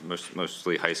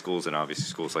 mostly high schools and obviously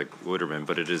schools like Loiterman,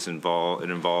 but it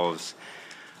involves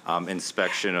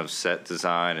inspection of set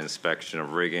design, inspection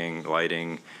of rigging,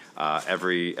 lighting.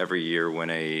 Every year when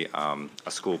a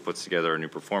school puts together a new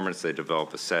performance, they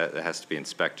develop a set that has to be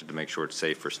inspected to make sure it's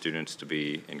safe for students to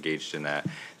be engaged in that.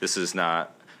 This is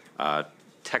not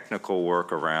technical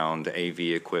work around AV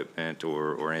equipment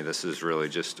or any of this. Is really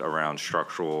just around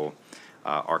structural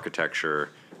architecture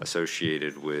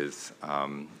associated with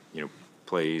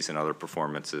plays and other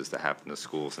performances that happen to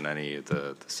schools and any of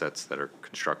the sets that are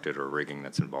constructed or rigging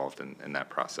that's involved in that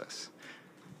process.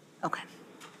 Okay,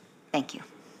 thank you.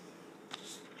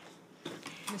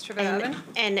 Mr. Verhoeven?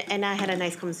 And I had a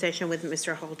nice conversation with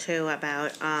Mr. Hall too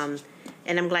about,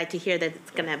 and I'm glad to hear that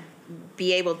it's going to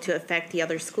be able to affect the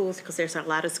other schools, because there's a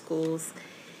lot of schools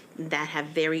that have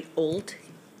very old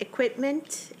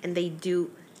equipment and they do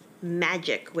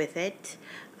magic with it.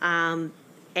 And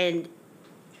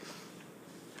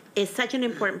is such an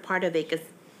important part of it because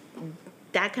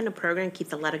that kind of program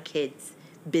keeps a lot of kids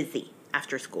busy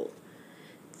after school.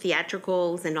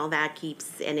 Theatricals and all that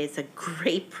and it's a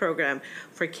great program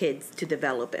for kids to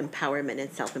develop empowerment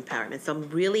and self-empowerment. So I'm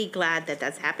really glad that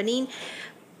that's happening.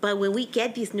 But when we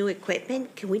get these new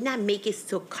equipment, can we not make it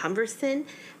so cumbersome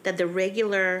that the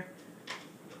regular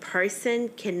person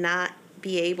cannot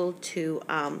be able to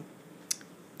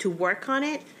work on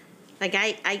it? Like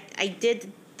I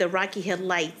did the Rocky Hill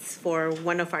Lights for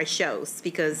one of our shows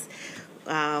because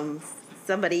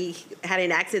somebody had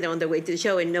an accident on the way to the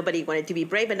show and nobody wanted to be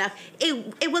brave enough.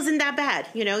 It wasn't that bad,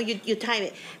 you know, you time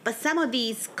it. But some of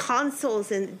these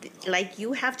consoles and like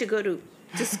you have to go to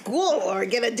school or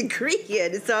get a degree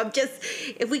in. So I'm just,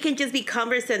 if we can just be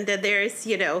cumbersome that there's,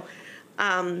 you know,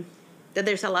 that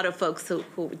there's a lot of folks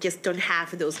who just don't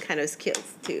have those kind of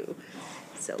skills too.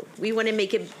 So we want to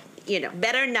make it, you know,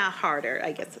 better, not harder,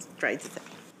 I guess is trying to say.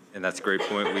 And that's a great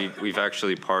point. We've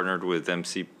actually partnered with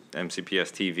MCPS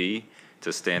TV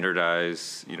to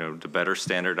standardize, you know, to better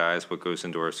standardize what goes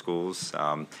into our schools.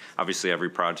 Obviously, every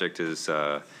project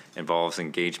involves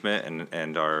engagement,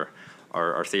 and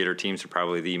our theater teams are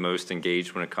probably the most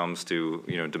engaged when it comes to,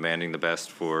 you know, demanding the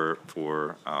best for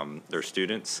their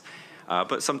students.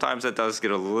 But sometimes that does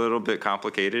get a little bit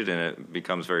complicated and it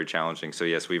becomes very challenging. So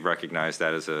yes, we've recognized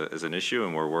that as an issue,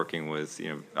 and we're working with, you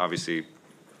know, obviously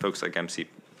folks like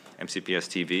MCPS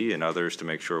TV and others to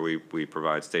make sure we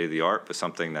provide state-of-the-art, but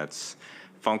something that's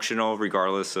functional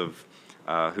regardless of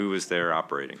who is there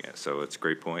operating it. So it's a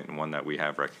great point and one that we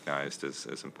have recognized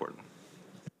as important.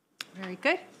 Very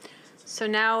good. So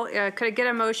now, could I get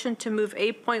a motion to move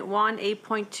 8.1,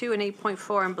 8.2, and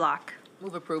 8.4 in block?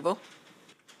 Move approval.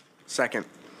 Second.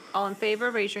 All in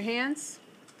favor, raise your hands.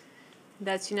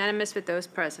 That's unanimous with those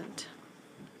present.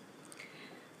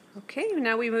 Okay,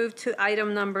 now we move to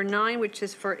item number 9, which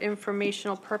is for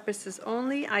informational purposes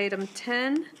only. Item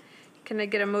 10, can I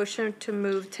get a motion to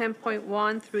move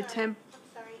 10.1 through 10? I'm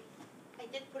sorry, I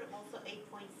did put also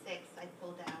 8.6, I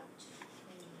pulled out.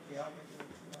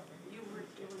 You were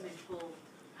doing it full.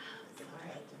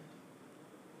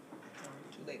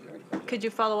 Could you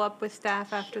follow up with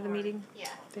staff after the meeting? Yeah.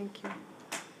 Thank you.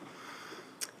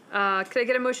 Could I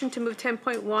get a motion to move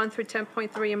 10.1 through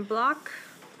 10.3 in block?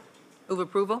 Move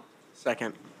approval.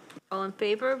 Second. All in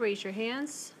favor, raise your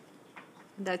hands.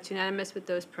 That's unanimous with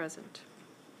those present.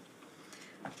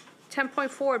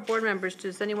 10.4, board members,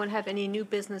 does anyone have any new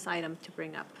business item to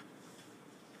bring up?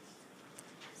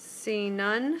 Seeing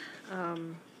none,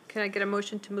 can I get a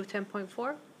motion to move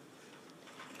 10.4?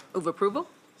 Move approval.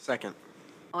 Second.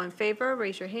 All in favor,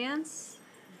 raise your hands.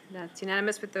 That's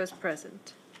unanimous with those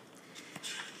present.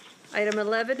 Item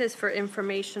 11 is for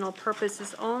informational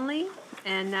purposes only.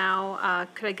 And now,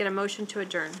 could I get a motion to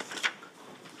adjourn?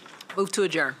 Move to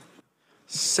adjourn.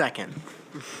 Second.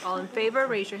 All in favor,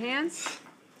 raise your hands.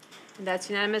 And that's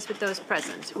unanimous with those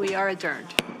present. We are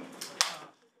adjourned.